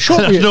back to the shop.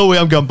 There's no way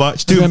I'm going back.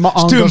 It's too then my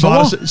anger's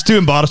embarrassing. It's too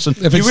embarrassing.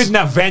 If You it's, wouldn't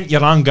have vent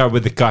your anger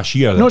with the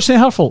cashier. No, it's not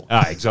her fault.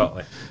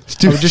 Exactly. It's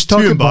too, I was just too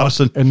talking about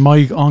embarrassing. it, and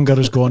my anger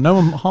is gone. Now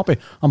I'm happy.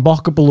 I'm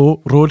back up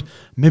below road.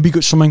 Maybe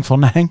got something for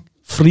nothing.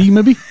 Free,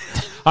 maybe.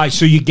 Aye,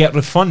 so you get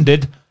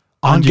refunded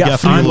And you get a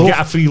free and loaf. get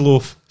a free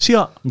loaf. See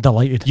that? I'm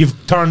delighted.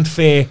 You've turned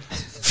from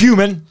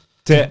fuming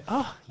to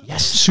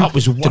yes, that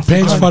was worth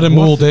depends it. what the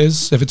mould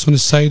is. If it's on the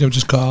side, I'll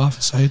just cut off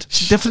the side.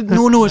 It's different.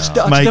 No, it's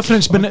Mike.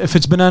 different. If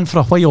it's been in for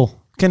a while.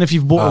 Kind of if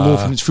you've bought a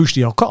loaf and it's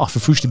fusty, I'll cut off the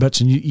fusty bits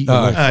and you eat the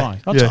loaf. Aye.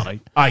 Aye, that's Yeah. all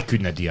right. I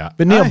couldn't do that.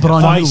 But not a If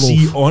brand I new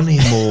see loaf. on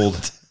a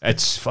mould,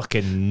 it's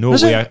fucking no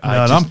Is way. it?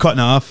 I'm cutting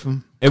it off.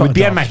 It would cut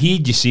be it in my off.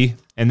 head, you see,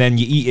 and then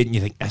you eat it and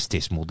you think, this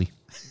tastes mouldy.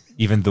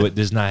 Even though it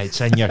does not, it's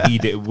in your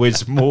head, it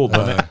was mould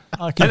on it.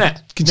 I can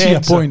Innit? see Yeah,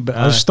 a point, but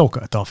I'll still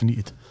cut it off and eat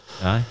it.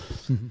 Aye.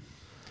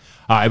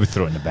 I would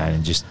throw it in the bin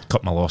and just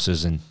cut my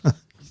losses and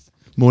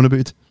Moan about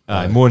it.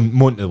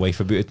 moan to the wife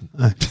about it.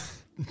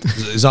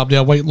 Is that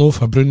a white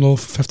loaf, a brown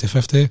loaf,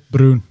 50-50?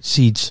 Brown.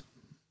 Seeds.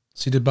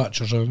 Seeded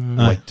batches.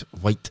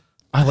 White.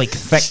 I like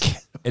thick,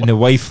 and the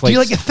wife likes. you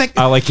like a thick-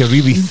 I like a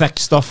really thick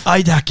stuff.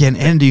 I can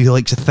Andy who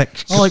likes a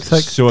thick. I like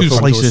thick. So Two if,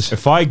 slices.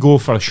 if I go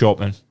for a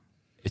shopping,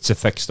 it's a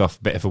thick stuff.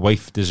 But if a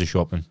wife does a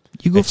shopping,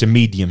 You go it's a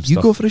medium You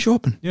stuff. go for the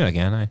shopping. Yeah,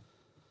 again, aye.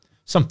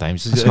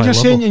 Sometimes That's it's why I You're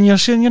love saying, it. and you're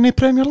saying you're in the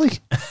Premier League.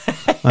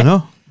 I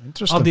know.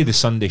 Interesting. I'll do the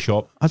Sunday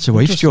shop. That's a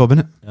wife's job,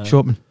 isn't it?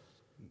 Shopping.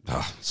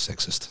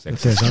 Sexist.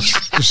 It is,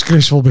 that's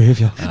disgraceful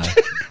behaviour.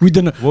 We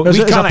do not. Well, as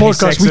we a can't hate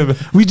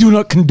podcast, we do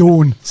not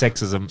condone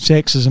Sexism,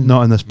 sexism.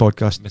 Not in this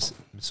podcast.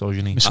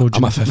 misogyny.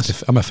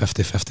 I'm a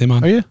 50-50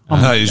 man. Are you?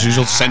 As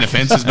usual, send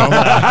offences normal.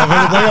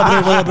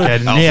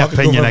 No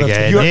opinion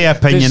again. No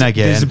opinion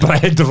again. Does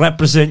bread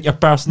represent your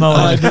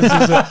personality?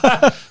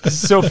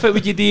 So, what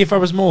would you do if I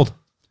was mould?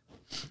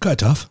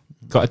 Cut it off.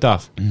 Cut it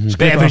off.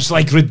 But if it's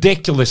like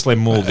ridiculously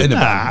mouldy, In the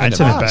ban. it's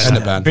in a ban. In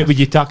the ban. but would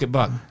you tuck it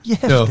back?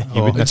 No.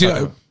 You wouldn't See,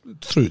 tuck it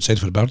threw it outside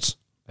for the birds.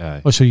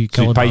 back. Oh, so you So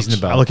kill you the pies in the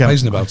birds. bell. I look at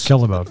Pies in the birds. Kill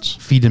the birds.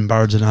 feeding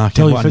birds and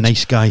Tell you what a if it's-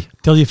 nice guy.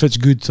 Tell you if it's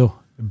good though.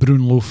 A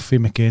brown loaf for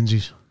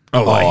Mackenzie's.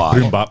 Oh, aye.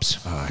 Broom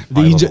baps.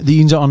 The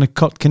ends it on a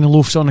cut, kind of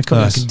loaves it on a cut.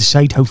 Yes. You can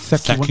decide how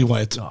thick, Thick you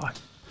want it. Aye.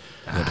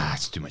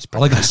 It's too much. I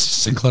like the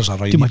Sinclair's are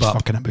right. Too much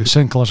fucking about.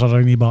 Sinclair's are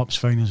only baps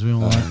fine as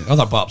well. Aye.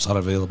 Other baps are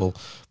available,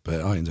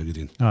 but I ain't a good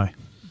one. Aye.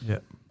 Yeah.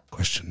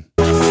 question.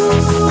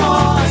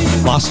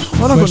 Last.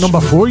 Well, I've got question.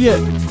 number 4 yet.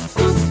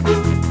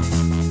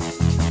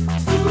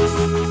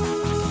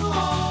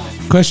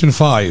 Question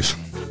 5.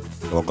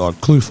 Oh God.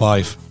 Clue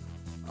 5.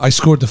 I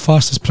scored the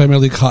fastest Premier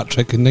League hat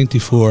trick in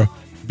 '94,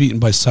 beaten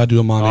by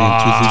Sadio Mane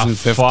in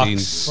 2015.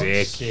 Fuck's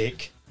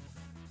sake.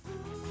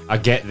 I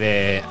get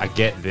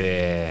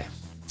the.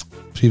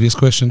 Previous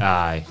question.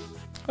 Aye.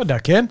 Oh,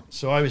 that Ken.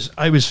 So I was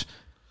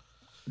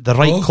the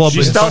right Oh, club.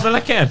 She's With still than I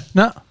can.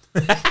 Nah.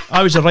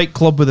 I was the right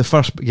club with the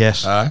first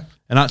guess, Aye.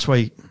 and that's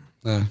why,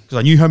 Aye. because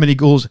I knew how many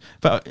goals.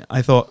 But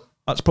I thought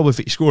that's probably what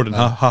he scored in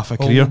half a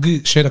Well, career.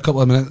 we'll share a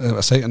couple of minutes,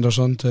 a second or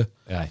something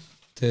Aye.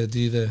 to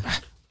do the.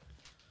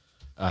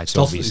 Aye, it's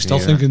Still, obvious still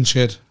near. thinking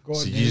shed.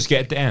 So you just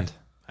get at the end.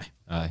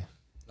 Aye.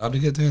 How do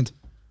you get to the end?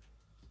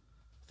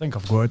 I think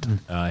I've got it.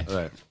 Aye.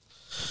 Right.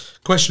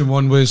 Question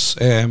 1 was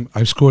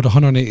I've scored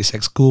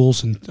 186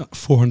 goals in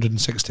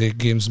 460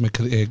 games in my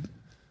career.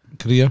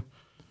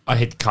 I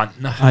had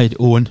Cantona. I had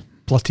Owen.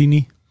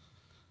 Platini.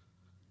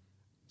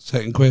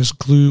 Second question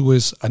clue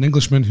was an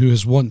Englishman who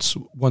has once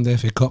won the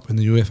FA Cup and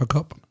the UEFA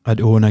Cup. I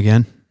had Owen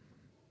again.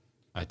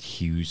 I had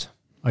Hughes.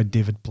 I had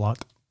David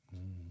Platt.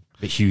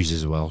 But Hughes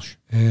is Welsh.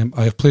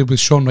 I have played with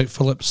Sean Wright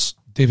Phillips,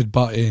 David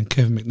Batty, and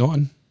Kevin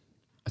McNaughton.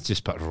 It's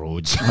just put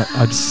Rhodes. I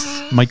had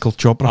Michael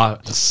Chopra.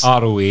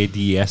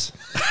 ROADS.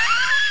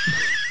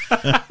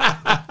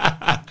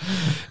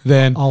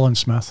 Then, Alan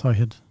Smith, I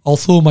had.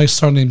 although my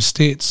surname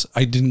states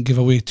I didn't give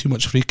away too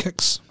much free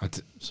kicks.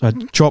 So I had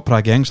Chopra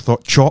again. So I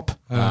thought Chop.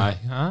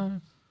 Aye.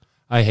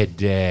 I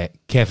had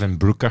Kevin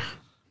Brooker.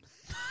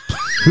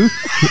 Who?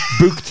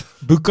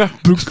 Booker.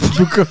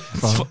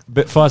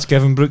 Bit fast,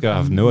 Kevin Brooker. I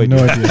have no idea.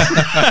 No idea.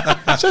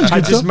 Sounds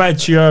I good. just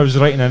made sure I was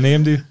writing a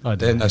name, dude.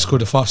 Then I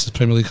scored the fastest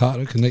Premier League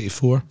hat-trick in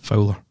 '94.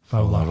 Fowler.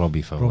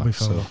 Robbie Fowler. Robbie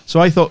Fowler.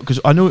 So I thought, because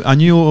I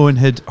knew Owen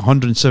had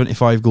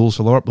 175 goals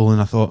for Liverpool, and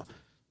I thought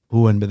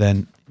Owen, but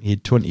then he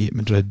had 20 at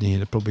Madrid, and he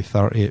had probably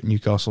 30 at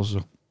Newcastle. So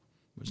it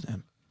wasn't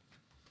him.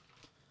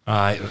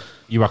 Aye,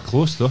 you were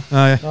close though.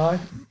 Aye.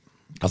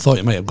 I thought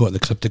you might have got the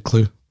cryptic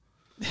clue.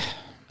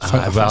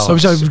 Well, So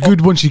it was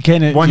good once you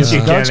can it. once you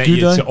get That's it, good,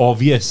 it's aye.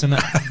 obvious, isn't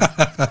it?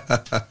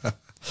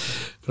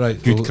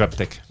 Right, Good we'll-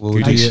 cryptic. We'll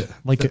Good. do Nice. it.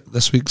 Like it.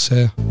 This week's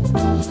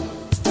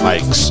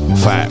Mike's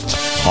Fact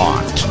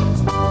Haunt.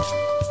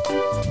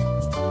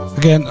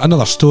 again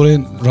another story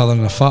rather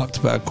than a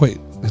fact, but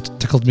it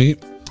tickled me.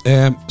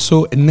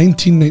 So in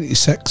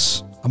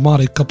 1996, a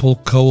married couple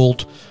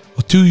called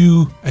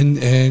Otuyu and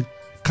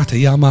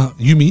Katayama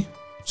Yumi,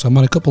 so a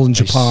married couple in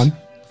Japan,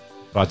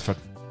 Bradford.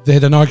 they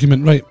had an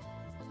argument. Right,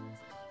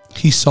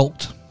 he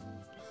sulked.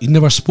 He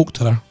never spoke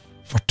to her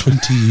for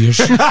 20 years.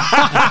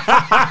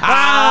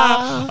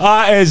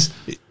 That is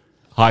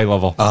high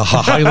level.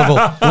 High level.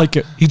 Like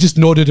it. He just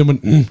nodded and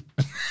went,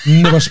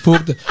 never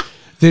spoke to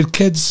their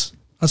kids.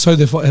 That's how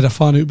they had a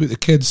fan out about the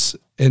kids.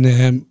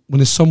 And when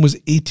his son was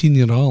 18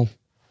 years old,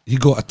 he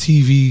got a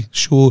TV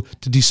show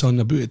to do something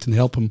about it and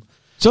help him.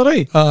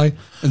 Sorry. Aye.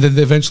 And then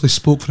they eventually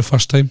spoke for the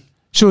first time.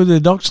 So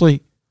they'd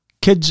actually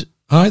kids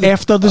Aye.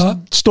 after they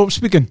stopped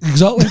speaking.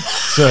 Exactly.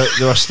 So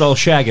they were still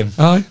shagging.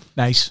 Aye.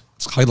 Nice.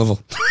 It's high level.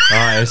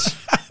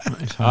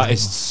 That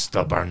is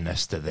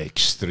stubbornness to the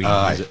extreme.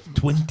 Aye. Is it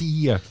 20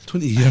 years?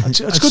 20 years. It's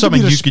That's got to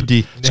something be you could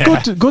do. It's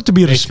got to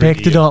be It's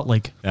respected. ridiculous. That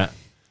like Yeah.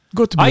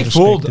 got to be I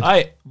respected.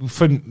 fold.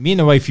 For me and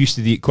the wife used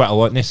to do it quite a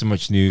lot, not so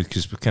much now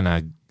because we kind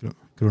of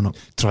Grown up.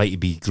 try to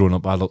be grown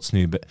up adults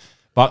now. But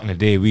back in the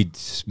day, we'd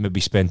maybe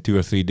spend 2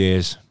 or 3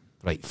 days.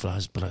 Right,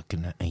 Fraz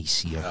breaking the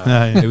ice here.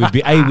 It would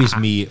be always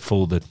me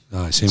folded.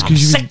 Aye, same. I'm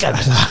sick of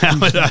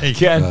it.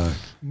 Again.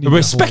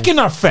 We're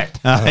spicking our fit.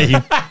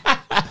 Aye.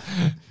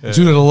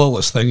 Doing it the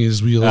littlest thing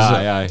is real, is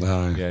Aye, it?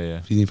 aye. Yeah.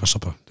 If you need for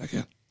supper,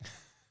 again.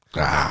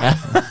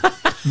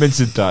 Mince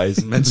and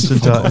ties. Mince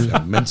and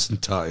tatties. Mince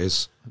and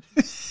tatties.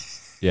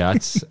 Yeah,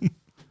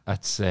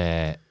 that's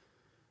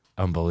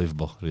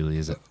unbelievable, really,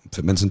 is it?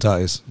 For mince and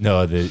tatties.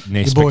 No, the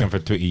next boy. picking for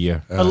 20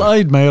 years. I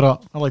admire it.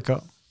 I like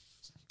it.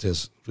 It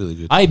is really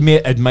good. I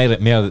admire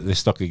it more that they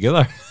stuck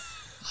together.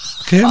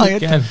 Okay, Aye,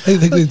 Again, I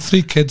think they had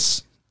 3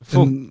 kids.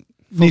 Folk-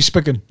 Knee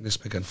speaking. This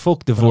begin.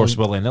 folk divorce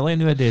willy-nilly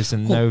nowadays,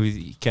 and now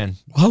you can.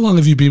 How long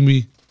have you been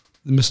with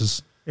the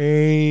missus?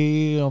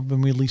 I've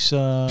been with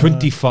Lisa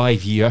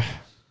 25 year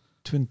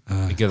twin-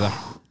 together.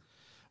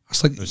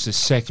 It's like, It was the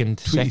second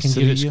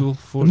 23 year at year. school.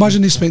 Fourth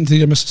imagine you spent to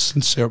your missus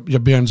since your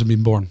bairns have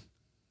been born.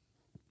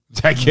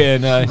 year. I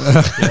can.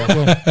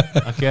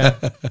 I can.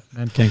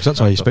 Ken, 'cause that's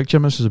how you speak to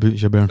your missus about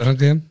your bairn.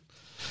 Again.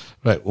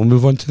 Right, we'll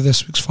move on to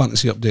this week's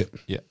fantasy update.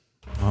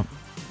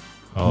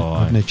 Oh,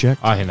 Haven't I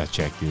checked? I hadn't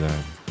checked either.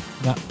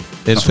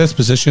 In 5th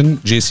position,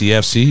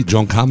 JCFC,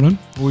 John Cameron.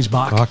 Always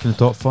back. Back in the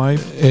top 5.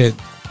 In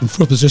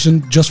 4th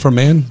position, Just for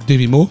Men,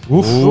 Davy Moe.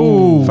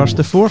 Ooh. First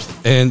to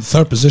 4th. In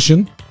 3rd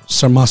position,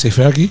 Sir Massey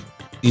Fergie,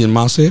 Ian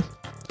Massey.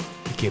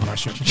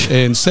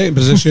 In 2nd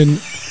position,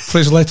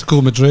 Fraser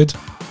Atletico Madrid,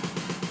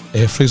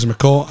 Fraser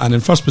McCaw. And in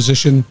 1st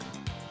position,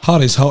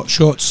 Harry's Hot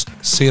Shots,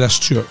 Sarah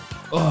Stewart.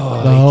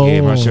 Oh, okay,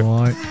 Marshall.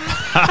 right.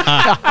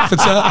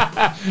 What's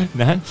that?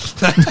 Nah.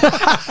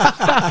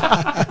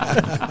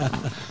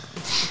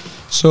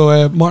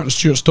 So Martin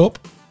Stewart's top.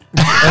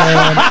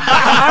 I'm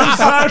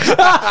third.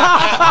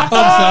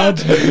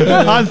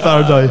 And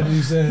third eye.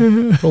 He's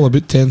probably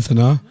about 10th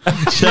now.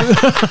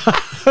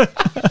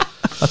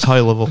 That's high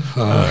level.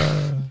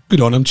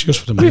 Good on him. Cheers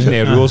for the There's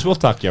money. no rules. We'll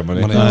take your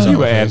money. Money. See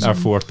what enter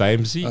 4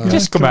 times.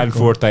 Just come in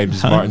 4 times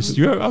as Martin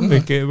Stewart.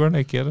 We're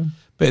not kidding.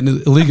 But in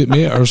the league at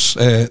Maters,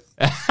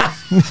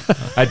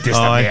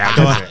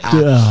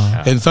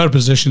 in third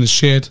position is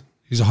Shed.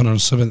 He's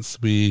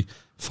 107th with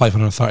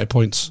 530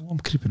 points. I'm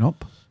creeping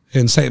up.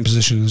 In second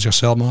position is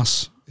yourself,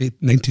 Mass,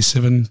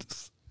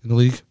 97th in the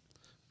league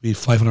with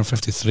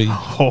 553.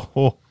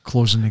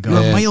 Closing the gap.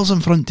 We're miles in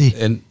front of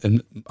you.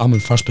 And I'm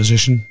in first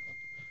position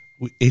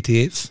with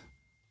 88th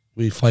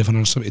with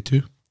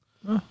 572.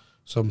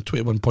 So I'm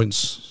 21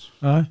 points.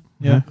 Aye.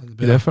 Yeah.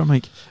 Good effort,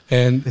 Mike.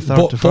 And The third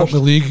to bottom of first. the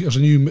league, there's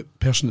a new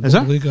person at the Is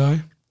bottom of the league,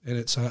 aye. And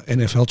it's an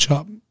NFL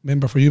chat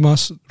member for you,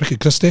 Mass, Ricky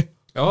Christie.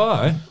 Oh,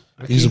 aye.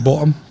 He's the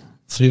bottom,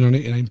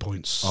 389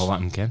 points. I'll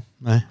let him ken.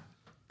 Aye.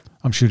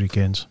 I'm sure he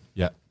kens.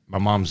 Yeah. My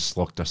mum's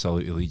locked herself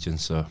out of Legion,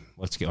 so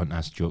let's get on to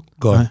this joke.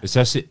 Go on. Is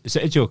it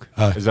a joke?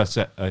 Aye. Is that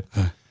it? Aye.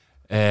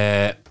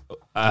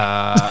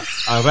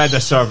 I read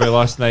a survey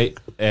last night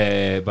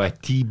by a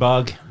tea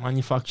bag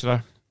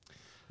manufacturer.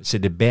 It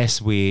said the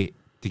best way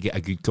to get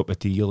a good cup of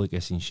tea, you'll like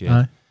this and shit,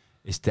 Aye.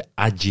 is to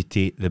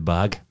agitate the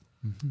bag.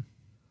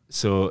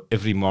 So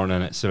every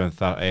morning at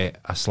 7:30,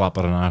 I slap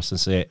her on the arse and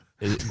say,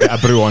 "Get a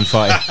brew on,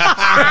 fatty."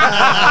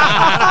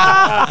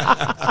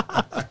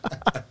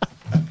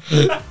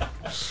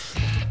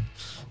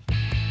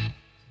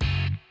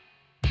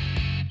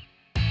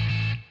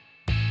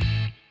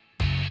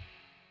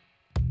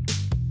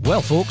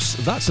 Well, folks,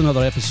 that's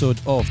another episode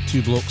of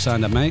Two Blokes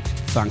and a Mic.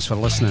 Thanks for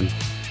listening.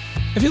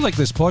 If you like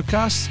this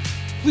podcast,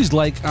 please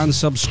like and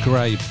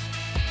subscribe.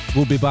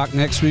 We'll be back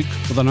next week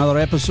with another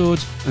episode.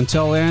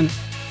 Until then,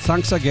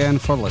 thanks again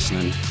for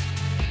listening.